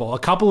horrible. A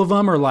couple of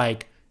them are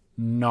like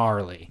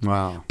gnarly.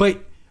 Wow.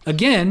 But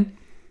again,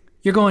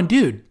 you're going,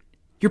 dude,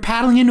 you're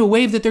paddling into a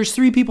wave that there's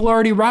 3 people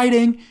already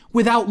riding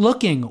without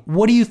looking.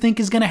 What do you think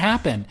is going to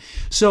happen?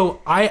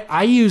 So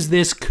I use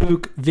this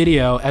kook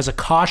video as a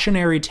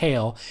cautionary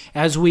tale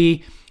as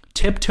we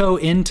tiptoe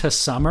into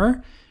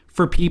summer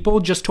for people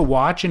just to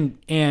watch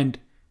and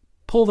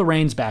pull the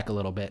reins back a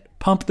little bit,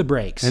 pump the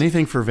brakes.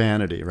 Anything for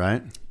vanity,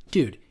 right?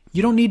 Dude,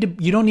 you don't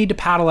need to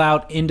paddle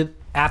out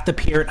at the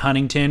pier at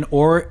Huntington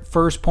or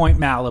First Point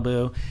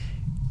Malibu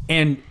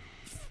and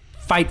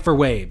fight for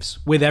waves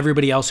with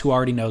everybody else who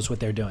already knows what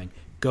they're doing.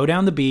 Go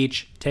down the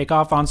beach, take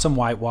off on some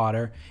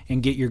whitewater,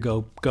 and get your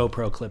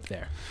GoPro clip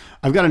there.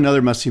 I've got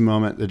another must-see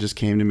moment that just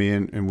came to me,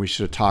 and we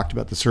should have talked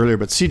about this earlier,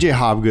 but CJ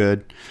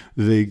Hobgood,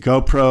 the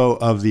GoPro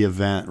of the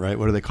event, right?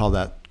 What do they call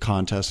that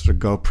contest? A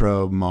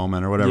GoPro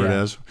moment or whatever it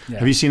is. Yeah.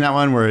 Have you seen that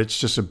one where it's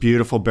just a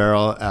beautiful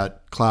barrel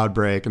at cloud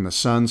break and the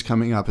sun's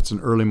coming up? It's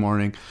an early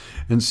morning.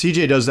 And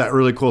CJ does that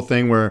really cool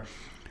thing where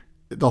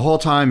the whole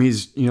time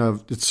he's,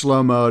 it's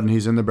slow mode and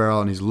he's in the barrel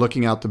and he's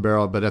looking out the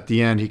barrel, but at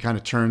the end he kind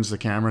of turns the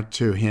camera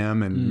to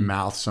him and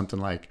mouths something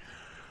like,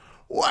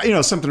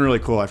 something really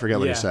cool. I forget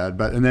what he said,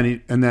 but and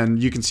then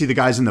you can see the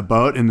guys in the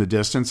boat in the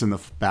distance in the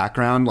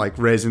background, like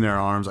raising their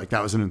arms, like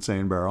that was an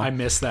insane barrel. I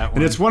missed that one.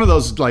 And it's one of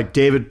those like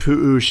David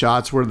Pu'u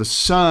shots where the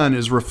sun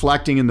is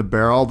reflecting in the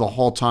barrel the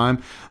whole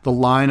time. The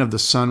line of the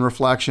sun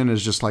reflection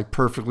is just like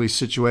perfectly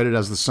situated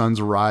as the sun's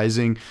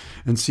rising,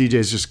 and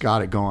CJ's just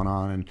got it going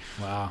on. And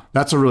wow,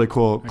 that's a really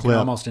cool clip. I can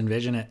almost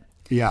envision it.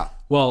 Yeah.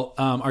 Well,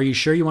 are you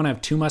sure you want to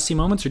have 2 must-see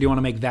moments, or do you want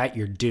to make that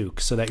your Duke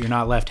so that you're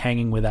not left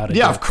hanging without a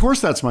Duke? Of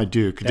course that's my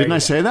Duke. Didn't I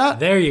say that?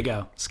 There you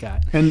go,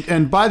 Scott.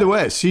 And by the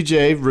way,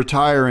 CJ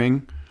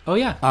retiring. Oh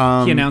yeah,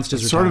 he announced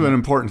his retirement. Sort of an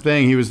important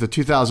thing. He was the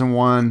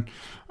 2001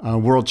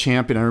 world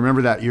champion. I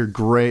remember that year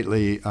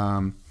greatly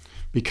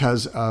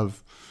because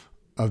of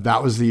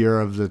that was the year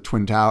of the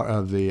Twin Tower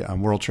of the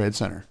World Trade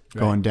Center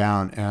going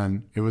down,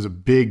 and it was a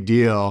big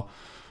deal.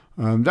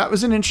 That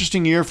was an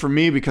interesting year for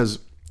me because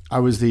I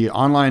was the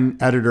online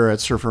editor at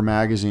Surfer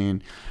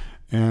Magazine,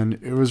 and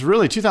it was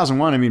really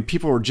 2001. I mean,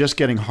 people were just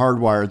getting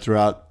hardwired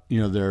throughout,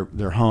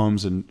 their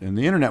homes, and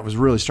the internet was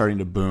really starting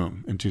to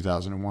boom in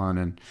 2001.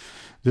 And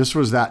this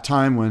was that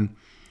time when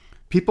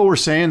people were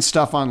saying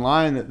stuff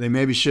online that they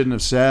maybe shouldn't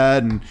have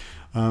said. And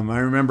I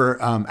remember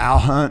Al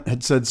Hunt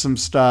had said some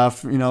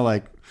stuff,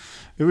 like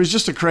it was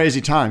just a crazy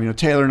time.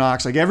 Taylor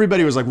Knox, like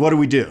everybody was like, what do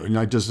we do?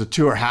 Does the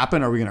tour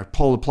happen? Are we going to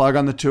pull the plug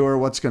on the tour?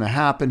 What's going to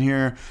happen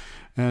here?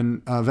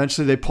 And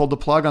eventually they pulled the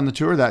plug on the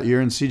tour that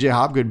year, and CJ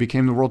Hobgood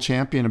became the world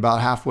champion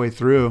about halfway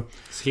through.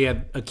 So he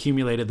had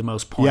accumulated the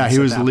most points. Yeah, he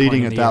was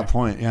leading at that year.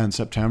 point, in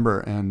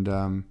September. And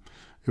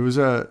it was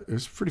a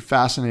pretty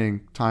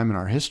fascinating time in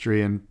our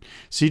history. And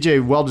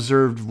CJ,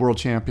 well-deserved world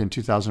champion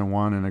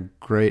 2001 and a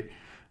great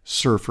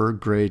surfer,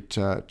 great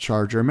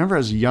charger. I remember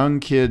as young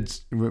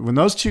kids, when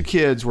those two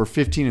kids were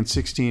 15 and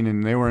 16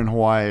 and they were in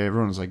Hawaii,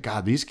 everyone was like,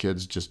 God, these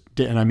kids just,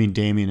 and I mean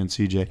Damien and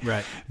CJ,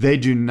 right?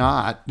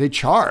 They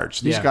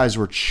charge. These guys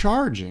were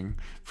charging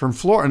from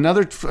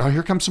Florida.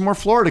 Here comes some more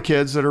Florida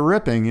kids that are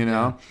ripping,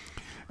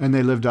 and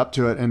they lived up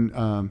to it.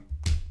 And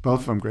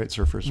both of them great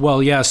surfers.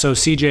 Well, yeah, so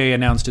CJ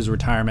announced his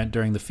retirement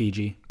during the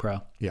Fiji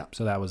Pro. Yeah.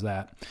 So that was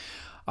that.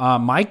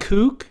 My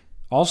kook,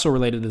 also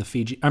related to the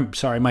Fiji,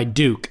 my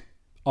Duke,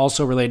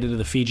 also related to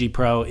the Fiji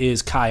Pro,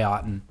 is Kai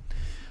Otten.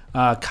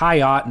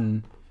 Kai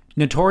Otten,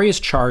 notorious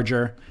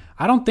charger.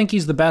 I don't think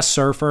he's the best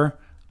surfer.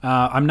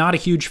 I'm not a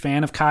huge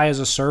fan of Kai as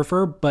a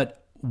surfer,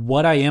 but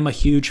what I am a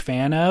huge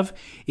fan of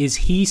is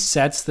he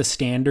sets the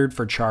standard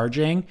for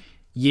charging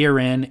year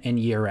in and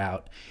year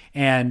out.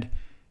 And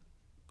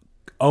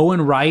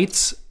Owen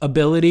Wright's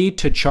ability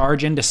to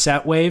charge into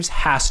set waves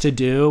has to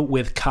do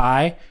with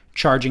Kai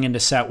charging into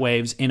set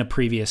waves in a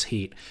previous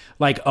heat.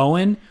 Like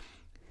Owen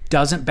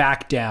doesn't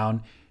back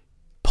down,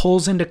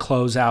 pulls into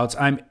closeouts,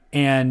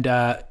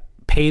 and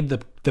paid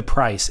the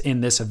price in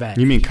this event.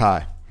 You mean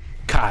Kai?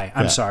 Kai,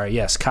 I'm sorry.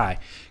 Yes, Kai.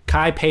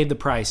 Kai paid the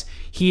price.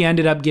 He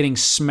ended up getting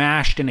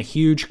smashed in a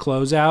huge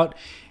closeout.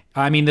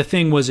 I mean, the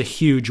thing was a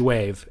huge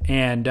wave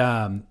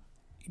and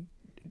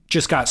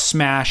just got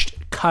smashed,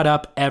 cut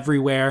up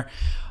everywhere.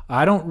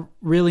 I don't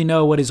really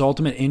know what his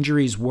ultimate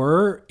injuries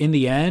were in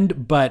the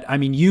end, but I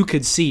mean, you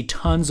could see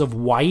tons of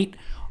white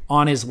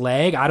on his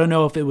leg. I don't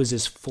know if it was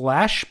his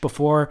flesh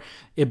before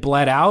it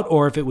bled out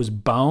or if it was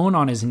bone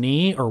on his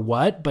knee or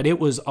what, but it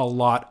was a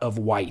lot of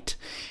white.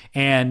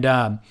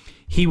 And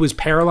he was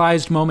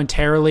paralyzed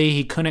momentarily.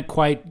 He couldn't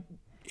quite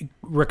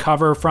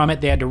recover from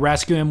it. They had to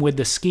rescue him with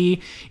the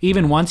ski.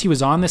 Even once he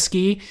was on the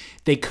ski,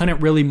 they couldn't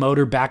really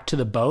motor back to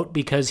the boat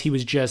because he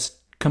was just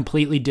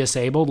completely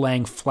disabled,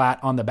 laying flat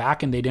on the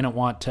back, and they didn't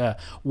want to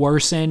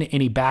worsen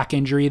any back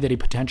injury that he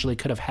potentially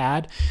could have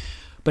had.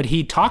 But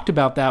he talked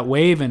about that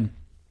wave and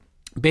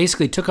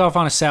basically took off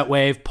on a set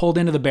wave, pulled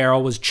into the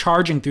barrel, was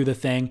charging through the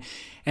thing,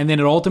 and then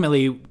it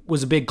ultimately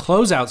was a big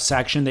closeout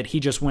section that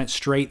he just went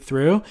straight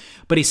through.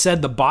 But he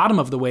said the bottom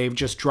of the wave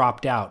just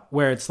dropped out,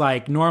 where it's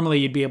like normally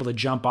you'd be able to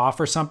jump off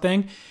or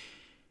something.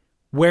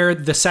 Where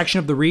the section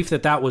of the reef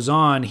that was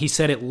on, he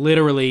said it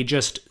literally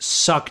just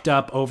sucked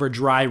up over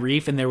dry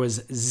reef and there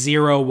was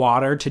zero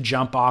water to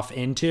jump off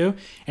into,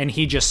 and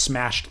he just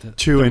smashed the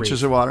 2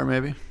 inches of water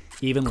maybe?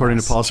 Even according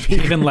less. to Paul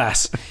Speaker. Even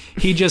less.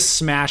 He just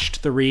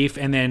smashed the reef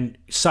and then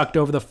sucked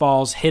over the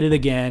falls, hit it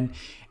again,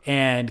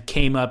 and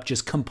came up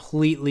just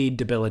completely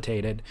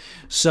debilitated.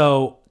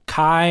 So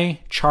Kai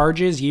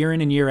charges year in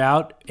and year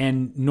out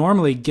and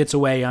normally gets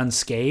away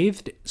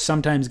unscathed,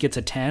 sometimes gets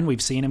a 10.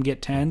 We've seen him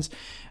get 10s.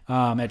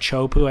 At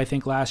Chopu, I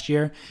think, last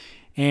year.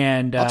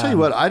 And I'll tell you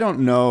what, I don't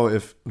know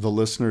if the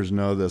listeners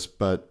know this,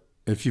 but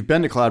if you've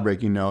been to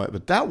Cloudbreak, you know it,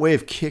 but that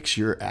wave kicks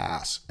your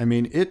ass. I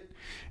mean, it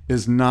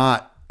is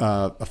not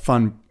a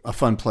fun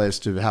place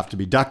to have to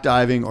be duck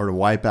diving or to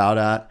wipe out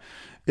at.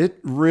 It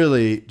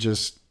really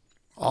just,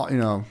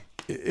 it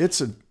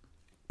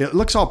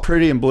looks all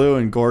pretty and blue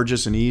and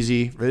gorgeous and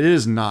easy. It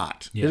is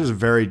not. Yeah. It is a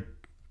very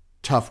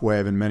tough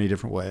wave in many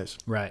different ways.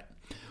 Right.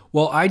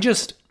 Well, I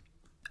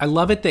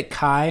love it that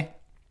Kai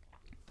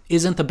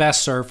isn't the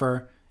best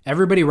surfer.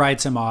 Everybody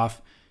writes him off,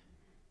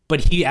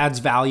 but he adds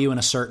value in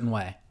a certain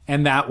way.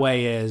 And that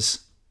way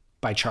is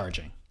by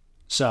charging.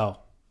 So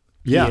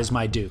he is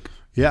my Duke.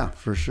 Yeah,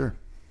 for sure.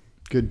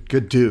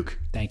 Good Duke.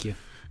 Thank you.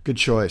 Good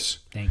choice.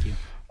 Thank you.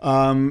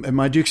 And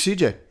my Duke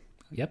CJ.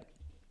 Yep.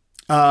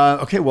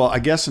 Okay, well, I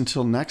guess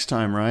until next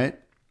time, right?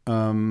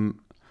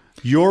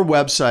 Your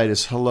website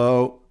is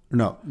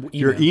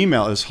your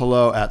email is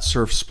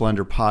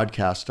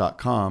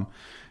hello@surfsplendorpodcast.com.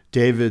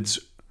 David's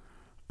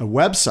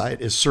website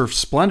is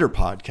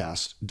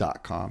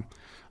surfsplendorpodcast.com.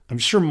 I'm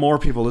sure more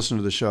people listen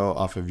to the show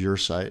off of your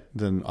site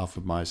than off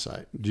of my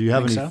site. Do you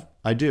have any? So?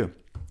 I do,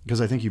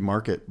 because I think you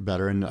market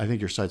better, and I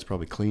think your site's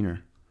probably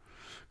cleaner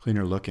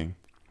looking.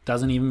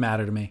 Doesn't even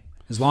matter to me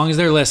as long as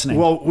they're listening.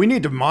 Well, we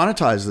need to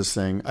monetize this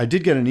thing. I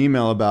did get an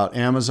email about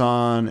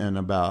Amazon and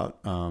about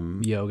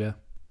yoga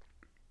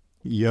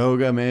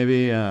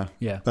maybe.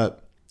 Yeah.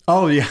 But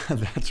yeah,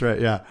 that's right.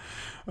 Yeah,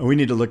 we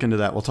need to look into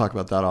that. We'll talk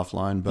about that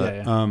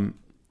offline.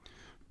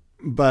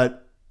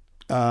 But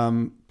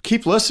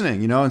keep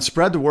listening, and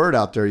spread the word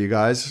out there, you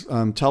guys.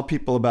 Tell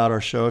people about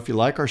our show. If you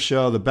like our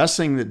show, the best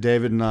thing that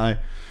David and I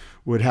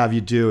would have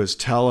you do is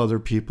tell other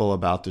people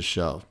about the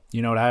show.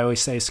 You know what I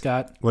always say,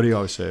 Scott? What do you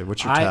always say?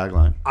 What's your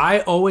tagline? I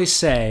always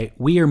say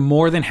we are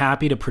more than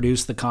happy to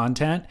produce the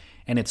content,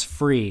 and it's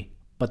free.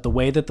 But the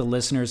way that the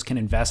listeners can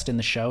invest in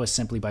the show is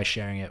simply by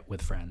sharing it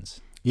with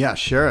friends. Yeah,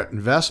 share it.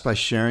 Invest by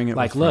sharing it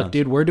with friends. Look,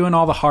 dude, we're doing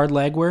all the hard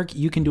leg work.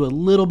 You can do a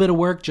little bit of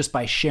work just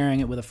by sharing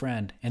it with a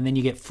friend, and then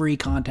you get free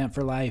content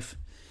for life.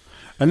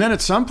 And then at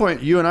some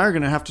point, you and I are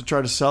going to have to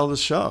try to sell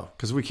this show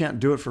because we can't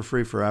do it for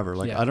free forever.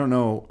 I don't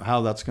know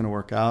how that's going to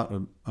work out.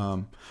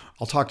 I'll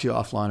talk to you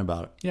offline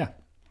about it. Yeah.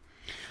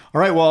 All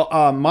right.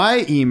 Well,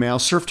 my email,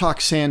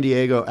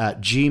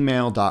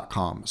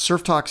 surftalksandiego@gmail.com.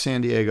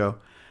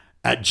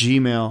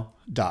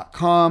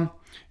 surftalksandiego@gmail.com.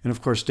 And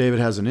of course, David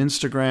has an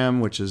Instagram,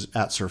 which is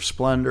at Surf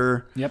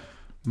Splendor. Yep.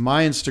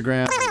 My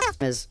Instagram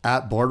is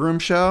at Boardroom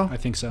Show. I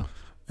think so.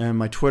 And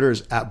my Twitter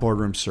is at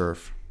Boardroom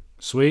Surf.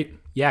 Sweet.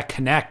 Yeah,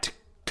 connect,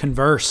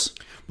 converse.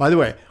 By the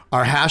way,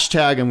 our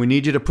hashtag, and we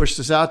need you to push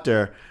this out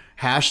there,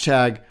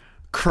 hashtag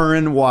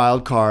Curran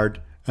Wildcard,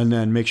 and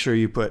then make sure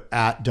you put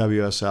at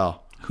WSL.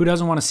 Who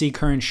doesn't want to see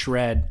Curran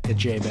shred at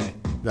J-Bay?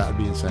 That would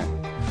be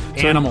insane.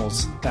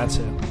 Animals, that's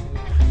it.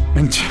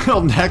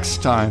 Until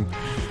next time,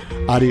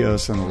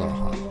 adios and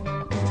aloha.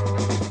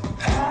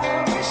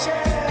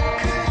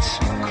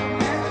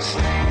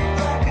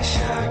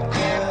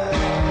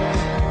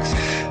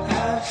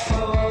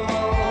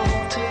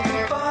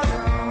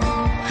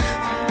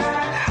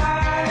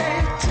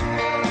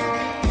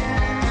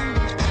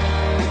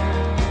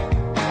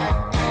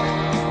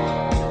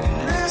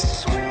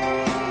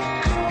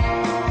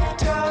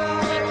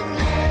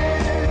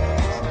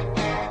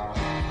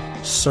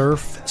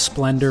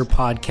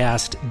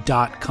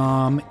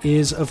 SurfSplendorPodcast.com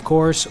is, of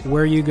course,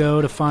 where you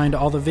go to find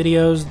all the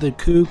videos, the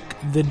kook,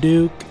 the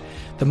duke,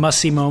 the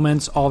must-see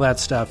moments, all that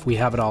stuff. We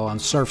have it all on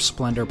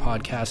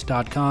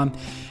SurfSplendorPodcast.com.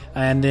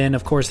 And then,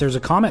 of course, there's a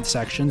comment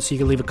section, so you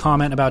can leave a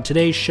comment about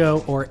today's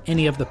show or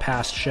any of the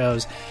past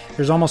shows.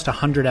 There's almost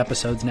 100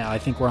 episodes now. I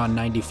think we're on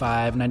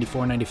 94,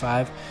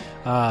 95.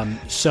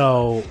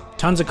 So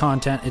tons of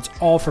content. It's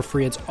all for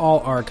free. It's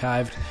all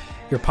archived.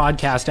 Your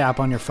podcast app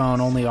on your phone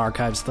only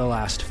archives the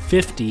last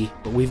 50,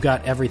 but we've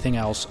got everything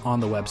else on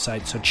the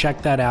website. So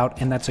check that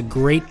out, and that's a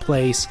great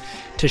place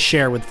to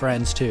share with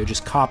friends too.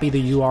 Just copy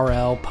the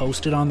URL,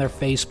 post it on their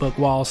Facebook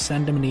wall,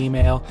 send them an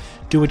email,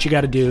 do what you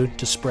got to do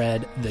to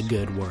spread the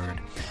good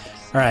word.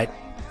 All right.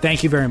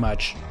 Thank you very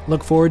much.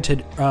 Look forward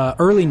to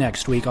early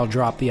next week. I'll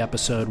drop the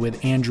episode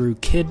with Andrew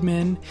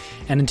Kidman.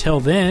 And until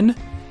then,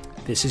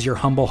 this is your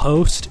humble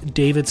host,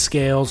 David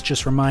Scales,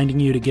 just reminding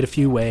you to get a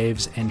few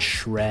waves and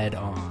shred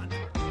on.